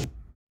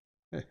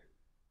 Hey.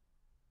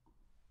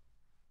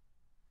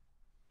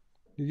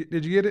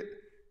 Did you get it?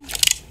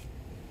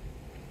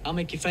 I'll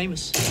make you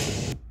famous.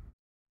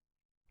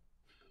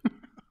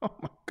 Oh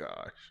my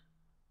gosh.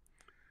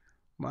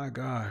 My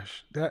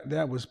gosh.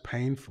 That was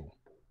painful.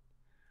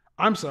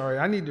 I'm sorry.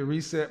 I need to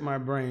reset my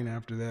brain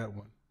after that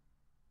one.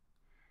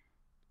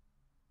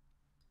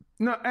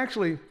 No,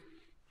 actually,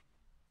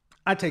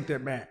 I take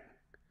that back.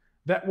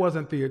 That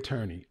wasn't the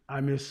attorney. I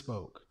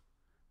misspoke.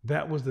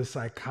 That was the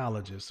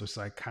psychologist or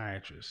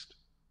psychiatrist.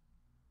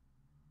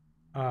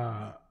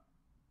 That's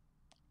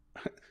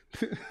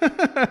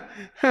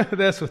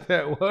what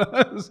that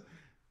was.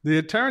 The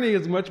attorney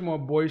is much more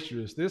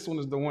boisterous. This one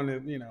is the one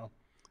that,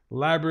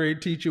 library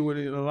teacher with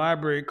a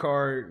library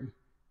card.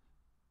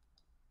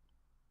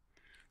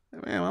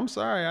 Man, I'm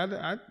sorry.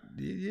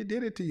 You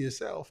did it to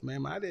yourself,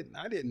 ma'am. I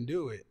didn't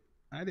do it.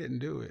 I didn't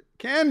do it.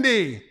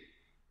 Candy.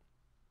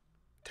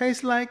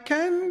 Tastes like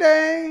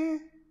candy.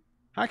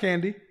 Hi,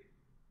 Candy.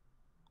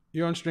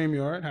 You're on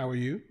StreamYard. How are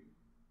you?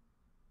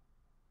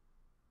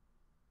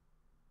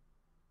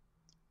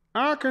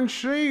 I can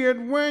see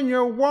it when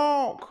you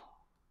walk.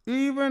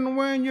 Even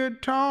when you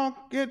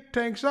talk, it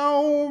takes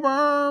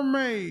over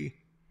me.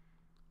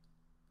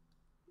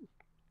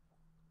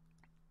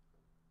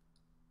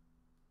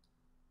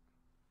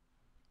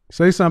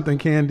 Say something,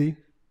 Candy.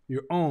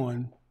 You're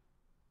on.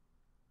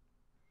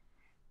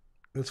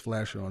 Let's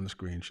flash her on the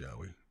screen, shall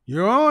we?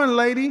 You're on,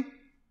 lady.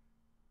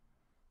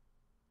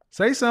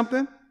 Say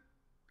something.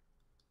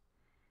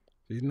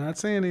 She's not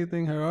saying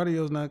anything. Her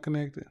audio's not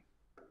connected.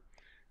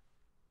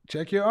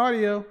 Check your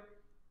audio.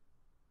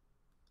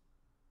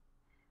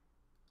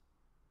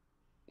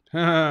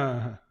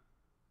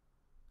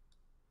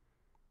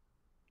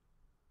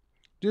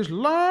 Just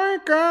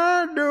like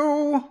I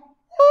do.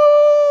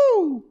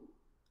 Woo!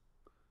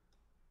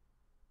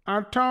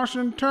 I toss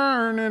and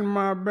turn in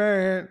my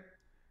bed.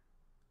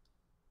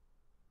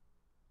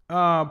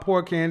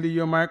 Poor Candy,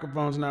 your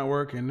microphone's not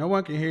working. No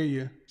one can hear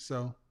you.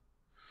 So,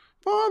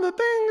 for the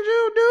things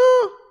you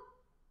do.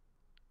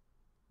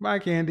 Bye,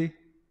 Candy.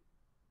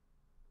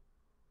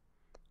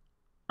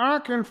 I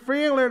can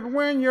feel it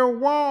when you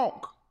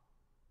walk.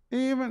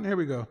 Even, here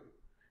we go.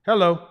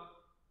 Hello.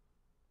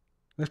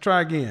 Let's try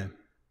again.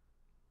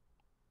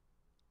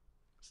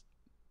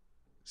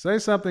 Say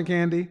something,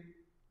 Candy.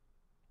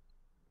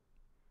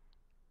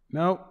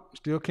 Nope,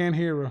 still can't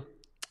hear her.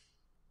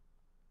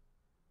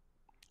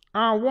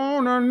 I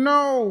wanna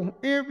know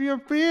if you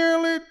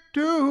feel it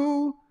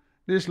too.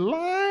 Just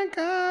like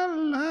I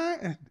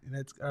like.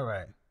 That's all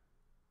right.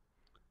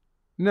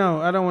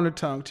 No, I don't want to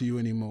talk to you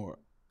anymore.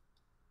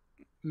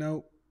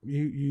 No,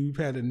 you've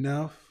had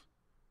enough.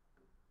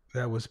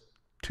 That was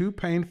too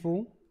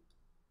painful.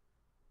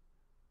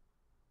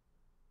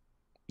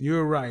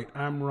 You're right.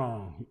 I'm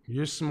wrong.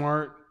 You're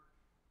smart.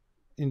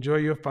 Enjoy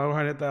your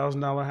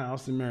 $400,000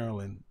 house in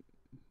Maryland.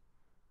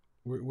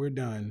 We're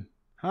done.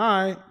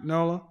 Hi,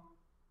 Nola.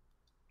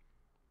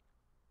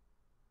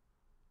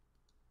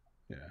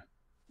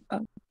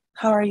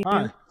 How are you?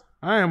 Hi.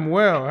 I am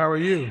well. How are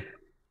you?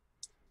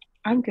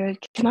 I'm good.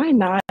 Can I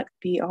not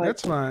be on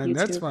That's fine.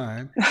 That's YouTube?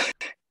 fine.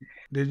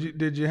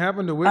 Did you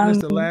happen to witness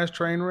Um, the last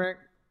train wreck?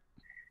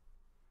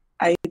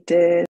 I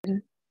did.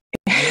 Did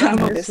I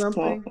I'm on miss this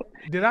one. something?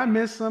 Did I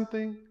miss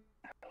something?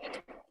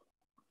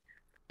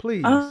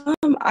 Please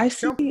I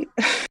see. tell.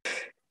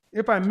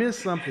 If I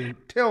missed something,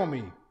 tell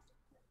me.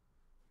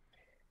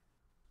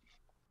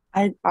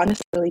 I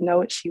honestly know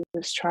what she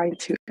was trying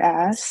to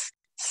ask,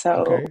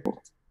 so Okay.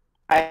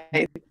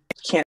 I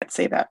can't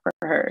say that for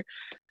her.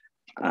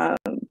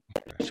 Um,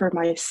 for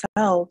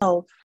myself,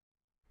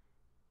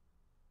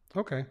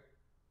 Okay.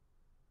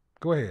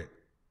 Go ahead.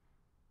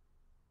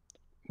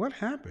 What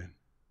happened?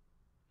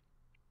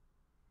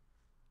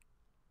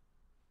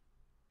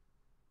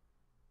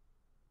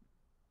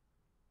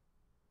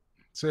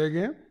 Say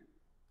again.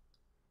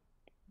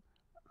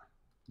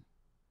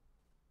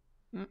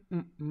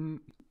 Mm-mm-mm.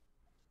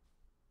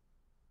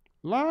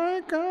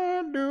 Like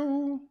I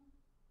do.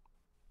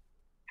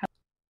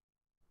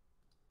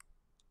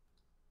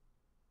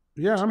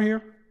 Yeah, I'm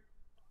here.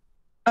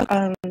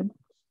 um,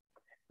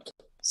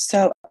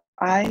 so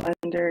I'm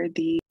under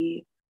the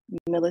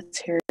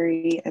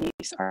military and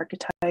police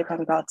archetype.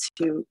 I'm about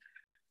to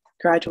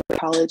graduate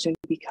college and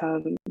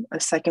become a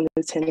second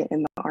lieutenant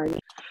in the Army.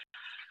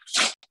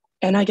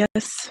 And I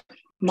guess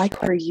my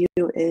question for you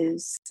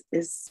is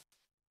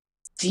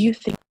do you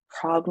think the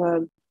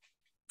problem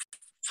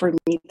for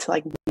me to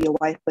like be a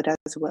wife, but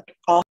as well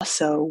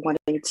also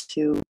wanting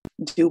to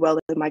do well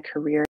in my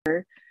career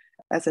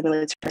as a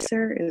military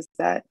officer, is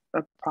that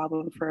a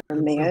problem for a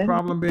The man?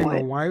 problem being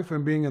a wife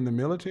and being in the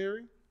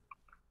military?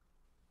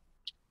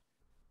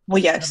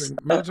 Well, yes, Having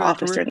an military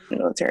officer career? in the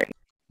military.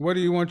 What do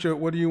you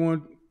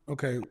want?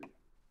 Okay,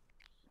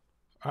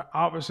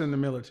 officer in the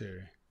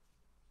military.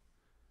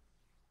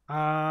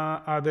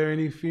 Are there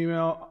any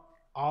female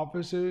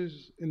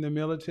officers in the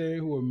military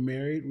who are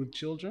married with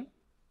children?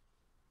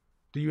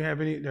 Do you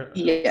have any?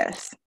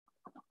 Yes,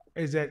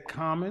 Is that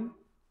common?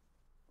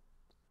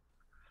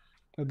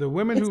 The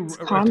women who it's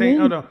attain,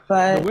 oh common, no,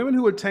 the but women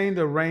who attain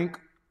the rank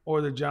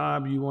or the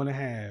job you want to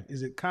have,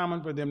 is it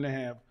common for them to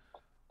have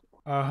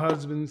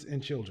husbands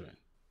and children?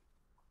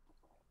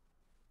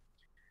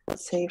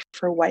 let's say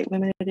for white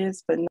women it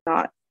is, but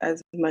not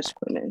as much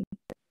women.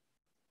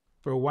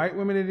 For white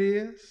women, it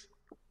is,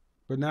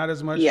 but not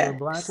as much for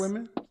black Yes,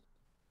 women.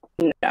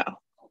 no,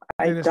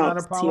 I Then it's not don't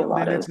a see a problem.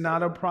 lot Then of. it's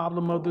not a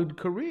problem of the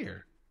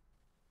career.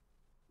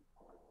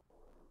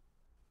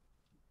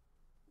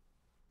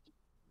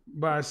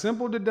 By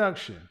simple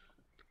deduction,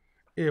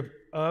 if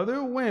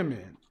other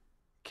women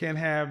can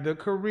have the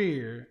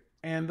career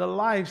and the Right.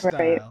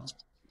 lifestyle,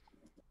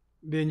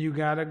 then you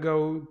got to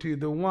go to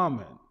the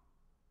woman.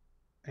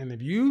 And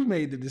if you've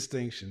made the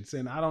distinction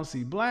saying, I don't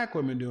see black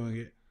women doing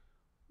it,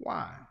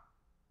 why?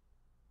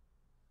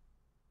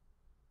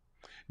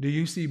 Do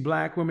you see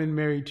black women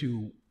married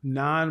to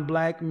non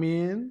black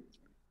men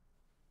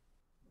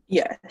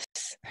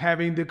Yes.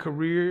 having the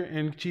career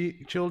and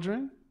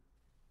children?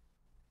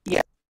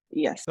 Yes.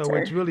 Yes, So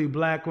it's sir. really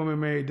black women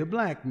married to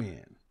black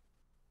men.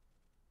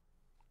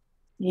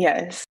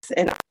 Yes,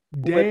 and I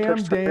would Damn,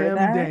 prefer damn,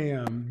 that.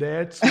 damn.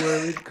 That's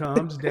where it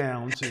comes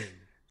down to.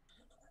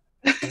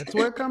 That's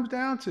where it comes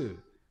down to.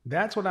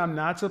 That's what I'm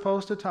not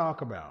supposed to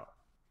talk about.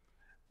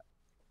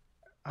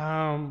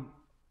 Um,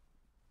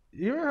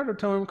 you ever heard of a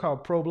term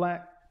called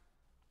pro-black?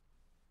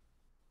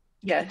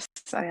 Yes,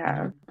 I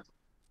have.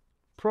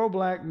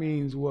 Pro-black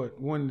means what?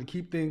 Wanting to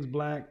keep things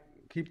black,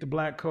 keep the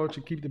black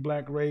culture, keep the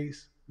black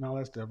race, and all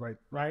that stuff, right?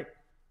 Right?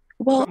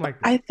 Well, Something like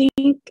that. I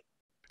think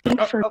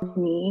Uh, for uh,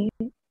 me,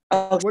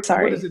 oh, what does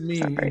sorry, it mean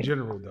in sorry.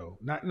 general, though?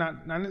 Not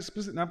in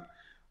specific. Not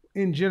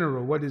in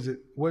general. What is it?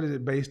 What is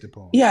it based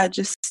upon? Yeah,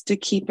 just to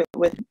keep it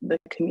with the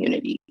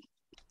community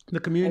The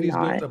community and is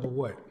built not up of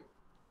what?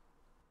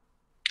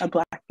 a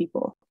black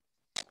people.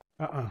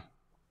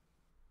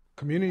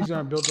 Communities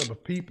aren't built up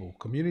of people.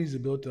 Communities are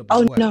built up of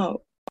Oh what?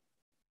 no,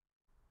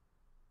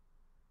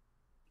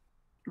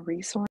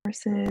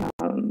 resources.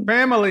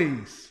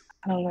 Families.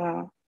 I don't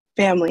know.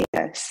 Family,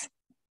 yes.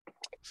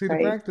 See, the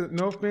Right. fact that,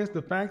 no offense,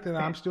 the fact that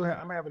I'm still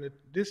I'm having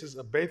this is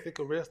a basic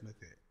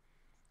arithmetic.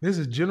 This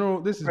is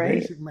general, this is Right.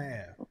 basic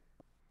math.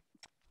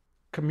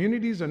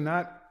 Communities are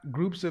not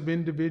groups of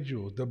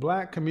individuals. The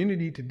black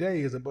community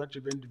today is a bunch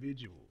of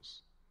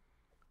individuals.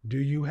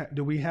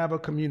 Do we have a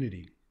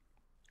community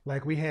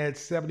like we had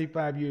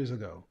 75 years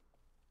ago?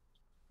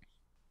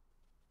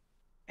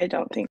 I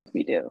don't think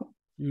we do.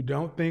 You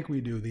don't think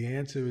we do. The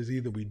answer is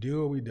either we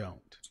do or we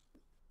don't.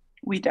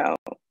 We don't.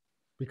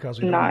 Because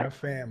we don't Not have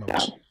family.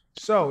 no.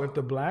 So if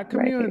the black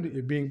Right. community,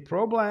 if being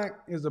pro-black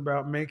is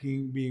about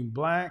being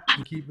black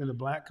and keeping the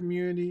black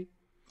community,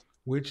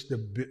 which the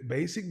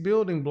basic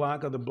building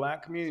block of the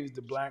black community is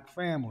the black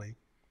family,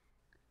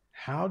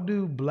 how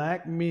do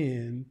black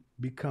men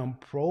become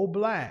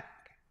pro-black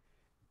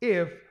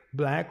if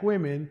black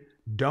women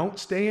don't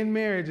stay in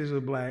marriages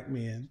with black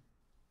men,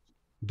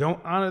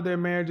 don't honor their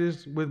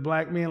marriages with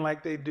black men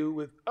like they do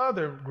with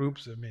other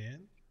groups of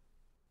men,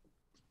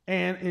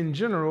 and in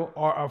general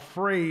are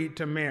afraid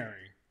to marry?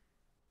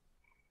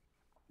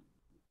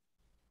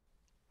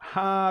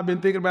 I've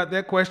been thinking about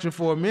that question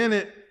for a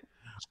minute.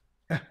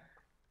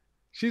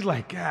 She's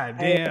like, God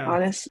damn.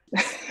 Honest.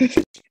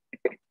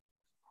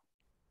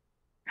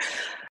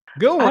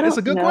 Good one. I It's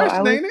a don't good know.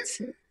 question, ain't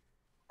it?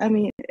 I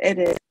mean, it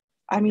is.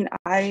 I mean,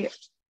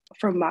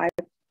 from my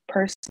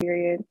personal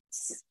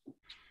experience,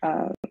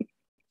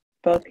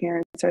 both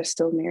parents are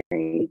still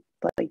married,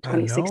 like I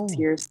 26 know.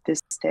 years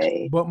this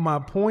day. But my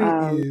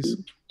point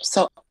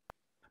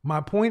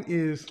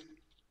is,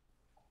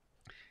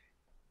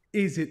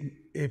 is it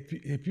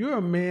if you're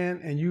a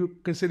man and you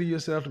consider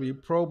yourself to be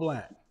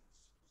pro-black,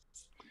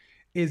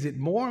 is it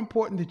more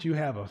important that you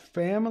have a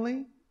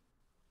family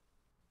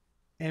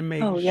and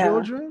make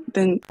children,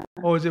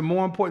 or is it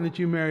more important that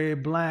you marry a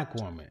black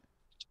woman?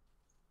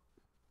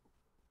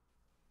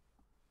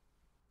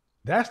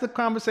 That's the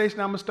conversation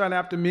I'm gonna start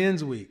after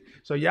Men's Week.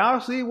 So y'all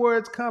see where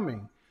it's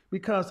coming.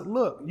 Because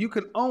look, you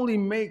can only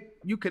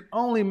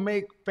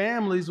make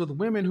families with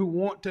women who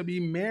want to be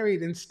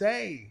married and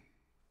stay.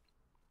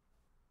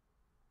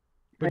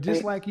 But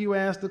just like you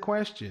asked the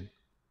question,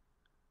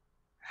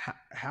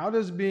 how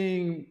does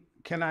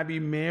can I be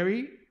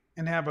married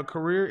and have a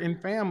career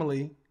and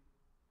family?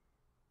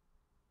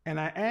 And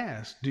I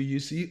asked, do you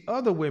see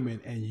other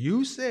women? And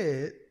you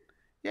said,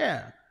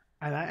 yeah.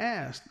 And I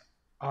asked,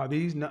 are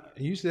these not,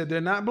 you said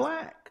they're not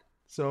black.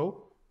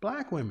 So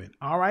black women.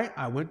 All right.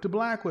 I went to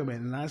black women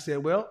and I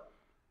said, well,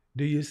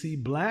 do you see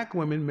black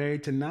women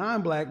married to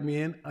non-black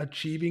men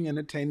achieving and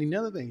attaining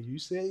other things? You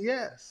said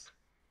yes.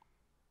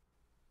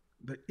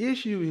 The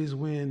issue is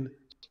when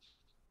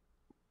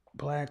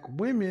black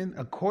women,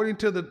 according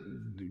to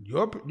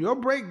your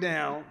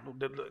breakdown,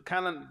 the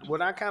kind of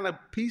what I kind of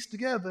pieced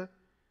together,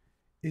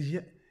 is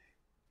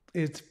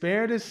it's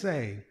fair to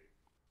say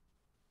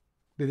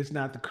that it's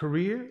not the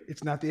career,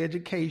 it's not the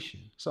education.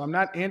 So I'm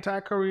not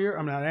anti-career,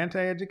 I'm not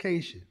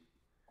anti-education.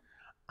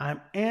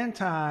 I'm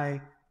anti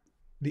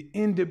the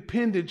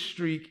independent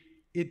streak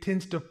it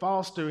tends to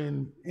foster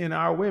in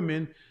our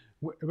women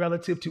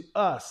relative to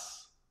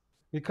us.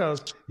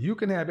 Because you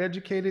can have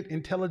educated,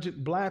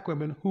 intelligent black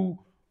women who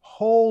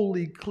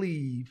wholly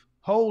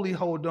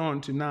hold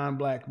on to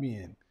non-black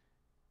men.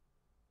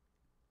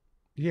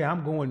 Yeah,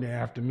 I'm going there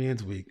after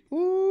Men's Week.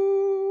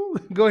 Ooh,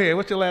 go ahead.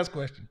 What's your last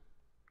question?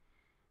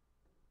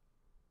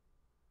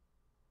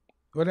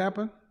 What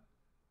happened?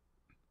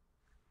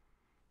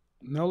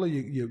 Nola,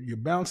 you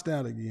bounced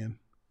out again.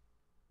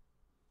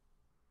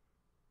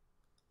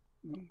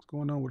 What's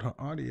going on with her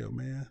audio,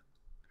 man?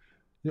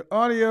 Your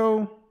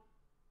audio.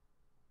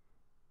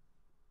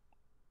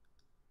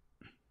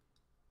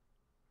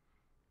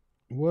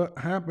 What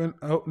happened?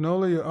 Oh,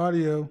 Nola, your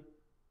audio.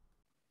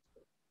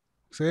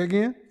 Say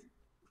again.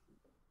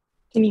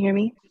 Can you hear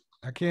me?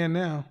 I can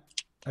now.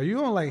 Are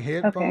you on like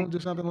headphones or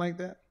something like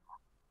that?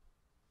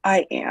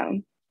 I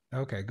am.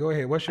 Okay, go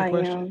ahead. What's your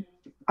question?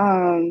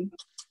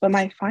 But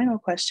my final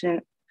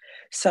question.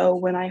 So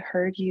when I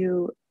heard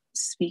you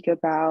speak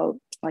about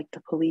like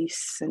the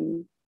police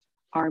and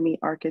army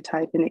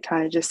archetype, and it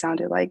kind of just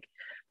sounded like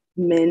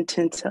men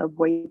tend to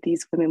avoid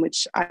these women,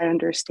 which I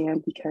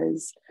understand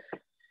because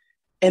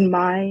in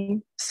my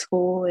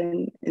school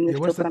and in the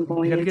field that I'm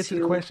going into, you got to get to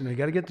the question. You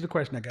got to get to the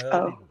question.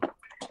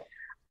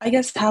 I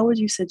guess how would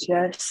you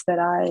suggest that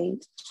I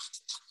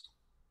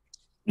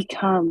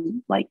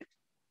become like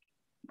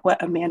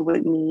what a man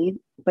would need,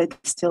 but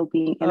still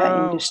being in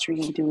that industry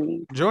and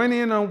doing? Join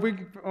in on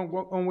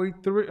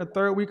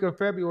third week of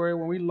February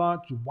when we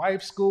launch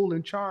Wife School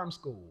and Charm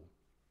School.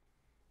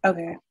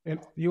 Okay. And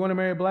you want to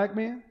marry a black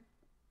man?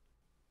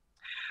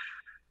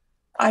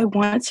 I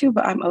want to,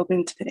 but I'm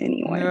open to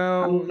anyone.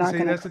 No, I'm not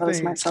going to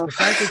close myself. The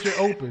fact that you're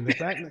open, the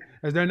fact that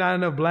is there not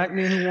enough black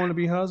men who want to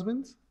be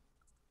husbands?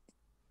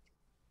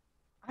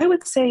 I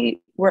would say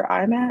where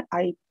I'm at,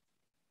 I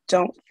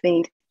don't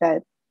think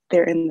that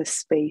they're in the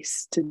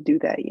space to do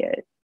that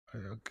yet.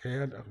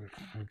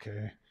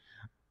 Okay.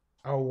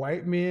 Are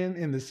white men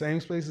in the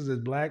same spaces as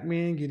black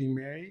men getting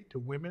married to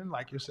women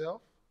like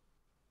yourself?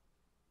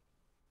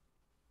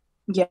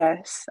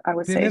 Yes, I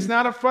would say. Then it's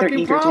not a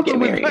fucking problem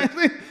with black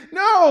men.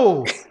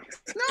 No.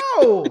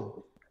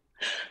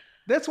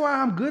 That's why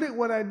I'm good at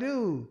what I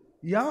do.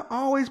 Y'all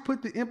always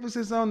put the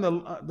emphasis on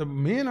the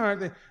men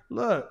aren't they?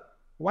 Look,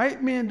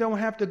 white men don't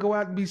have to go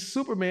out and be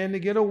Superman to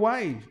get a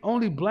wife.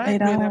 Only black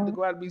men have to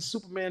go out and be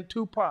Superman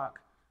Tupac.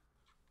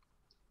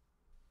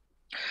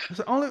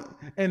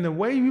 And the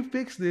way you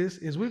fix this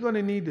is we're going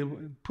to need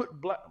to put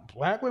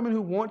black women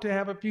who want to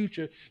have a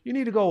future. You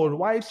need to go to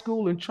wife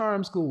school and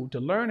charm school to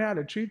learn how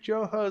to treat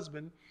your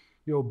husband,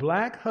 your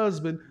black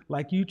husband,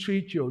 like you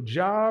treat your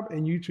job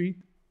and you treat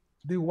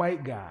the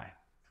white guy.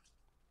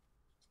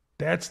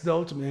 That's the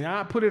ultimate. And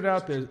I put it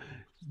out there.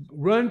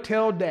 Run,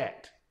 tell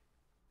that.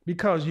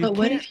 Because you can't. But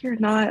what if you're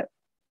not?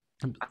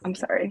 I'm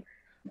sorry.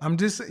 I'm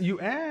just, you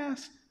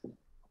asked.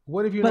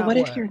 What if you're not? But what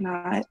if you're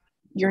not?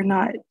 You're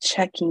not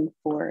checking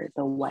for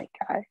the white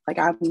guy. Like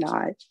I'm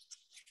not.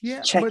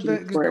 Yeah, but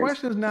the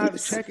question is not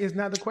check. Is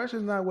not the question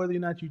is not whether or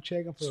not you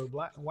checking for a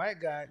white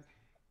guy.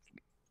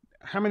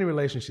 How many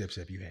relationships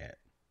have you had?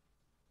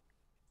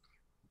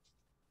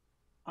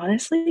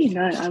 Honestly,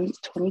 none. I'm What's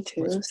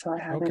 22, so I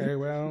haven't okay?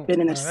 Well,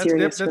 been in a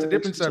serious that's a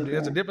different relationship subject.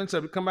 That's a yet. different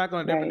subject. Come back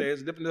on a different Right. day.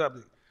 It's a different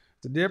subject.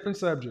 It's a different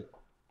subject.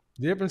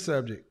 Different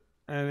subject,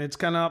 and it's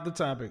kind of off the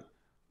topic.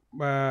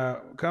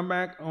 Come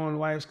back on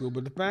life school.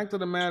 But the fact of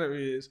the matter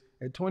is,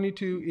 at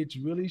 22, it's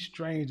really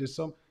strange. It's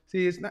so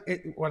see, it's not.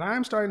 What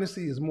I'm starting to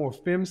see is more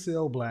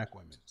femcel black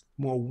women,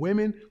 more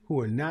women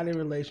who are not in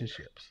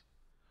relationships.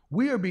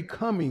 We are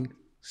becoming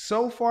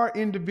so far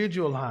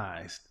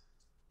individualized.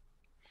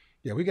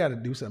 Yeah, we got to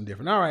do something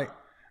different. All right,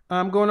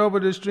 I'm going over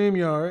to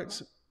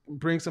StreamYards.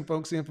 Bring some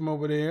folks in from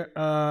over there.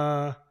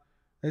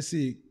 Let's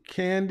see,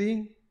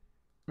 Candy,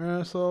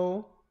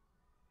 so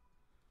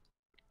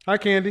hi,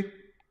 Candy.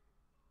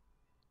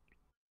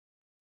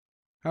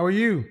 How are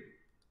you?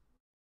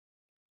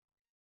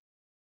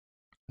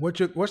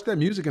 What's that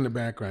music in the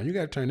background? You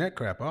got to turn that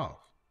crap off.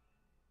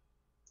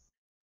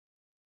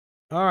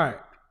 All right.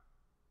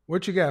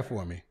 What you got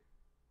for me?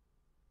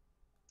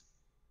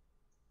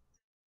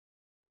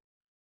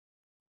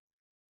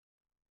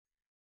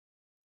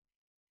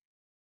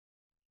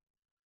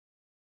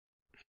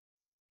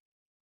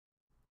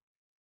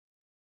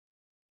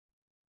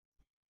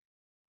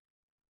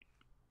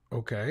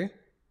 Okay.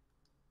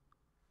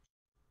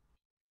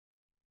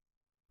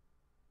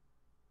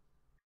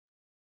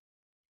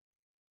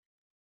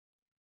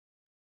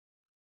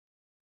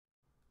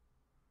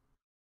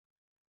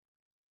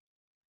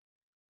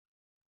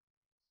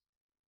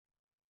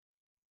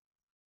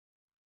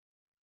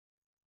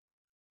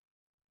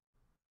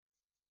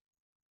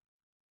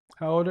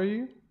 How old are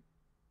you?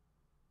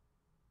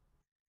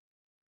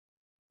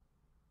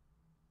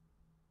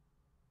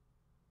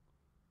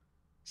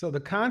 So the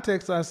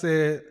context I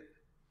said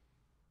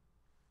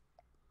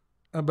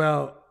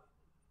about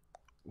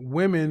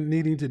women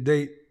needing to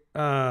date,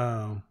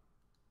 um,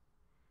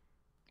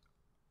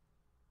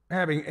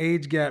 having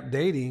age gap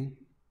dating.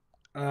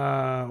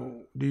 Uh,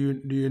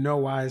 do you know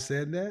why I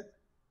said that?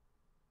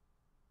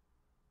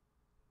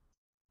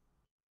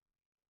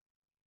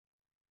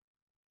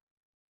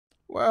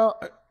 Well,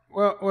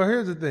 well.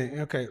 Here's the thing.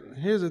 Okay,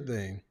 here's the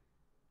thing.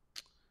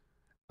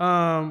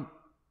 Um,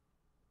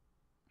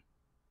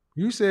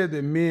 you said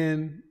that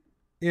men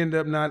end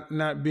up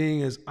not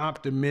being as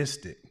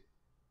optimistic.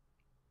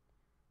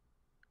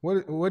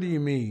 What do you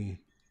mean?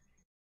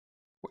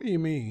 What do you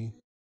mean?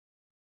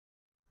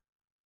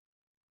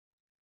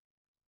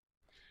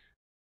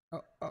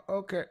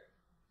 Okay.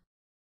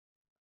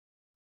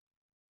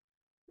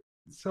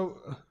 So,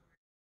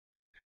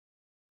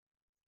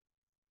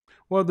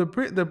 well, the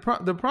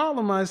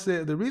problem I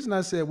said the reason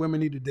I said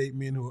women need to date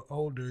men who are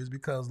older is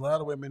because a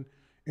lot of women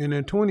in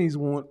their 20s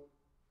want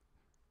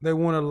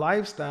a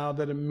lifestyle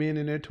that a men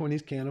in their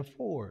 20s can't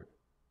afford.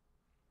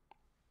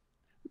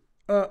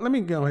 Let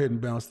me go ahead and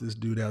bounce this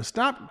dude out.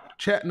 Stop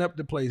chatting up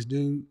the place,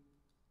 dude.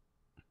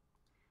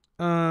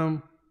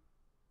 Um,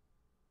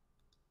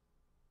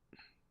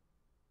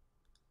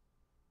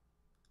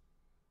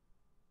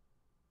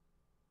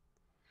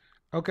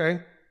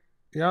 okay,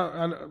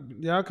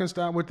 y'all can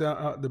start with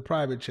the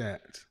private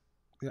chats.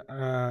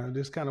 Yeah,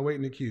 just kind of wait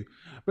in the queue.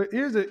 But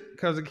here's it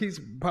because it keeps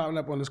popping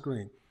up on the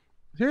screen.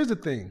 Here's the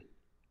thing: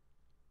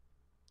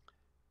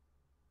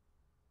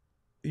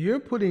 you're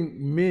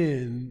putting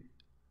men.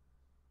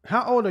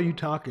 How old are you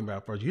talking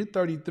about first? You're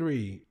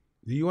 33.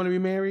 Do you want to be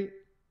married?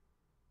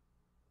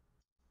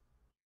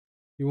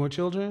 You want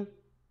children?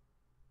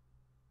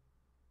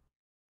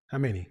 How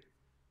many?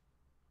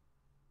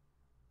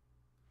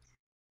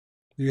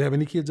 Do you have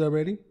any kids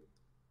already?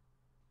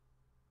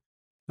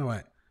 All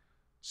right.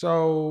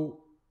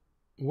 So,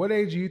 what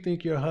age do you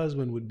think your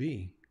husband would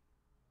be?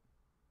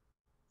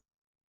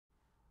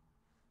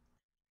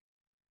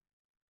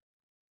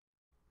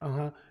 Uh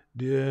huh.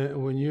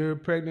 When you're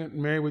pregnant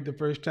and married with the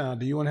first child,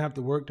 do you want to have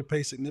to work to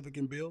pay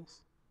significant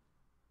bills?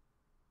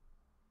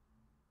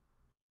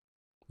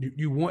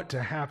 You want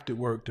to have to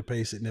work to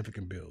pay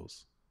significant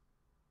bills.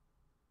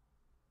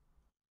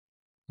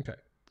 Okay.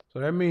 So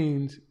that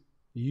means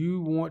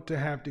you want to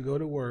have to go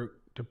to work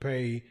to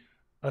pay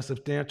a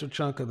substantial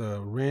chunk of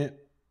the rent,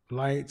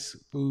 lights,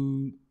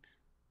 food,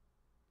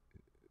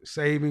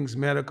 savings,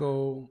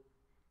 medical.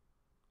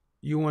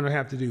 You want to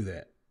have to do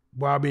that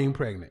while being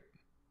pregnant.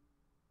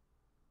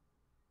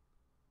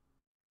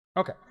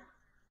 Okay.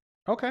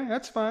 Okay,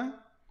 that's fine.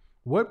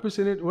 What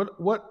percentage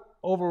what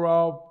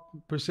overall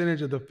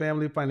percentage of the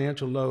family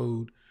financial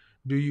load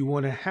do you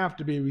want to have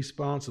to be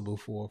responsible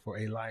for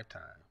a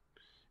lifetime?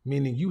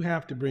 Meaning you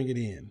have to bring it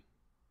in.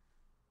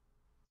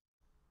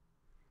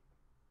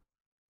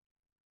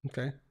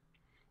 Okay.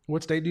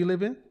 What state do you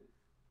live in?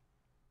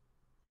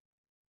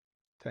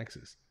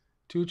 Texas.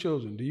 Two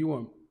children.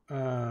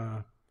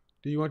 Uh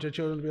do you want your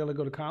children to be able to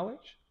go to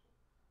college?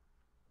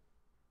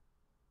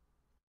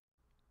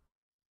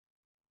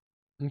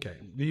 Okay.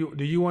 Do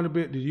you want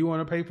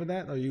to pay for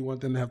that or you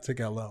want them to have to take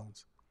out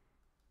loans?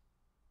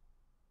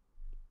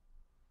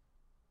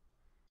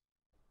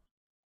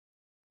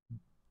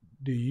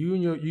 Do you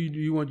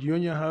want you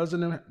and your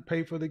husband to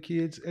pay for the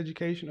kids'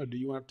 education or do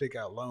you want to take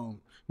out loan?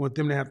 Want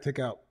them to have to take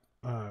out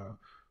uh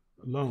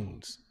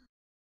loans?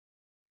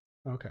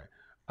 Okay.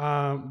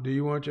 Do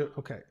you want your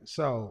okay?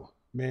 So,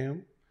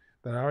 ma'am,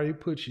 that already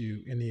puts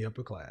you in the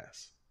upper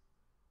class,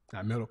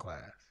 not middle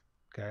class.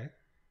 Okay.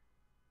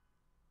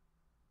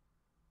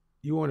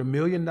 You want $1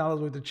 million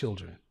worth of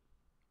children.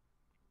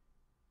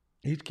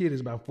 Each kid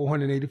is about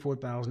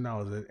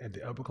 $484,000 at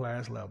the upper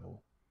class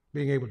level.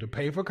 Being able to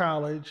pay for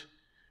college,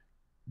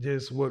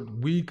 just what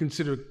we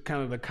consider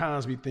kind of the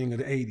Cosby thing of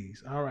the '80s.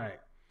 All right.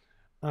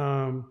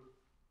 Um,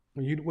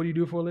 what do you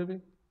do for a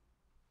living?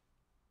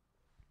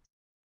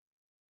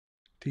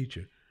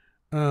 Teacher.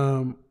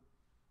 Um,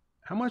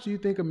 how much do you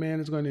think a man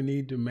is going to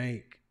need to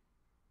make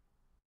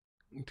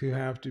to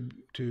have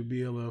to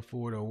be able to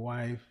afford a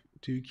wife,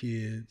 two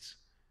kids,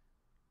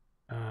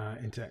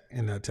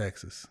 in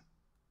Texas?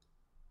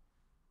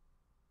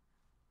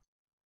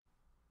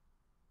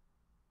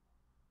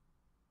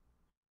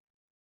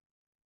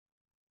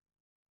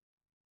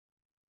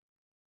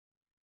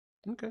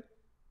 Okay,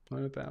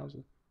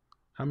 100,000.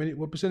 How many?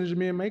 What percentage of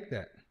men make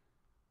that?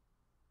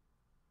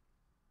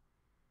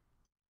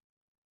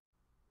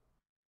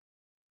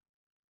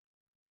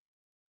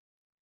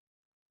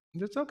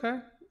 That's okay.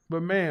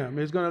 But ma'am,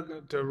 it's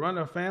gonna to run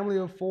a family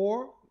of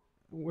four.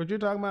 What you're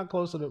talking about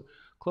closer to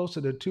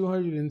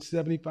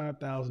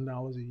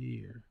 $275,000 a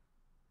year.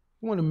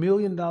 You want $1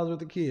 million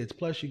worth of kids,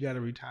 plus you got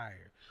to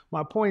retire.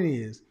 My point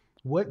is,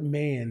 what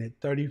man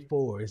at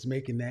 34 is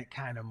making that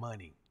kind of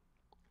money?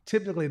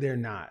 Typically, they're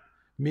not.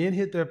 Men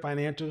hit their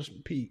financial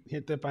peak,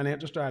 hit their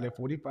financial stride at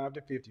 45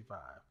 to 55.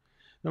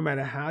 No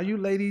matter how you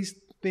ladies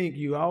think,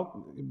 you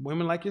all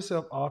women like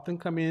yourself often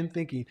come in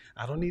thinking,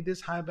 I don't need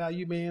this high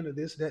value man or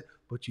this that,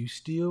 but you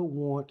still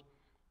want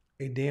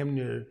a damn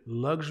near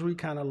luxury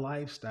kind of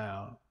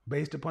lifestyle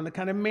based upon the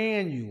kind of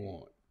man you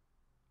want.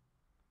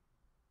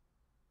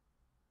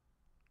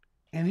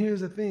 And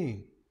here's the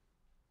thing,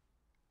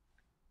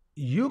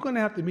 you're going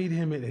to have to meet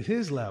him at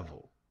his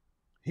level.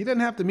 He doesn't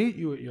have to meet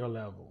you at your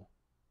level.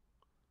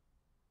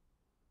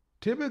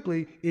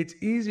 Typically, it's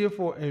easier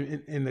for,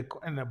 and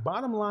the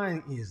bottom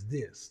line is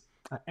this.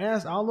 I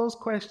asked all those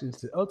questions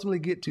to ultimately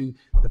get to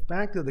the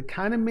fact of the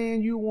kind of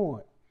man you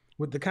want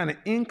with the kind of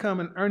income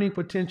and earning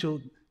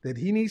potential that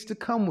he needs to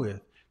come with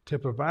to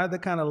provide the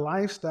kind of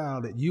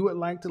lifestyle that you would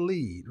like to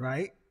lead,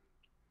 right?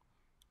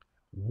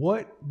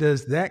 What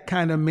does that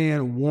kind of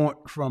man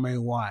want from a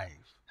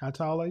wife? How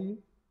tall are you?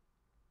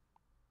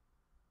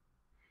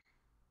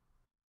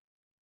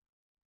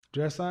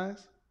 Dress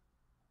size?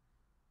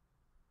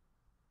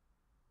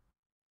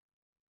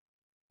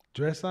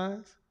 Dress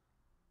size?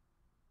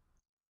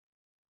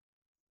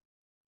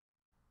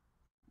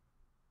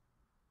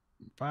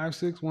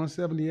 5'6",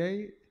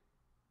 178?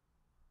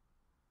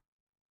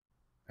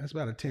 That's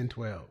about a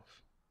 10-12.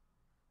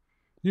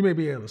 You may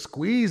be able to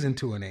squeeze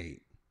into an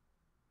 8.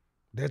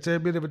 That's a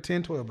bit of a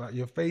 10-12. About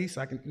your face,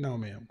 I can, no,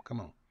 ma'am,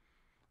 come on.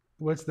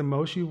 What's the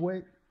most you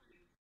weigh?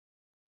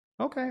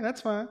 Okay,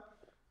 that's fine.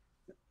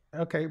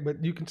 Okay,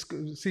 but you can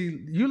see,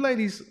 you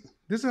ladies,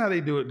 this is how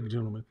they do it,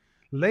 gentlemen.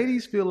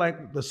 Ladies feel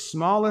like the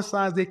smallest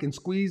size they can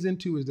squeeze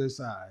into is their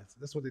size.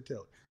 That's what they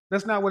tell it.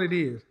 That's not what it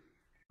is.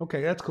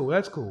 Okay, that's cool.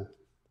 That's cool.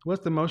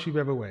 What's the most you've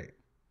ever weighed?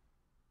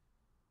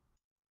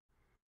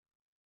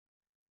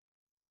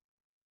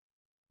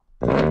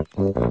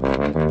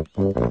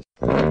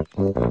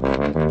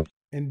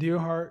 And dear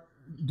heart,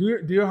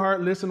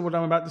 listen to what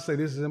I'm about to say.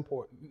 This is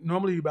important.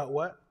 Normally, you about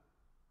what?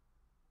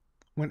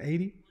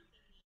 180.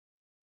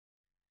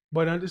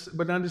 But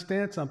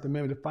understand something,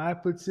 man. The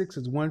 5'6"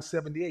 is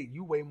 178.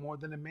 You weigh more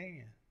than a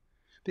man.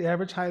 The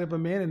average height of a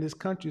man in this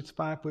country is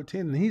 5'10",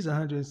 and he's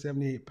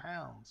 178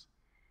 pounds.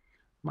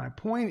 My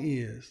point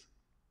is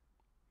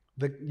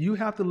that you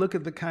have to look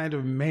at the kind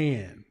of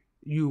man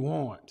you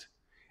want,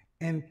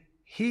 and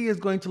he is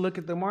going to look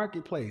at the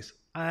marketplace.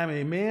 I'm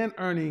a man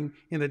earning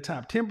in the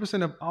top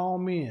 10% of all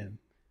men,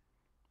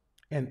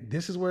 and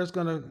this is where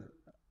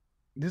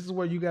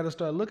you got to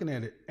start looking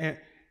at it. And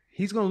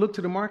he's going to look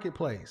to the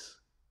marketplace.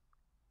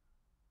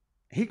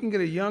 He can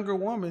get a younger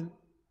woman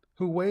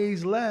who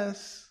weighs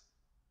less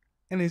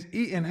and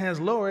has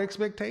lower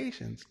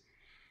expectations.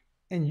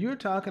 And you're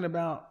talking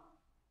about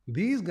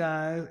these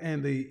guys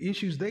and the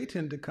issues they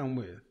tend to come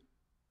with.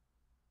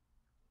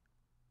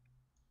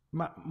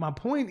 My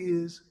point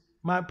is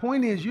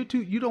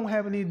you don't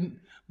have any.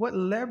 What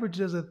leverage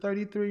does a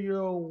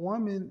 33-year-old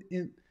woman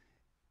in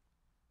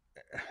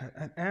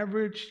an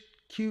average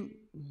cute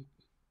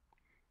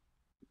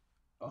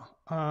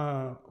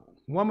uh,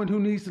 woman who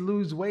needs to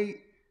lose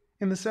weight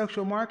in the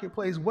sexual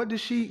marketplace? What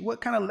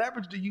kind of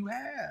leverage do you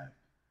have?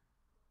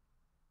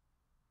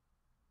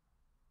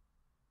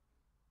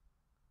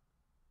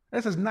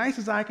 That's as nice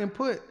as I can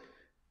put.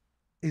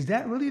 Is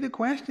that really the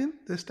question?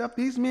 The stuff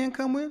these men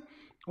come with?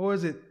 Or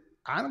is it,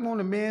 I don't want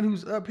a man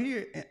who's up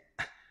here. And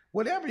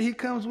whatever he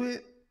comes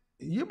with,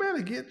 you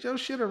better get your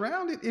shit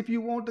around it if you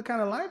want the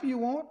kind of life you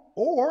want.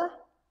 Or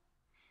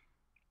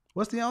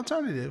what's the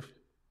alternative?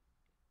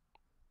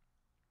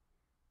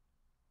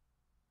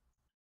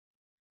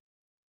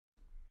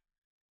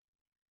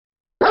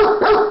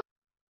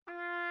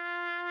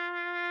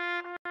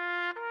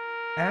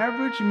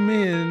 Average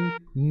men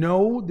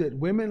know that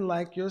women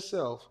like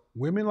yourself,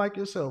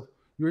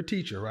 you're a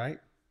teacher, right?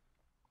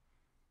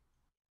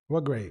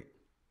 What grade?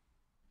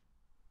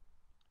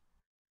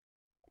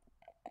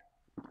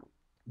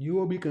 You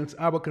will be.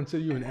 I will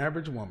consider you an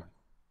average woman.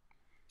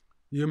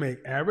 You make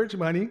average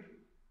money.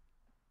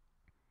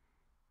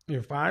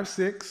 You're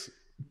 5'6".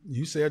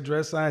 You say a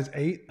dress size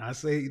 8. I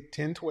say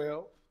 10,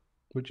 12.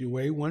 But you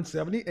weigh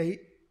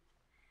 178.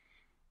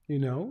 You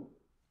know,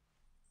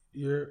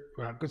 you're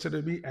I consider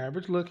to be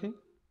average looking.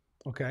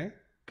 Okay.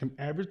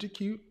 Average to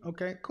cute.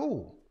 Okay,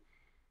 cool.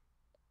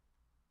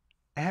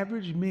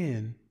 Average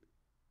men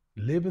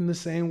live in the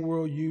same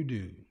world you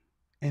do.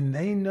 And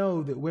they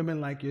know that women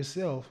like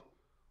yourself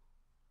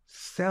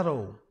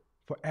settle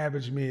for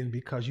average men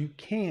because you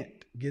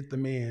can't get the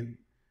man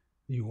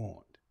you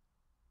want.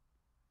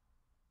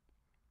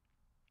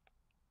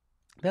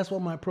 That's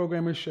what my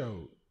program has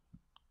showed.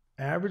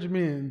 Average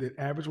men that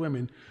average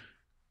women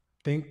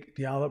think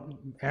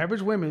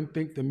average women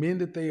think the men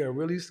that they are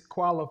really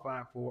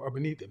qualified for are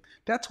beneath them.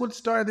 That's what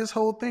started this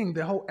whole thing.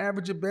 The whole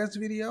average at best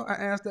video. I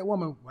asked that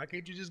woman, why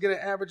can't you just get an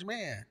average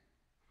man?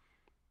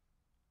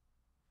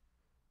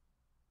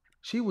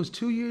 She was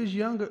 2 years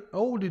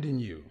older than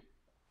you.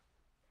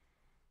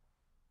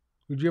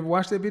 Did you ever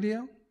watch that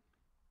video?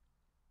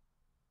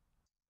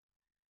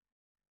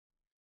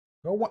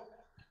 Go what?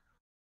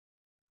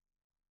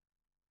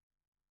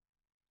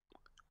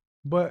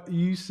 But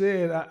you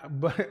said,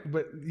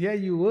 but yeah,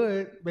 you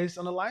would based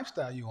on the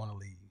lifestyle you want to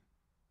lead.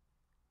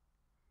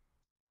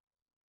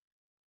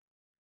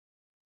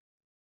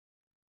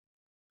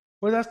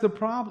 Well, that's the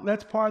problem.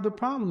 That's part of the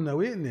problem,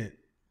 though, isn't it?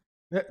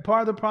 That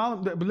part of the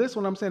problem. But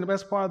listen, what I'm saying.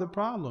 That's part of the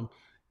problem.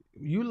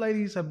 You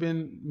ladies have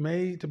been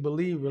made to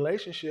believe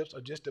relationships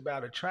are just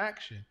about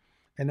attraction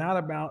and not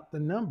about the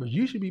numbers.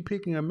 You should be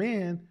picking a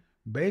man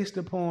based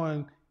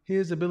upon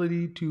his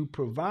ability to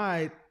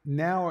provide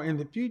now or in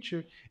the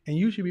future, and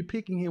you should be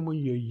picking him when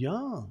you're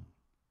young.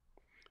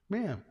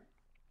 Man,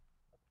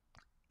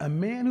 a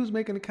man who's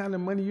making the kind of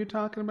money you're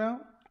talking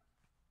about,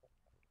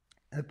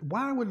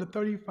 why would a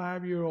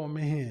 35-year-old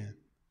man,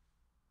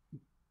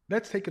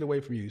 let's take it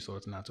away from you so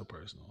it's not so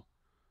personal.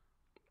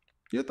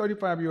 You're a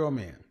 35-year-old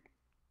man,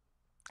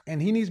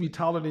 and he needs to be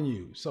taller than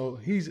you. So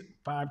he's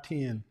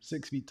 5'10",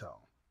 6 feet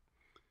tall.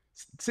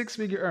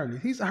 Six-figure earner.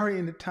 He's already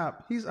in the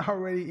top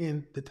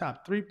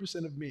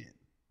 3% of men.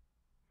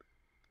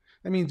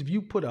 That means if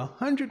you put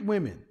 100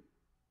 women,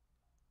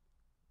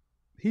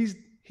 he's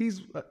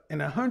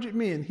and 100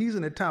 men, he's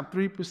in the top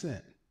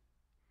 3%.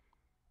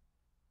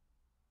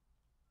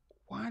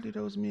 Why do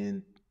those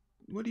men?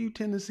 What do you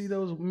tend to see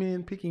those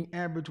men picking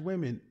average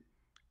women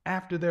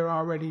after they're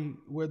already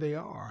where they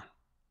are?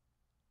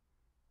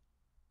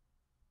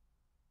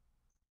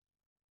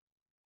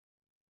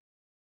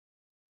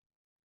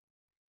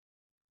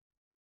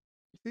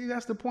 See,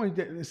 that's the point.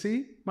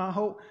 See, my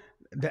hope.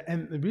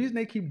 And the reason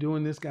they keep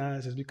doing this,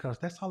 guys, is because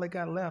that's all they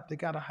got left. They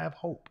got to have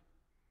hope.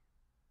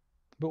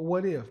 But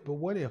what if? But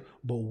what if?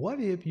 But what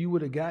if you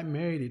would have got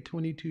married at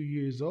 22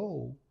 years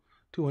old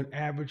to an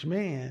average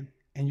man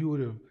and you would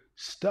have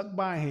stuck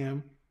by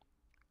him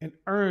and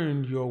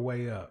earned your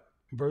way up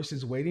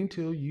versus waiting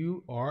till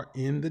you are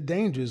in the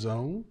danger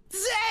zone?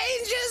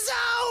 Danger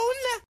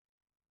zone!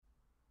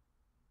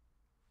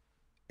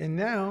 And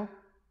now,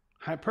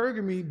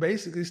 hypergamy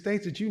basically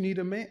states that you need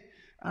a man.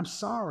 I'm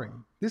sorry.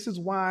 This is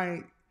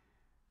why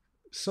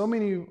so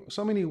many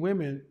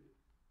women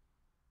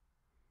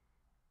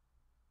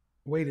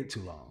waited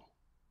too long.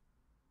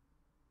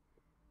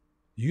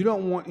 You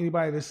don't want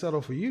anybody to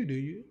settle for you, do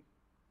you?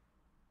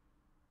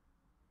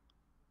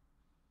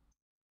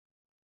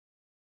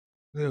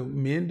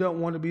 Men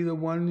don't want to be the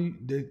one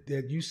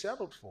that you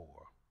settled for.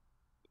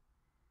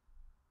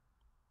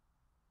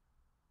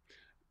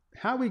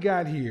 How we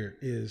got here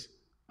is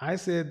I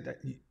said that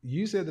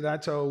you said that I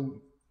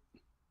told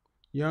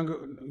younger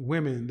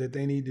women that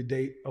they need to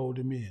date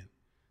older men.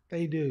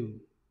 They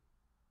do.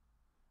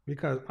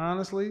 Because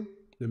honestly,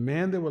 the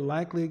man that would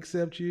likely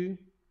accept you,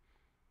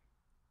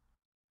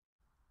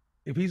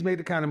 if he's made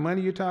the kind of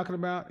money you're talking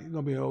about, he's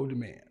gonna be an older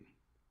man.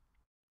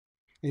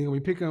 And he's gonna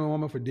be picking a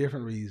woman for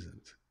different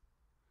reasons.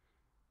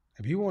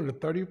 If you want a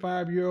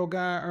 35-year-old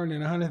guy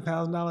earning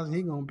 $100,000,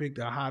 he's gonna pick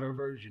the hotter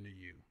version of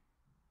you.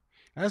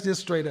 That's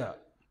just straight up.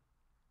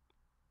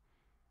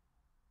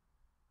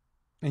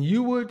 And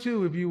you would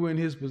too if you were in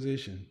his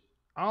position.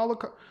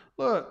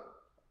 Look,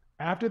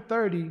 after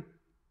 30,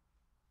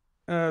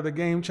 the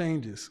game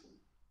changes.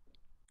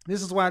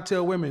 This is why I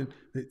tell women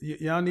that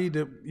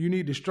you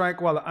need to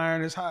strike while the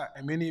iron is hot,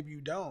 and many of you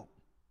don't.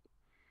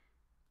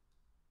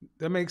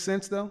 That makes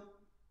sense though?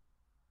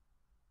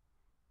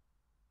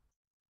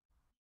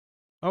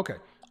 Okay.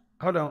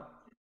 Hold on.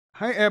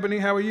 Hi Ebony,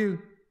 how are you?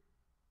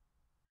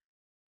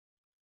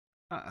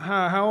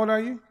 How old are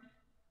you?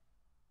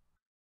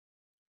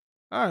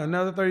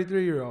 Another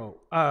 33-year-old.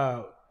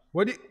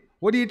 What do you,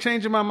 what are you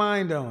changing my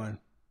mind on?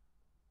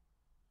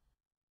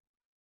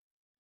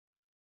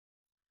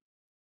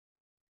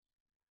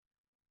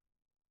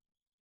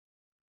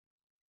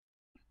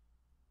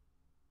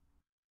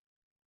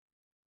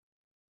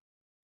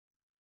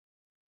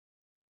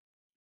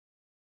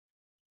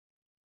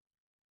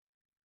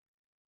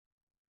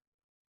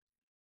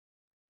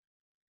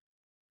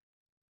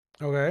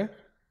 Okay.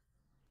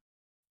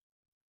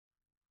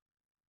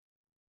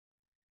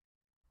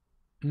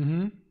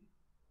 Mm-hmm.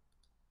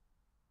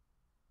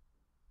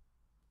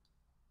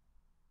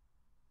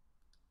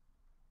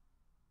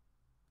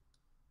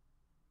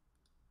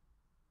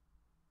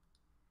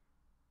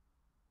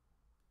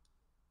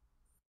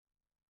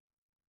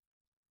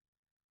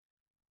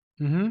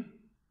 Mm-hmm.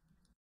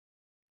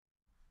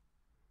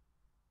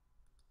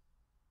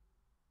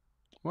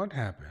 What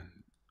happened?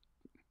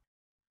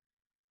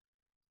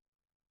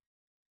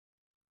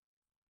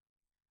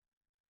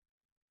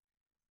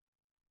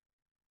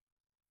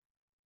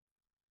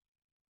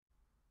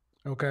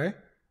 Okay.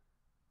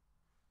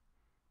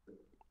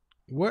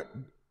 What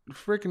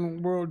freaking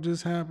world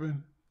just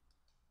happened?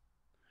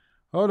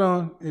 Hold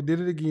on. It did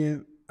it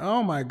again.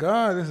 Oh my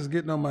God, this is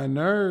getting on my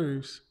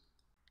nerves.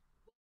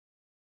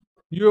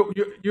 You're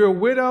a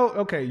widow.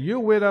 Okay, you're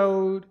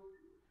widowed,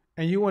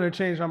 and you want to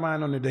change my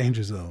mind on the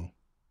danger zone.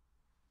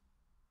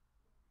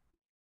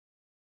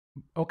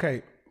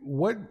 Okay,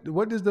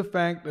 what does the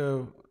fact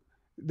of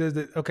does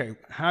the okay?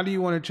 How do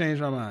you want to change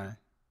my mind?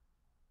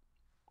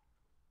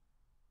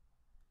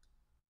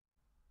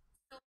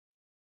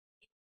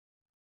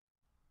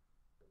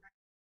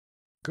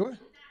 Go ahead.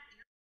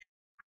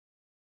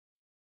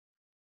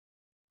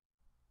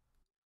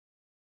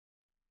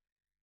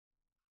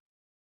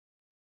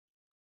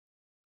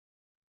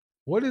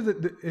 What is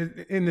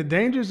it in the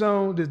danger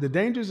zone? Does the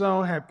danger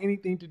zone have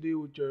anything to do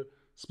with your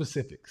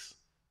specifics?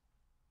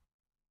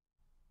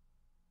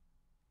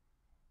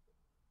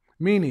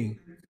 Meaning,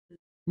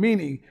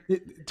 meaning,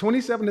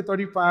 27 to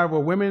 35, where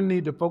women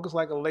need to focus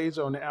like a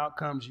laser on the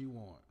outcomes you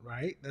want.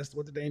 Right? That's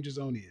what the danger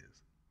zone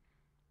is.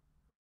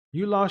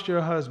 You lost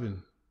your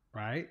husband,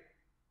 right?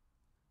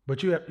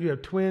 But you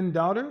have twin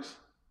daughters.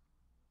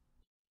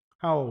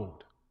 How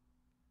old?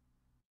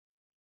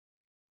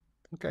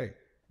 Okay,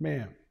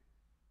 ma'am.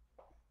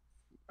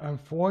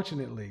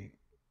 Unfortunately,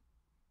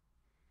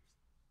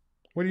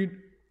 what do you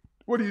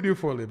what do you do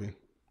for a living?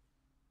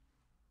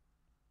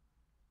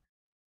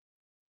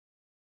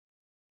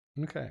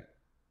 Okay,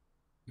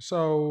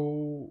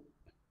 so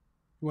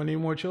you want any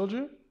more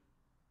children?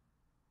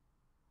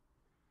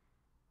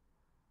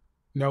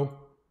 No.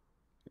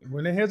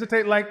 When they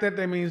hesitate like that,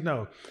 that means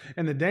no.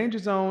 And the danger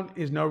zone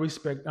is no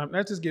respect.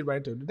 Let's just get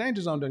right to it. The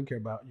danger zone doesn't care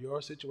about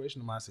your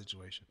situation or my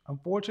situation.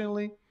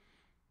 Unfortunately,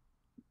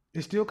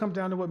 it still comes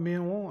down to what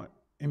men want,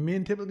 and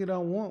men typically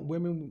don't want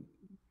women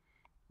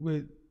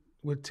with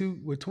with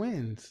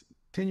twins,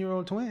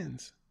 10-year-old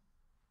twins.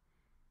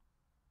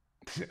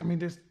 I mean,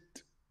 this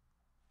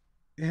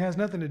it has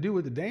nothing to do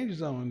with the danger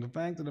zone. The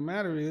fact of the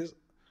matter is,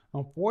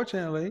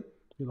 unfortunately,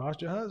 you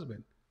lost your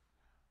husband.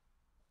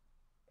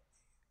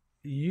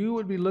 You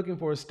would be looking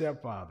for a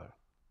stepfather.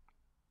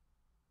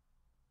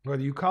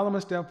 Whether you call him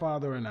a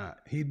stepfather or not,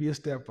 he'd be a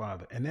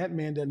stepfather. And that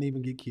man doesn't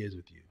even get kids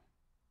with you.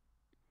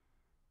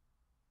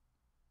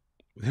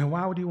 Then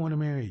why would he want to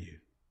marry you?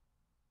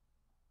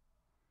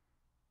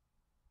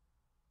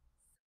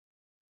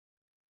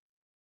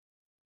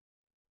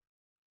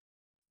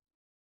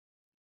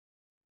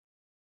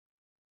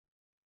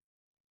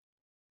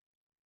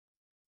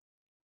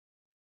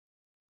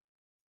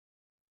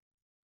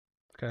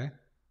 Okay.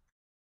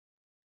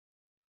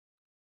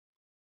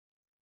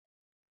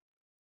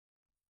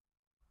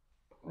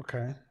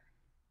 Okay.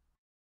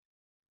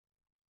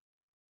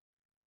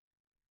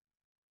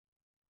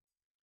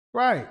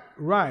 Right.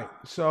 Right.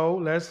 So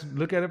let's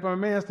look at it from a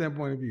man's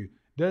standpoint of view.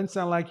 Doesn't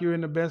sound like you're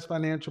in the best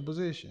financial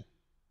position.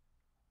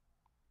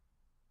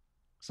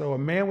 So a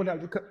man would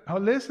have to. Oh,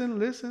 listen,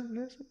 listen,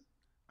 listen.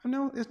 I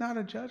know it's not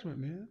a judgment,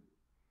 man.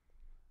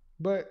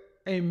 But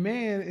a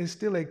man is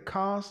still a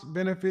cost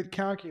benefit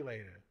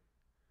calculator.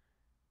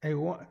 A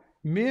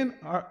men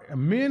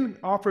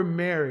offer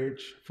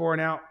marriage for an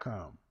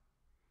outcome.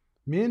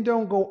 Men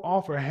don't go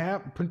offer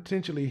half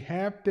potentially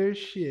half their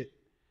shit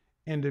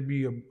and to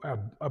be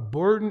a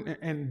burden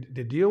and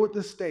to deal with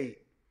the state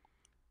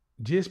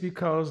just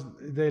because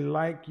they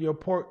like your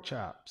pork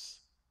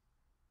chops.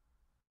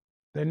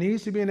 There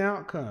needs to be an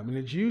outcome, and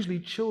it's usually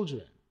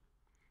children.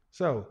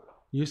 So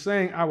you're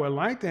saying I would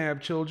like to have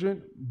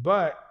children,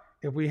 but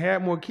if we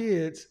had more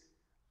kids,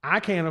 I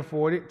can't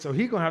afford it, so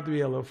he's gonna have to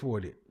be able to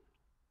afford it.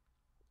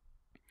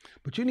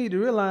 But you need to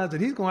realize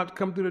that he's gonna have to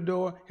come through the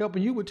door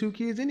helping you with two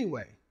kids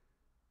anyway.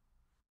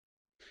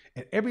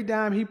 And every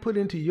dime he put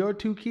into your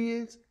two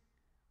kids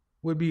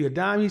would be a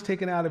dime he's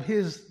taking out of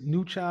his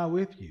new child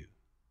with you.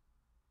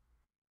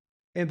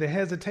 And the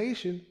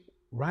hesitation,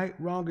 right,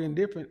 wrong, or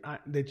indifferent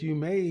that you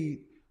made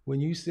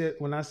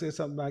when I said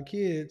something about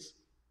kids,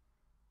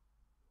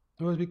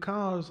 it was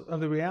because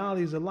of the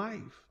realities of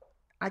life.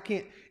 I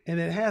can't, and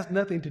it has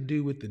nothing to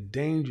do with the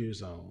danger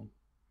zone.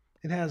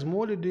 It has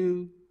more to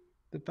do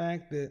the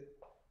fact that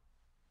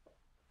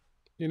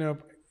you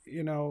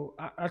know,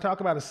 I talk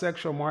about a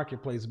sexual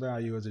marketplace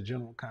value as a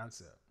general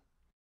concept.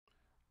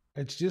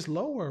 It's just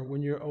lower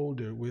when you're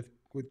older with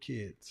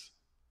kids.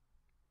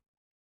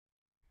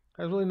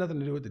 It has really nothing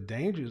to do with the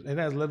dangers. It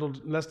has little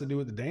less to do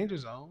with the danger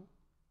zone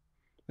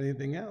than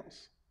anything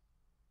else.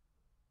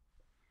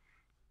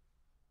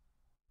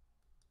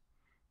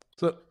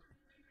 So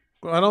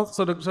well, I don't.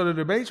 So the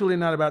debate's really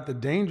not about the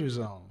danger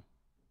zone.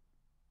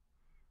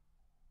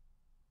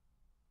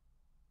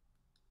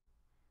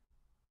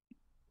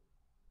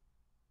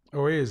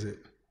 Or is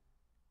it?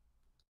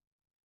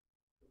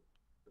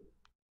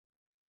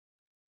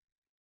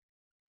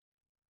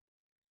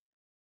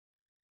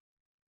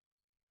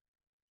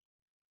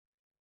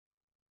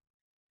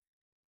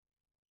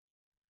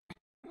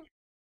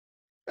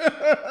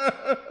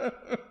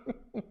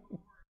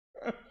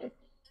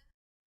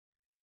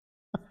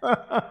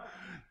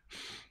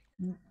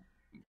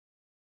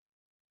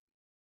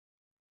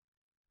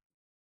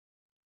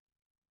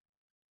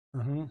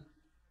 uh-huh.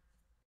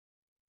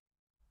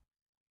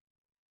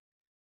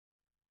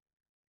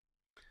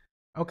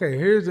 Okay,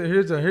 here's the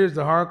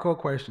hardcore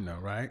question though,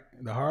 right?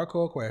 The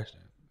hardcore question.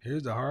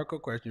 Here's the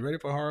hardcore question. You ready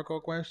for a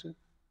hardcore question?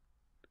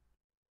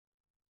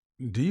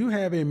 Do you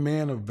have a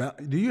man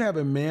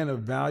of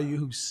value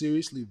who's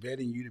seriously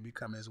vetting you to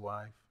become his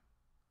wife?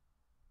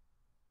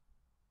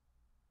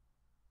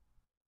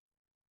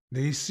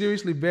 That he's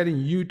seriously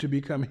vetting you to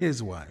become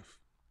his wife?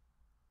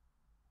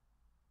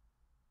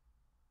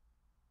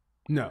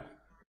 No.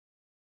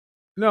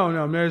 No,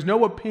 no, there's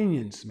no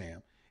opinions,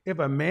 ma'am. If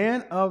a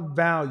man of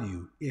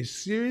value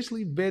is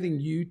seriously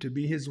vetting you to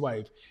be his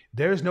wife,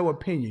 there's no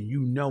opinion.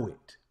 You know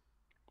it.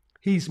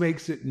 He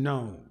makes it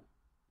known.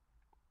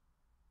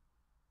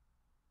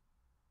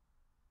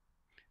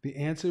 The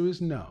answer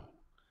is no.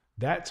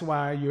 That's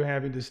why you're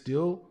having to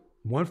still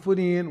one foot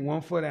in,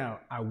 one foot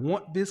out. I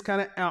want this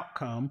kind of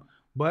outcome,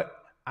 but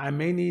I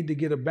may need to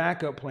get a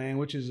backup plan,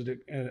 which is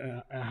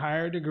a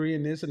higher degree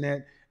in this and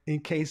that in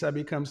case I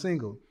become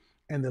single.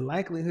 And the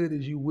likelihood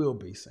is you will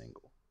be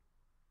single.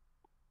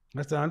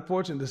 That's the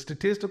unfortunate. The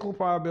statistical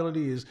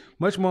probability is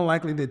much more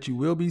likely that you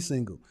will be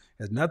single.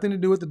 It has nothing to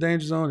do with the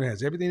danger zone. It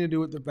has everything to do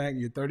with the fact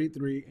you're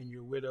 33 and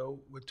you're a widow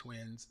with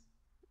twins,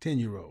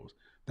 10-year-olds.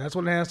 That's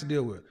what it has to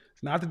deal with.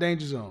 It's not the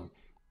danger zone.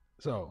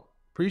 So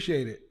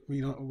appreciate it.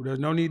 There's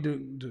no need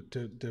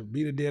to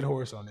beat a dead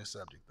horse on this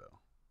subject, though.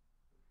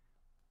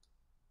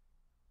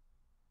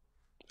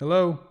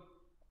 Hello.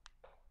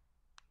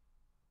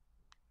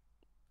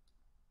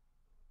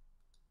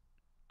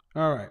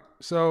 All right.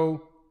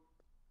 So,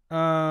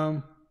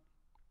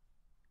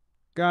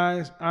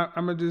 guys, I'm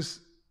gonna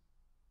just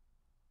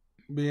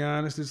be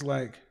honest. It's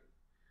like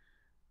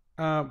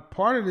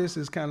part of this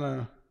is kind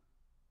of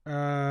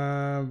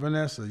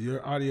Vanessa.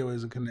 Your audio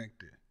isn't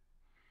connected.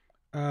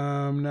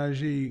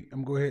 Najee,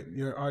 I'm go ahead.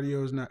 Your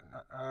audio is not.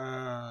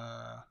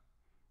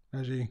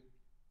 Najee.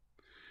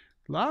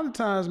 A lot of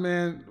times,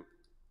 man.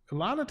 A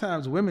lot of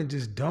times, women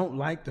just don't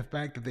like the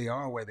fact that they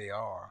are where they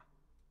are.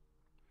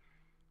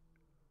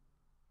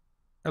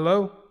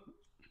 Hello.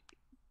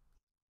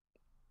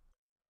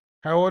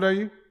 How old are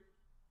you?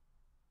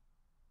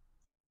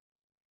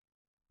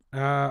 All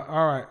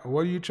right.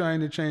 What are you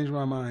trying to change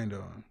my mind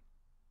on?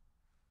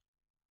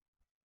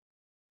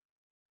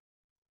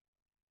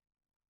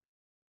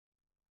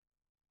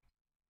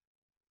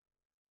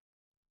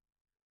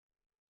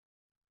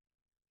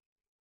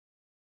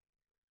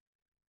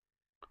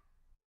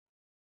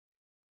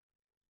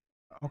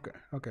 Okay,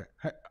 okay.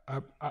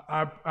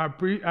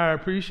 I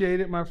appreciate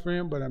it, my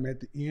friend, but I'm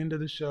at the end of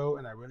the show,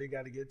 and I really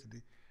got to get to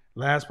the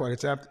last part.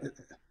 It's after.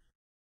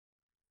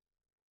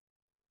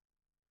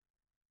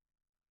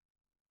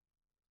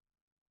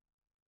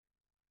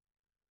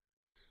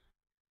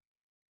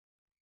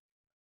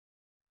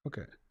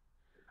 Okay,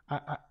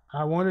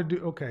 I want to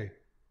do. Okay,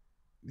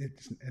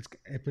 it's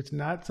if it's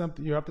not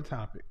something you're off the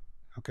topic.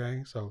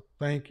 Okay, so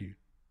thank you,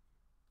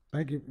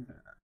 thank you.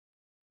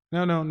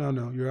 No, no, no,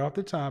 no. You're off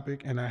the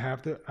topic, and I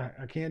have to.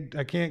 I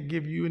can't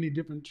give you any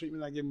different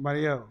treatment like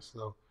everybody else.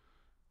 So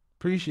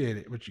appreciate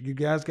it, but you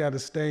guys got to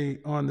stay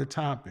on the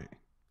topic.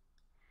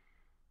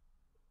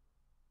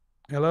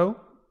 Hello,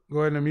 go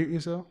ahead and unmute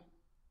yourself.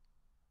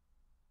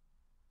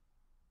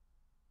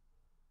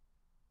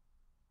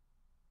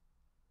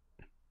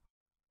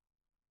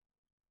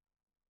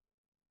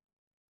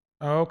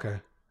 Oh,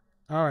 okay.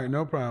 All right,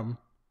 no problem.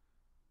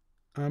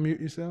 Unmute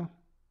yourself.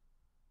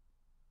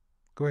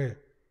 Go ahead.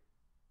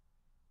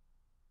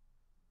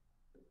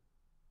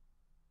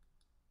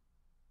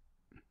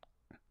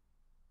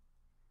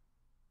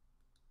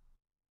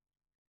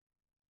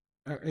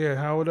 Yeah,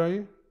 how old are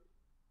you?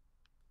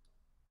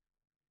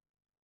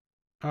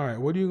 All right,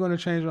 what are you going to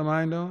change my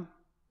mind on?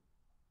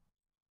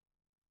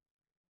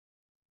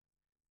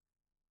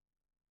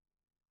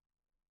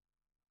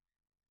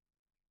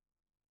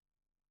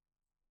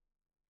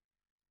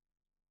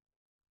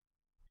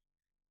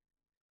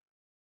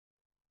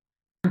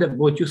 That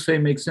what you say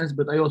makes sense,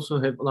 but I also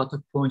have a lot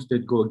of points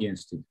that go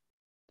against it.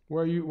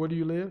 Where do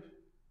you live?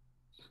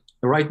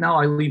 Right now,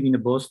 I live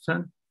in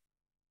Boston,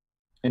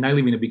 and I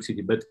live in a big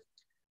city, but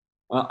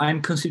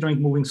I'm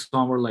considering moving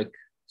somewhere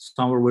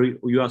where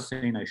you are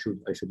saying I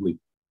should live.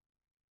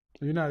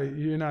 You're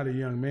not a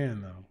young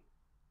man though.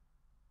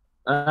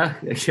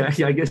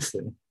 Yeah, I guess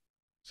so.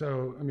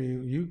 So I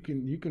mean,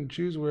 you can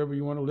choose wherever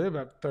you want to live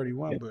at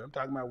 31, Yeah. but I'm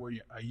talking about where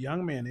you're a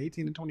young man,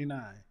 18 to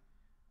 29.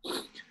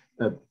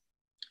 Uh,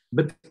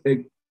 but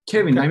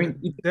Kevin, Okay. I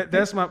mean,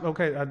 That's my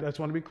okay. I just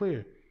want to be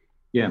clear.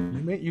 yeah,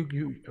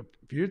 You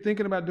if you're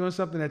thinking about doing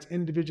something that's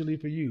individually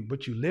for you,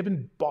 but you live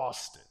in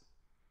Boston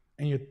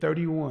and you're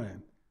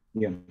 31.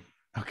 yeah.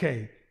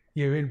 Okay,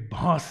 you're in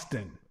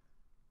Boston.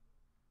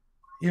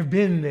 You've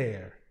been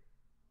there.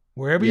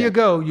 Wherever Yeah. you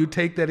go, you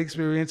take that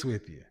experience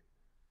with you.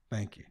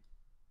 Thank you.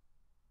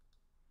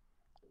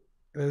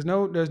 There's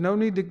no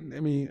need to. I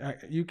mean,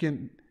 you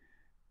can.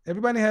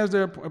 Everybody has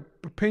their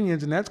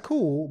opinions, and that's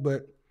cool.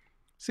 But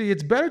see,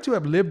 it's better to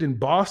have lived in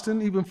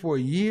Boston even for a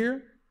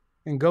year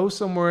and go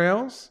somewhere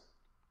else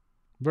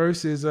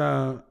versus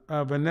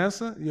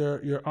Vanessa.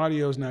 Your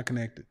audio is not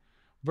connected.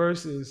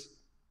 Versus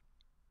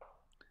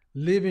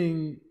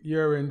living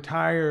your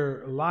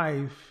entire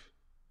life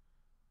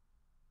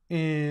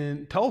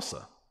in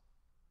Tulsa.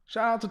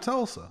 Shout out to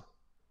Tulsa.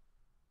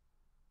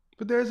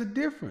 But there's a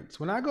difference.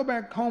 When I go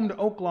back home to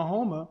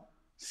Oklahoma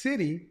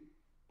City,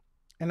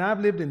 and I've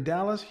lived in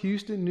Dallas,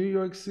 Houston, New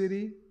York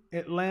City,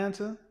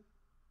 Atlanta,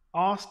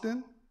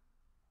 Austin,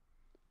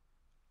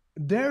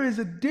 there is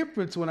a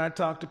difference when I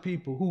talk to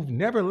people who've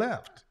never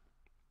left.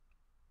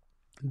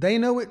 They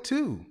know it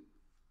too.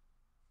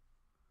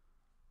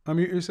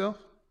 Unmute yourself.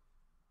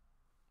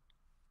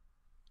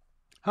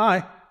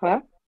 Hi.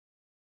 Hello?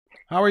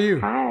 How are you?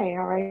 Hi,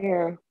 how are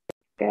you?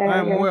 Good. I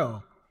am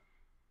well.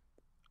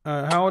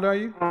 How old are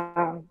you?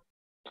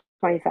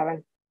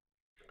 27.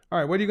 All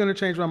right. What are you going to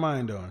change my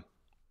mind on?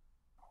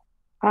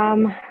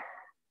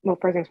 Well,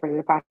 first things first, is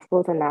it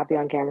possible to not be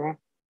on camera?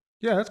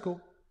 Yeah, that's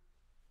cool.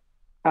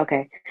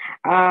 Okay.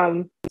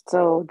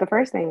 So the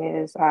first thing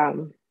is,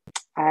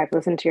 I've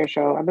listened to your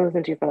show. I've been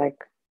listening to you for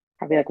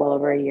probably well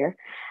over a year.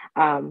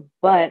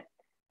 But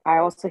I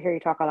also hear you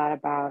talk a lot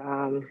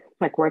about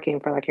working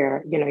for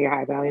your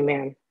high value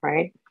man,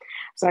 right?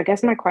 So I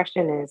guess my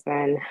question is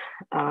then,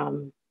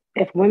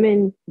 if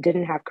women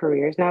didn't have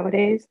careers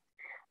nowadays,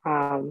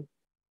 for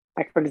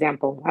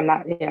example, I'm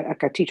not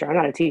a teacher. I'm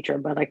not a teacher,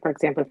 but for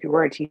example, if you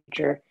were a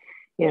teacher,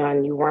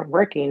 and you weren't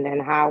working, then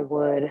how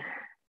would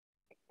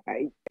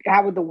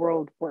the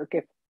world work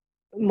if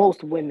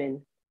most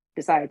women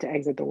decided to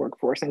exit the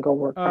workforce and go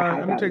work for high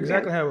Let me value tell you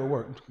exactly men? how it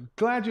worked.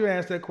 Glad you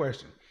asked that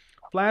question.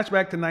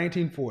 Flashback to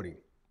 1940.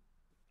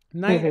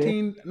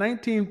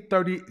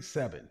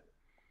 1937.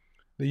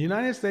 The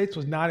United States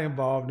was not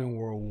involved in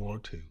World War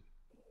II.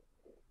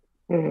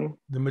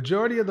 The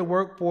majority of the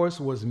workforce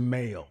was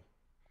male.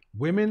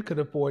 Women could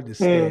afford to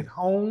stay at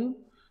home,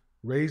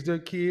 raise their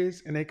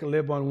kids, and they could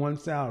live on one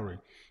salary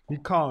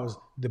because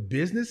the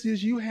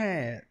businesses you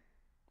had,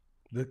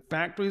 the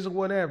factories or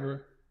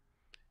whatever,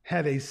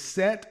 had a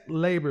set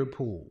labor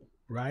pool,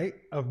 right,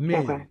 of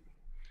men. Okay.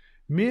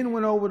 Men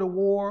went over to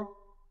war,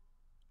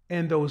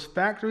 and those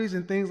factories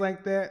and things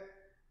like that,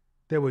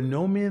 there were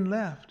no men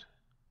left.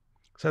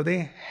 So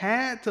they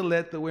had to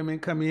let the women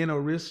come in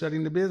or risk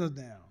shutting the business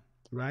down,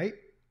 right?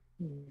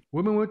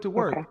 Women went to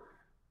work. Okay.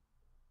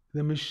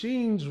 The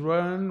machines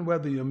run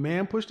whether a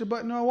man pushed the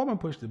button or a woman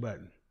pushed the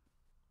button.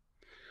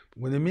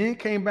 When the men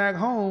came back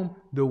home,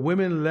 the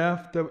women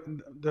left the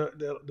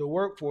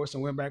workforce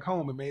and went back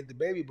home and made the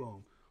baby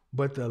boom.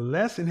 But the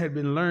lesson had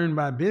been learned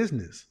by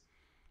business.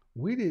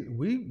 We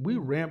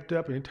ramped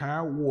up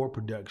entire war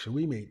production.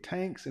 We made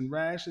tanks and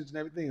rations and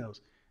everything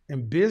else.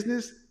 And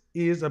business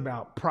is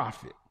about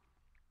profit.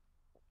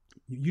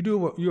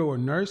 You're a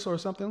nurse or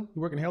something?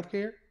 You work in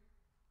healthcare?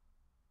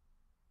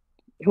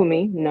 Who,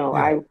 me? No,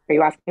 Yeah. are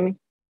you asking me?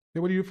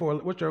 What do you do for?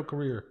 What's your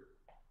career?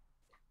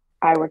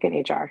 I work in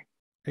HR.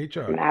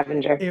 HR. I'm an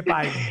Avenger. If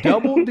I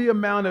doubled the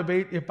amount of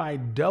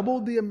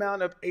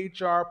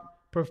HR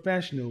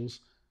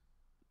professionals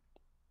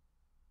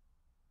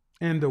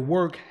and the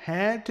work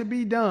had to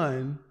be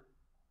done,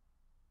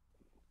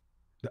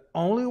 the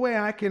only way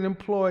I can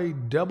employ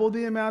double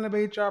the amount of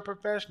HR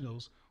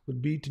professionals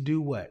would be to do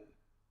what?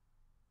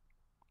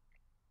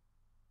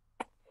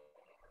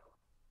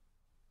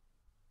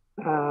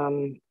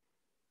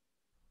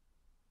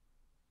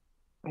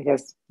 I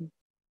guess I'm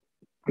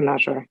not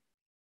sure.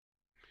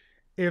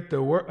 If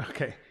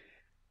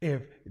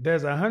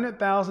there's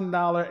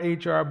 $100,000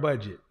 HR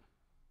budget,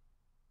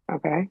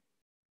 Okay.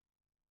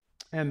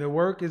 and the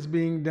work is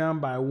being done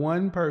by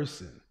one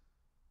person,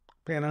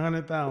 paying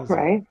 $100,000,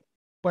 Right.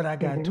 but I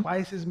got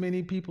twice as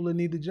many people that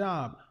need the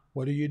job.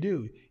 What do?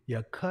 You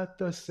cut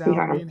the Yeah.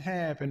 salary in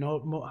half and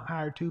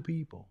hire two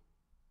people.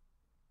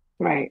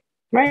 Right.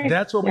 Right.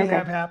 That's what we Okay.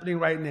 have happening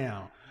right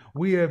now.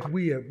 We have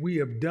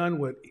done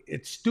what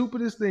it's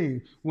stupidest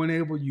thing.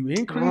 Whenever you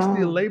increase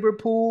the labor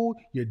pool,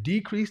 you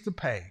decrease the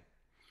pay.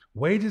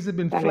 Wages have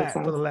been That makes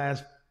flat for the sense.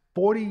 last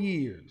 40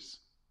 years.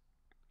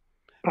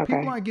 Okay.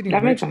 People aren't getting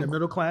That makes rich in the sense.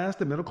 middle class.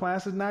 The middle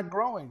class is not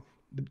growing.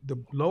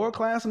 The lower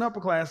class and upper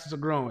classes are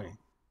growing.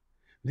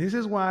 This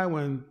is why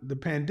when the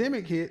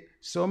pandemic hit,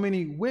 so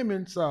many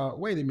women saw,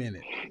 wait a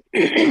minute,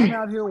 I'm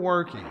out here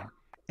working,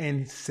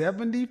 and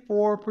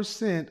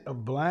 74%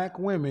 of Black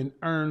women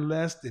earn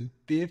less than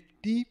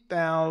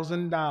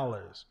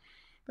 $50,000.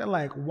 They're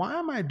like, why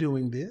am I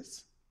doing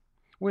this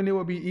when it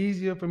would be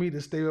easier for me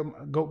to stay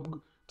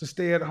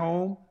at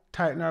home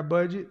tighten our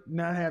budget,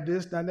 not have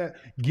this, not that,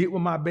 get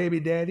with my baby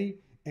daddy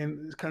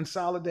and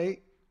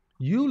consolidate.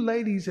 You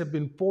ladies have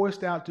been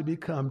forced out to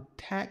become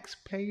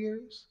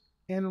taxpayers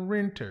and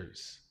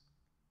renters.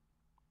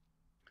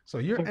 So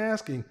you're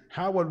asking,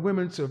 how would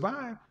women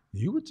survive?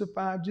 You would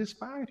survive just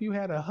fine if you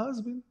had a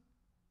husband.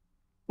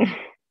 Well,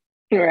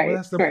 Right,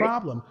 that's the right.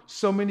 problem.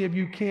 So many of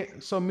you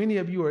can't, so many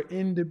of you are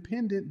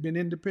independent, been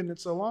independent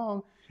so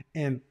long.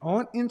 And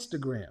on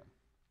Instagram,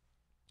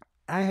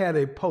 I had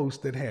a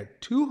post that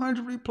had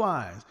 200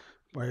 replies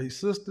where a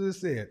sister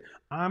said,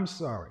 I'm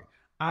sorry,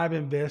 I've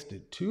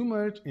invested too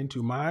much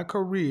into my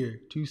career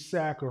to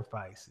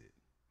sacrifice it.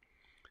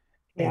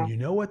 Yeah. And you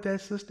know what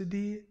that sister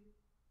did?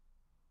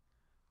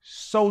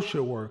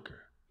 Social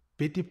worker,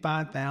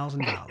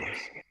 $55,000.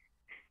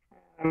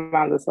 I'm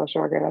on the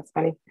social worker. That's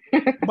funny.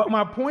 But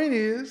my point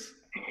is,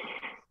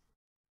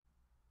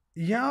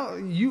 y'all,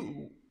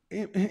 you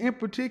in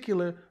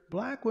particular,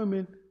 Black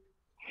women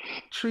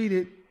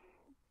treated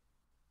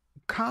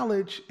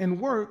college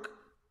and work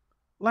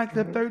like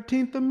the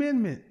 13th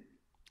Amendment,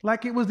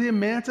 like it was the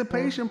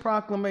Emancipation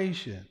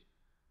Proclamation.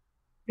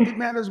 It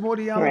matters more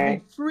to y'all to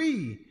be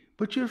free,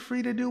 but you're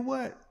free to do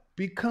what?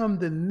 Become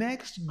the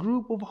next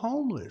group of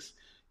homeless.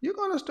 You're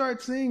going to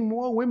start seeing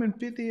more women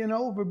 50 and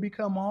over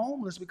become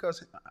homeless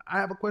because I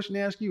have a question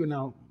to ask you, and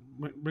I'll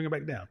bring it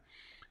back down.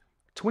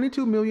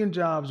 22 million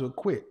jobs were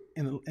quit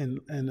in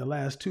the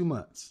last 2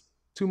 months.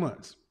 2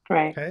 months.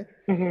 Right. Okay.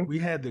 Mm-hmm. We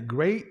had the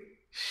great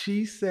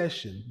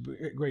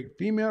she-cession, great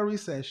female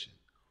recession.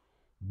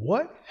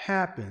 What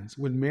happens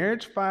when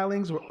marriage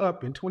filings were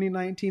up in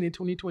 2019 and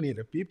 2020 at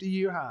a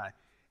 50-year high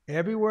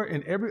everywhere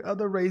in every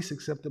other race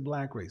except the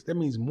Black race? That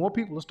means more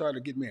people are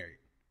starting to get married.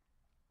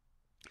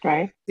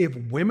 Right. If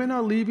women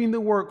are leaving the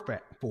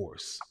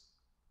workforce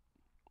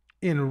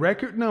in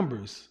record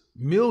numbers,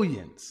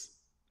 millions,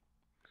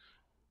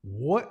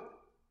 what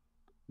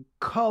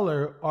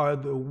color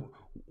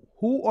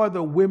who are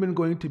the women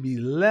going to be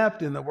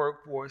left in the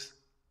workforce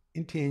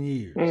in 10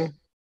 years?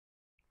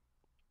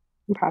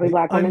 Probably the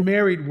Black women.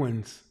 Unmarried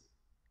ones.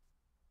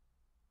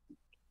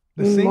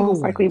 The single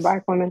Most likely ones.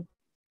 Black women.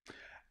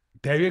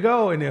 There you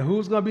go. And then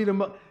who's going to be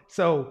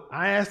so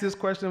I asked this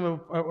question of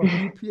a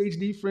few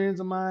PhD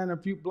friends of mine, a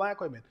few Black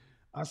women.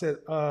 I said,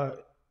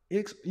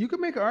 you can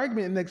make an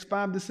argument in the next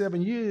 5 to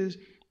 7 years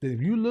that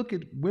if you look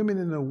at women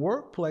in the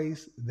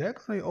workplace, they're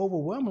going to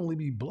overwhelmingly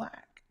be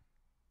Black.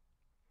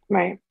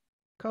 Right.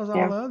 Because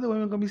all the other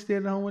women are going to be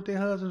staying at home with their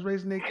husbands,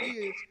 raising their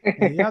kids.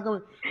 And y'all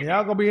going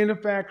to be in the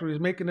factories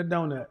making the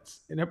donuts.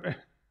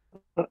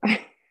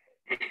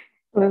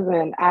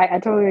 Listen, I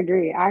totally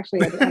agree.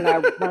 Actually, and I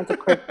want to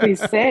quickly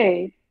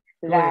say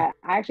that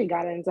I actually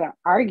got into an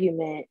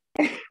argument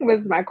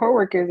with my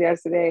coworkers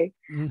yesterday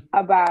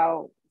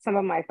about some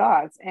of my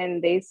thoughts.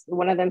 And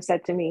one of them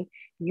said to me,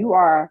 you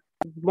are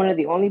one of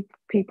the only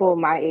people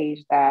my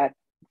age that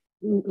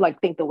like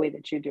think the way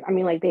that you do. I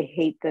mean, like they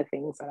hate the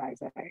things that I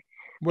say.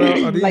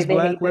 Well, are these like,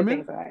 Black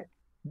women?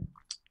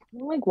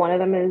 Like one of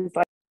them is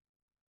like.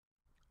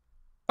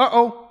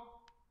 Uh-oh.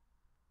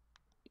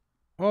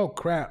 Oh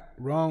crap!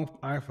 Wrong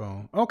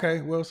iPhone.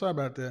 Okay, well, sorry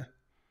about that.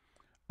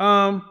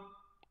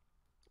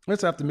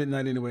 It's after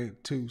midnight anyway,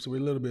 too, so we're a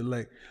little bit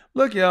late.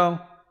 Look, y'all.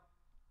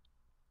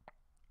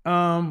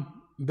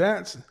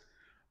 That's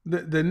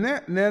the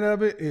net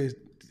of it is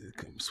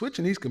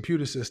switching these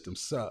computer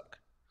systems suck.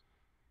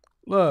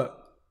 Look,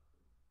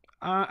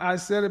 I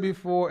said it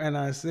before and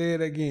I say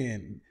it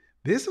again.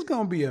 This is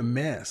going to be a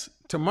mess.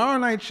 Tomorrow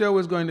night's show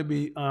is going to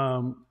be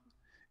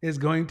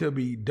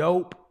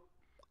dope,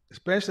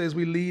 especially as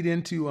we lead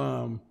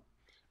into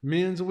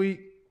Men's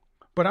Week.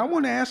 But I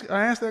want to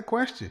ask that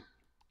question.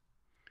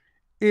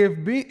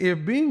 If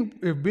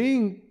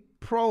being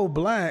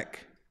pro-Black,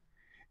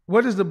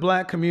 what is the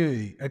Black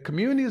community? A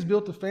community is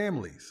built of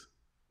families.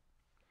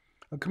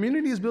 A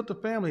community is built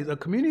of families. A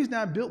community is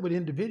not built with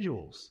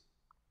individuals.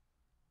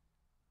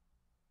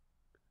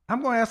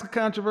 I'm going to ask a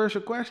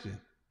controversial question.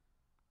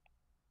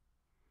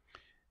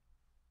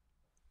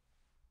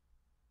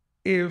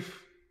 If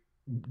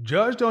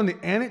judged on the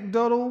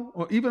anecdotal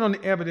or even on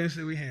the evidence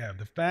that we have,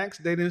 the facts,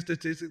 data, and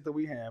statistics that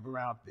we have are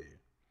out there,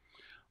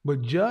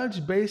 but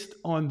judged based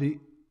on the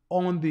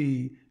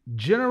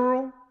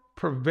general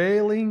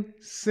prevailing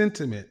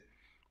sentiment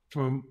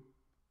from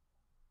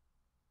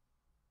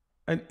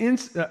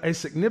a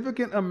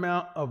significant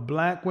amount of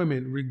Black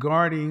women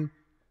regarding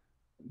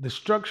the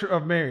structure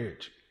of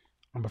marriage.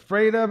 I'm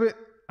afraid of it.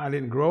 I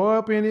didn't grow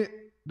up in it.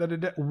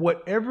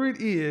 Whatever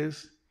it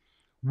is,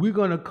 we're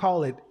going to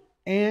call it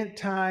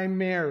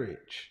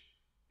anti-marriage.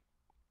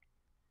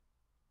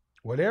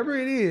 Whatever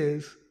it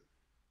is,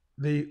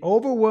 the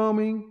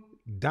overwhelming,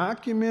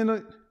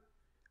 documented,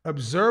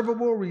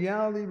 observable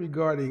reality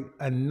regarding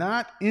a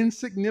not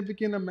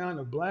insignificant amount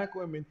of Black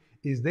women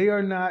is they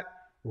are not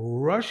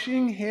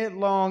rushing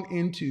headlong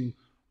into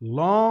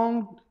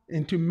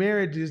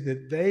marriages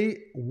that they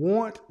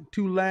want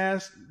to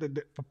last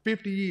for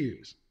 50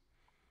 years.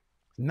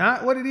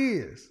 Not what it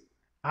is.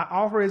 I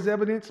offer as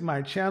evidence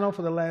my channel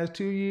for the last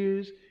 2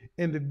 years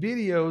and the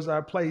videos I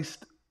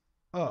placed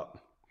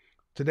up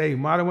Today,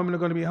 modern women are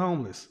going to be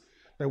homeless.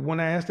 Like when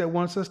I asked that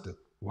one sister,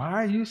 why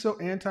are you so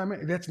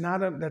anti-marriage? That's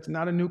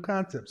not a new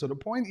concept. So the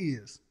point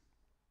is,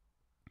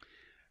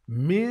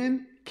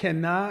 men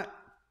cannot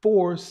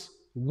force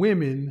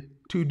women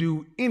to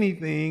do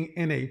anything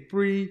in a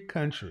free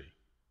country.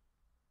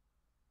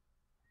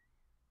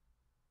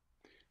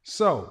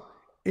 So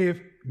if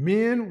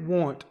men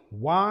want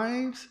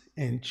wives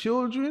and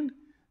children,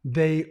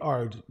 they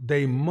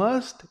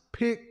must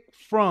pick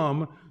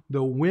from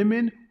the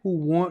women who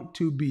want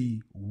to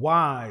be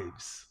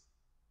wives.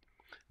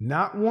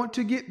 Not want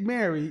to get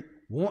married,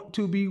 want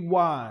to be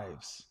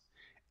wives,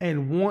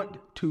 and want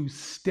to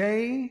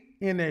stay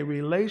in a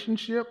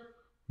relationship,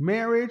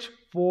 marriage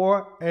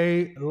for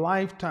a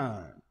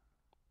lifetime.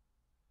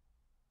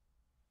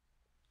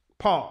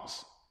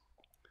 Pause.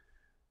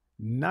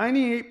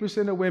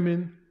 98% of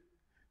women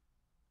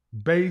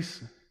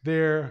base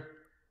their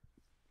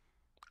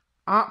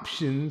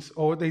options,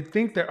 or they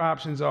think their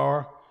options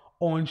are,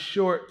 on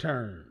short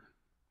term.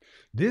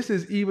 This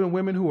is even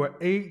women who are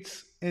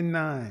 8s and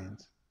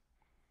 9s.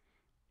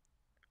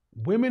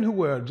 Women who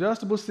wear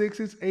adjustable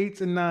 6s,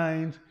 8s, and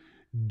 9s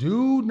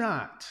do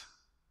not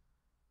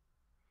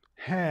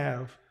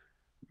have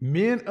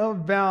men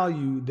of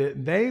value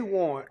that they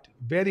want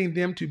vetting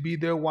them to be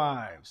their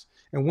wives.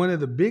 And one of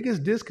the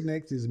biggest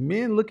disconnects is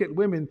men look at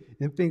women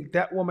and think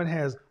that woman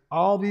has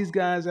all these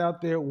guys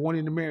out there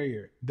wanting to marry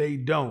her. They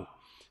don't.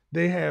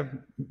 They have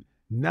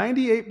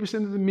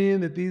 98% of the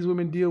men that these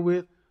women deal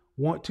with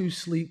want to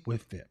sleep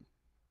with them.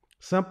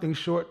 Something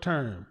short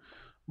term.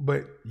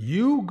 But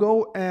you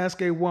go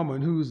ask a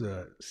woman who's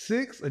a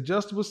 6,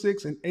 adjustable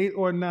 6, and 8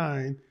 or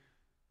 9,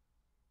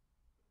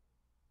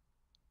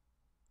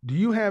 do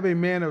you have a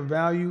man of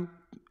value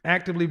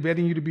actively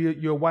vetting you to be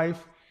your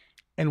wife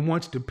and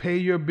wants to pay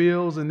your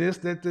bills and this,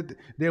 that?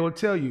 They will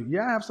tell you,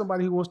 yeah, I have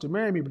somebody who wants to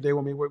marry me, but they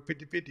want me to work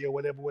 50-50 or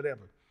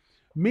whatever.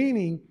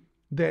 Meaning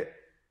that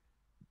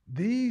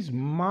these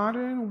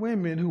modern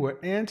women who are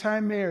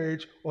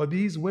anti-marriage, or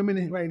these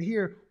women right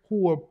here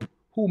who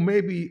may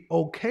be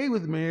okay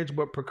with marriage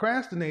but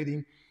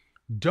procrastinating,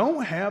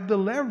 don't have the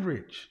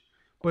leverage.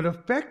 But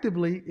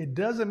effectively, it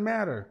doesn't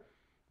matter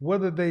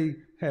whether they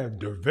have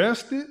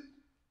divested,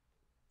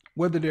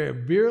 whether they're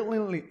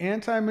virulently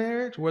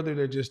anti-marriage, whether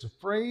they're just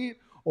afraid,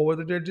 or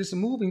whether they're just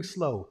moving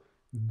slow.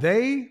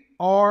 They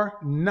are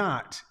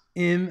not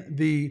in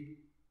the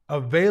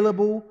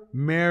available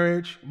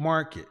marriage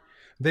market.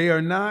 They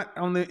are not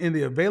in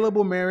the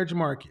available marriage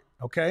market,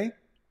 okay?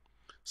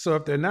 So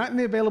if they're not in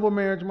the available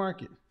marriage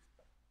market,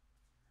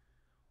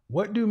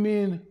 what do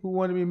men who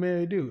want to be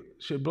married do?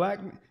 If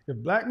black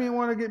men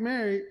want to get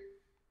married,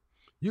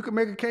 you could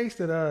make a case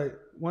that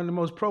one of the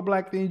most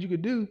pro-black things you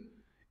could do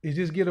is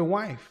just get a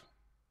wife.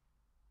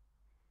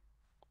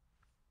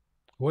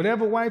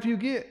 Whatever wife you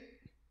get,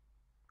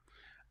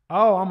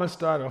 I'm going to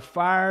start a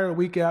fire the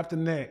week after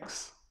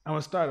next. I'm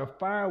going to start a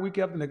fire week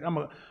after next. I'm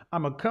going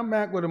to come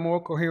back with a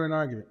more coherent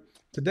argument.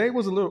 Today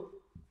was a little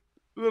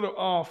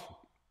off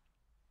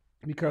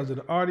because of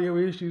the audio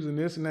issues and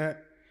this and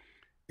that.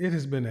 It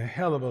has been a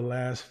hell of a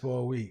last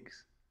 4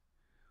 weeks.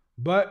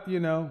 But,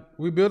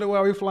 we build it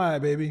while we fly,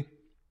 baby.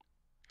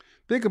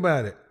 Think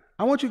about it.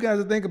 I want you guys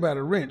to think about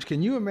it. Wrench,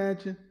 can you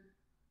imagine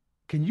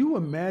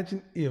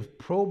if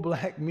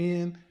pro-black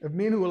men, if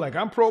men who are like,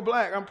 I'm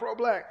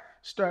pro-black,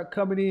 start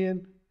coming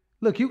in?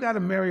 Look, you got to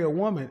marry a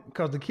woman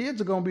because the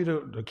kids are going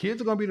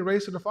to be the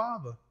race of the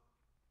father.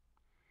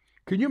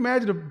 Can you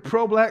imagine if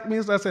pro-black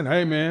men start saying,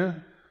 hey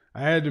man, I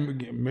had to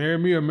marry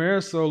me a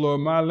Marisol or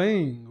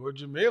Marlene or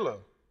Jamila?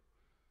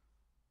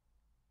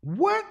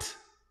 What?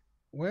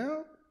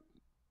 Well,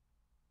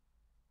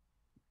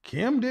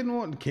 Kim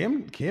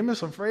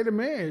is afraid of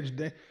marriage.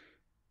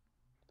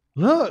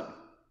 Look,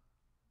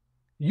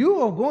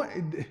 we're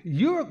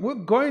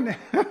going to,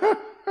 I'm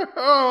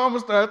going to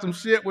start some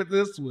shit with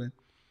this one.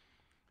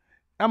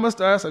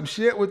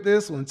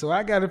 So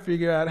I got to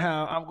figure out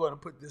how I'm going to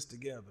put this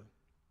together.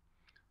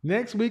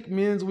 Next week,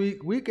 men's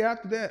week. Week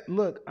after that,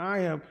 look,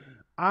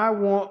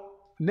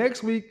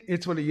 next week,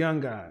 it's for the young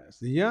guys.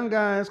 The young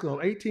guys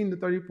go 18 to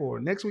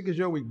 34. Next week is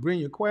your week. Bring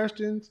your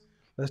questions.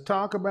 Let's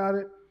talk about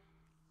it.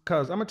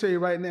 Because I'm going to tell you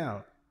right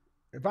now,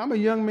 if I'm a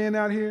young man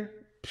out here,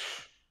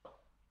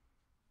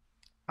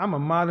 I'm a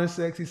modern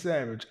sexy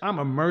savage. I'm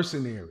a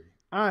mercenary.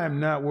 I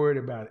am not worried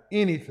about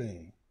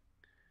anything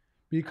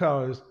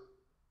because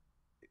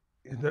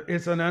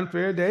it's an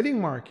unfair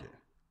dating market.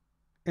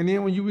 And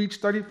then when you reach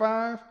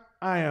 35,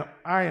 I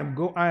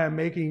am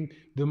making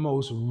the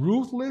most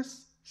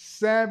ruthless,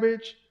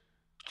 savage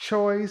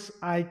choice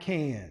I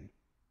can.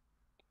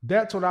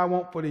 That's what I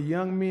want for the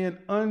young men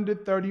under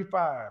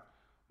 35.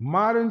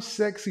 Modern,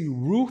 sexy,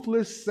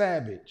 ruthless,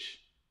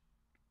 savage.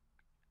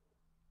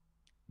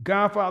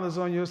 Godfather's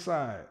on your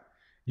side.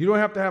 You don't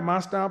have to have my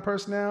style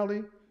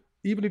personality.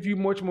 Even if you're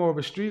much more of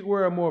a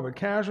streetwear, more of a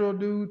casual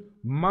dude,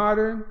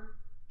 modern,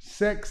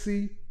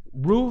 sexy,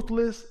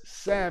 ruthless,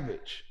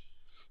 savage.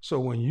 So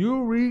when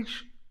you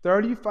reach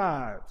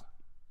 35,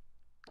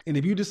 and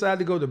if you decide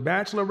to go the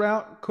bachelor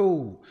route,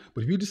 cool.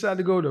 But if you decide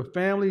to go the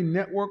family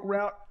network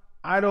route,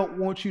 I don't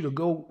want you to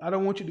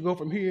go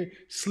from here,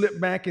 slip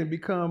back and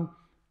become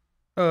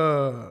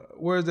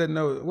where's that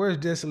note? Where's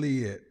Jesse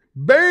Lee at?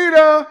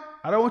 Beta.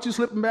 I don't want you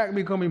slipping back and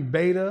becoming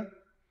beta.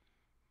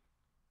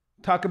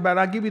 Talk about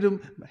I give you the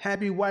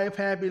happy wife,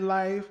 happy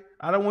life.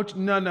 I don't want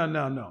you.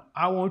 No.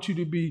 I want you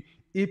to be,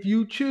 if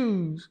you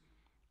choose,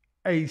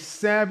 a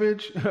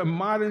savage, a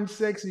modern,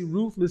 sexy,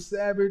 ruthless,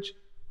 savage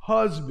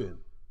husband.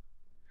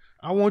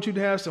 I want you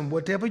to have some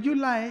whatever you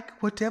like.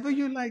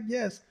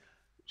 Yes,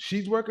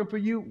 she's working for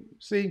you.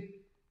 See,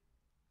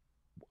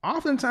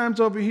 oftentimes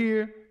over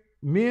here,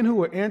 men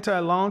who are anti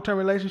long-term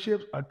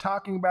relationships are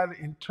talking about it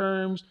in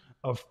terms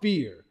of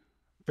fear.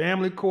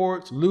 Family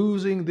courts,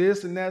 losing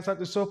this and that, so on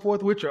and so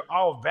forth, which are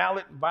all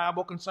valid and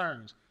viable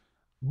concerns.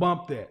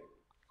 Bump that.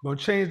 Gonna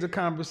change the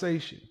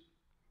conversation.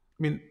 I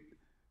mean,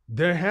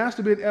 there has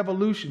to be an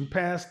evolution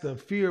past the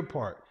fear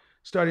part,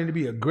 starting to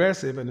be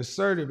aggressive and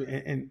assertive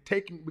and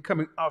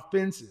becoming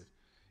offensive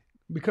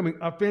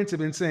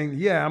and saying,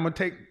 yeah, I'm gonna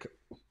take,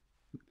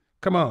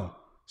 come on,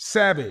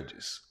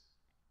 savages.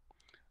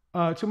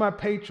 To my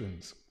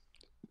patrons,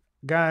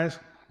 guys,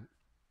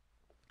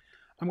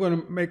 I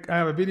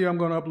have a video I'm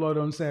gonna upload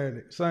on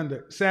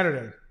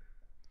Saturday.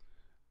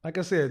 Like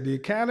I said, the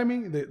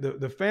academy,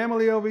 the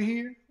family over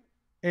here,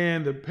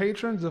 and the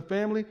patrons, the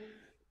family,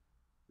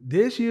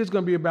 this year is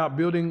gonna be about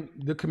building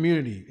the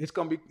community. It's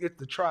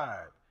the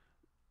tribe.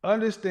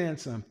 Understand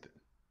something.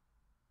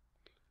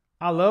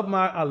 I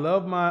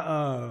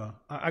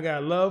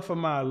got love for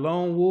my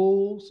lone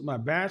wolves, my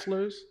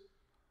bachelors,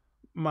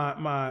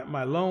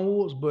 my lone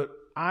wolves, but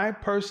I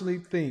personally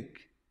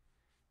think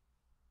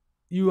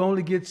you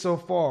only get so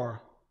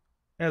far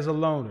as a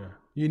loner.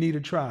 You need a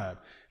tribe.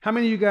 How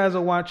many of you guys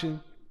are watching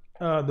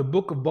the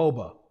Book of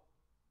Boba?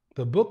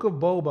 The Book of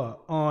Boba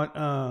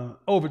on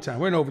Overtime.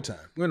 We're in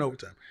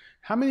overtime.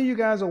 How many of you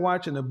guys are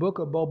watching the Book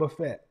of Boba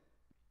Fett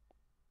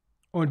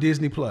on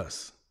Disney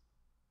Plus?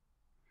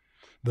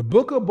 The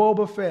Book of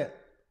Boba Fett,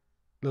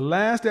 the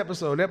last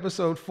episode,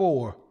 episode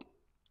 4,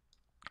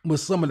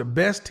 was some of the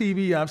best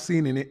TV I've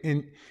seen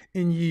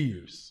in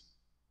years.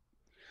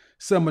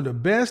 Some of the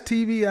best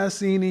TV I've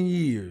seen in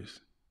years.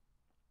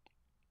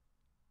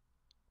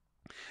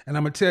 And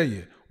I'm gonna tell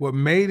you, what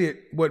made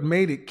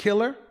it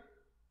killer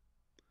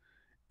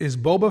is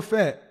Boba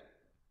Fett,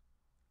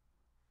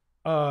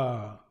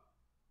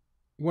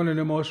 one of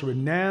the most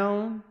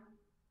renowned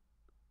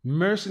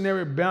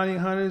mercenary bounty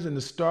hunters in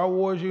the Star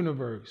Wars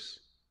universe,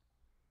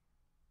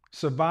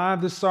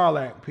 survived the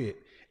Sarlacc pit.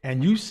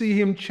 And you see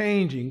him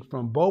changing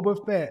from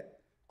Boba Fett,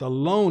 the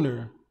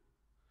loner,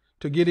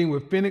 to getting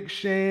with Fennec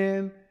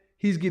Shan.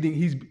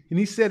 And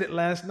he said it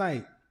last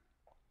night.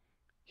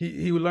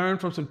 He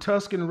learned from some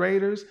Tusken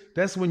Raiders.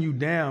 That's when you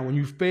down. When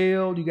you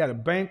failed, you got a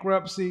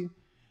bankruptcy,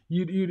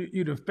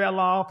 you fell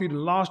off, you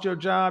lost your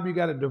job, you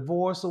got a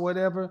divorce or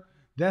whatever.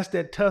 That's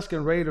that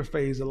Tusken Raider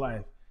phase of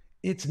life.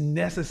 It's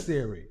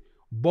necessary.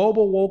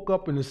 Boba woke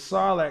up in the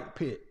Sarlacc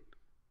pit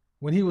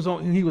when he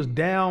was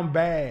down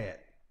bad.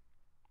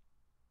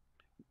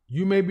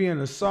 You may be in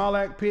the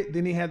Sarlacc pit,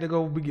 then he had to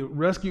go get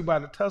rescued by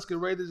the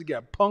Tusken Raiders. He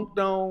got punked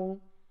on.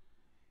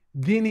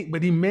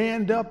 But he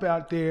manned up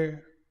out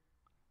there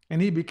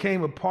and he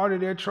became a part of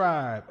their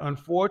tribe.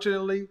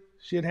 Unfortunately,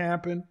 shit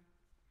happened.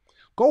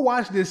 Go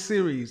watch this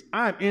series.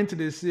 I'm into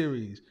this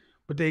series.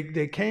 But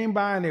they came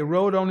by and they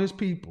rode on his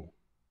people.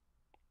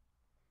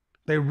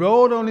 And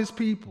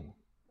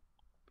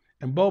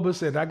Boba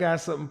said, I got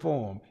something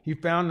for him. He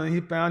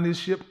found his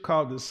ship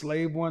called the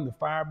Slave One, the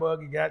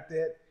Firebug. He got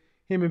that.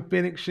 Him and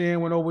Fennec Shan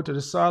went over to the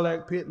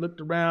Sarlacc pit,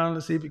 looked around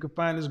to see if he could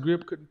find his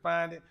grip, couldn't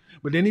find it.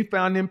 But then he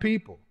found them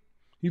people.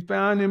 He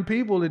found them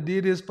people that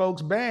did his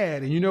folks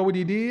bad. And you know what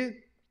he did?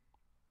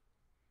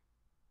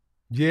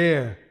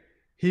 Yeah,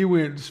 he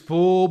went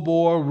full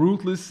bore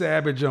ruthless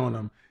savage on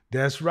them.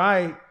 That's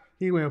right.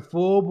 He went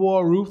full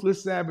bore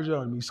ruthless savage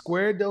on them. He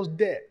squared those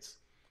debts.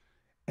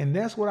 And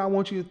that's what I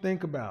want you to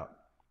think about.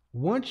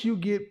 Once you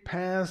get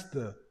past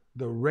the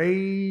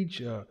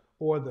rage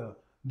or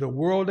the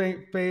world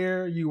ain't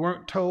fair, you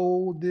weren't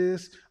told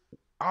this,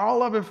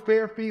 all of it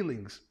fair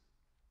feelings.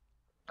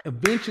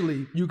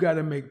 Eventually, you got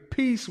to make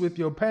peace with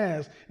your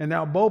past. And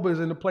now Boba is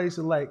in the place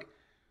of like,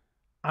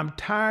 I'm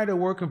tired of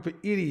working for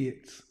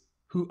idiots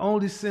who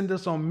only send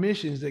us on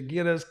missions that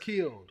get us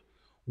killed.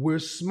 We're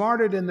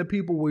smarter than the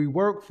people we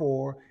work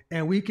for,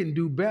 and we can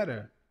do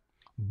better.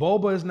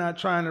 Boba is not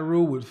trying to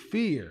rule with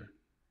fear.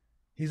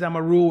 I'm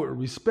gonna rule with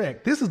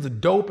respect. This is a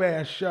dope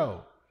ass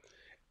show.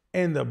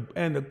 And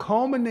the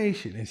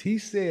culmination is he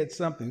said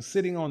something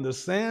sitting on the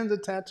sands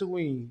of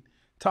Tatooine,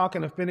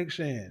 talking to Fennec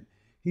Shan.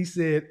 He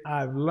said,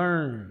 I've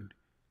learned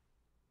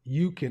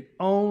you can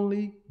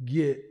only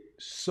get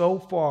so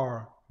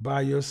far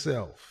by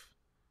yourself.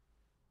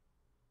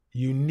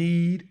 You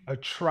need a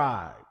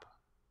tribe.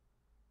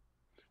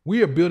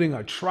 We are building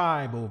a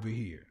tribe over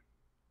here.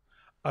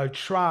 A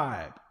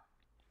tribe.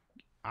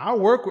 I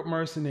work with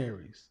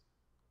mercenaries.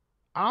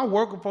 I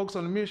work with folks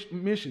on the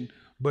mission,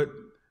 but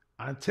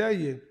I tell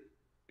you,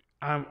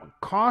 I'm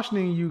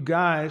cautioning you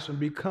guys from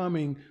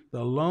becoming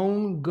the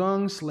lone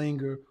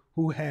gunslinger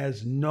who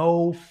has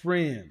no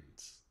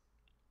friends.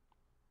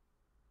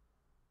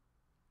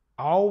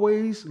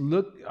 Always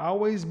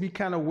be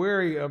kind of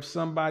wary of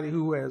somebody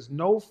who has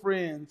no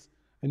friends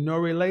and no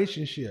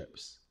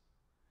relationships.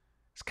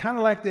 It's kind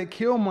of like that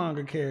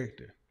Killmonger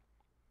character.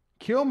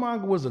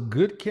 Killmonger was a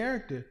good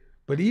character,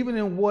 but even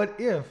in What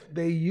If,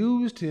 they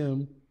used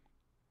him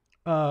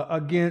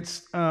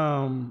against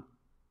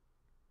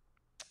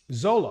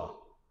Zola.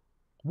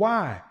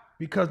 Why?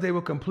 Because they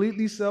were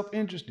completely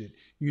self-interested.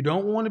 You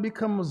don't want to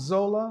become a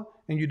Zola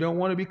and you don't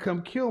want to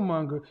become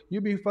Killmonger.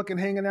 You'll be fucking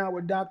hanging out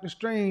with Doctor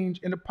Strange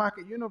in the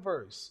pocket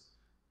universe.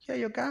 Yeah,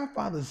 your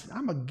Godfather's,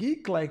 I'm a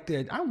geek like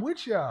that. I'm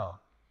with y'all.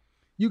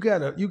 You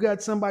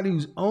got somebody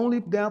who's only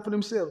down for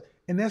themselves.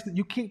 And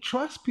you can't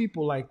trust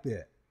people like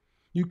that.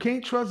 You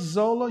can't trust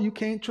Zola. You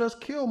can't trust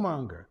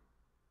Killmonger.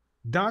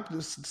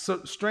 Doctor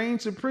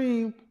Strange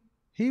Supreme,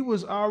 he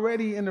was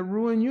already in the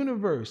ruined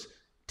universe.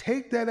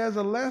 Take that as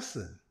a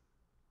lesson.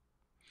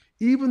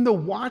 Even the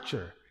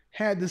Watcher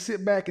had to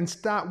sit back and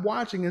stop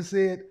watching and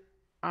said,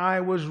 I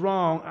was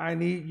wrong. I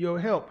need your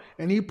help.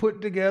 And he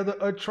put together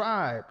a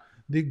tribe,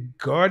 the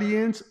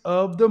Guardians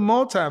of the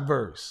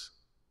Multiverse.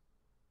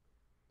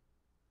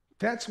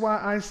 That's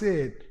why I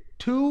said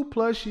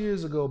 2+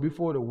 years ago,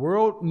 before the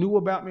world knew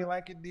about me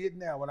like it did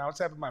now, when I was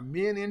having my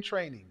men in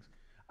trainings,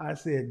 I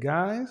said,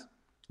 guys,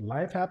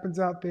 life happens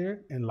out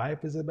there and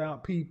life is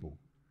about people.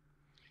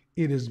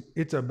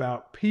 It's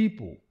about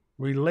people,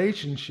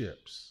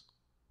 relationships.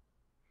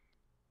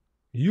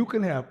 You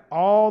can have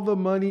all the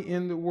money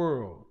in the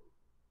world,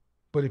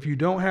 but if you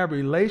don't have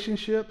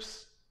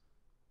relationships,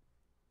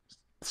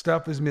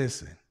 stuff is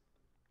missing.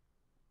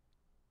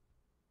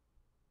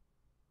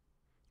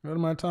 What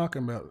am I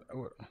talking about?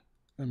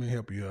 Let me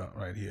help you out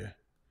right here.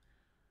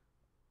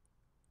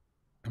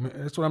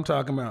 That's what I'm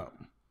talking about.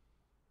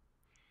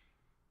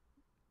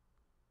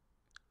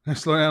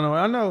 Let's slow down.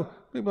 I know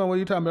people, what are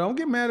you talking about? Don't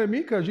get mad at me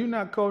because you're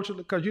not cultured,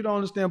 because you don't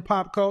understand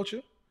pop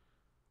culture.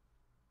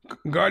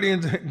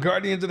 Guardians of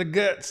the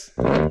guts.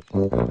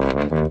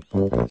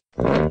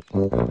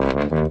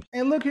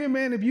 And look here,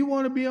 man. If you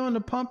want to be on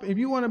the pump, if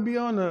you want to be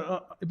on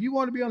the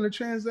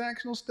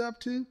transactional stuff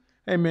too,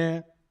 hey,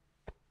 man,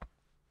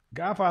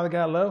 Godfather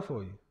got love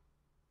for you.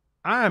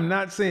 I am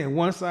not saying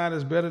one side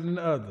is better than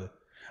the other.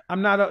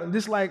 I'm not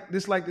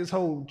this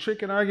whole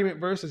trick and argument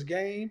versus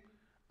game.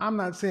 I'm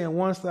not saying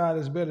one side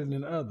is better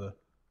than the other.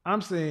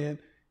 I'm saying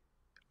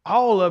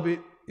all of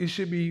it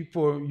should be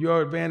for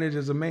your advantage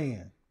as a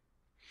man.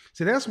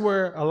 See, that's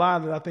where a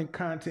lot of, I think,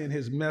 content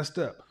has messed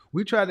up.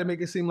 We tried to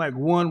make it seem like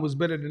one was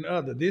better than the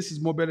other. This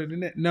is more better than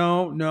that.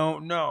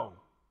 No.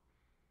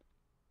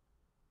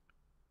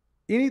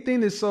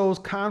 Anything that sows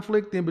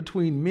conflict in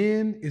between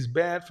men is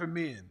bad for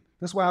men.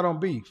 That's why I don't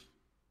beef.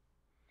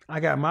 I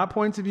got my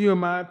points of view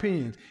and my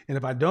opinions. And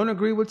if I don't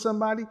agree with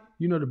somebody,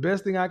 the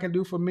best thing I can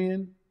do for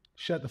men,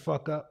 shut the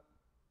fuck up.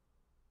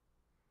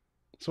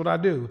 That's what I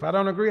do. If I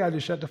don't agree, I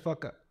just shut the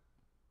fuck up.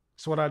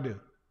 That's what I do.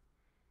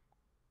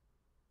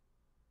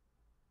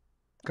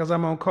 Because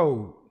I'm on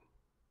code.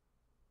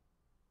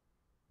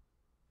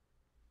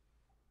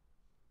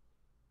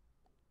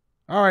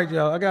 All right,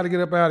 y'all. I got to get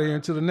up out of here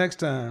until the next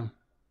time.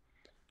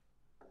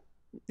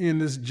 In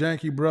this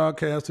janky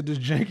broadcast to this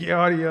janky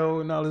audio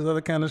and all this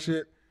other kind of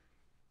shit.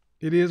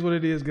 It is what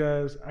it is,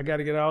 guys. I got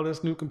to get all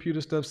this new computer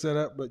stuff set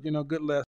up, but good luck.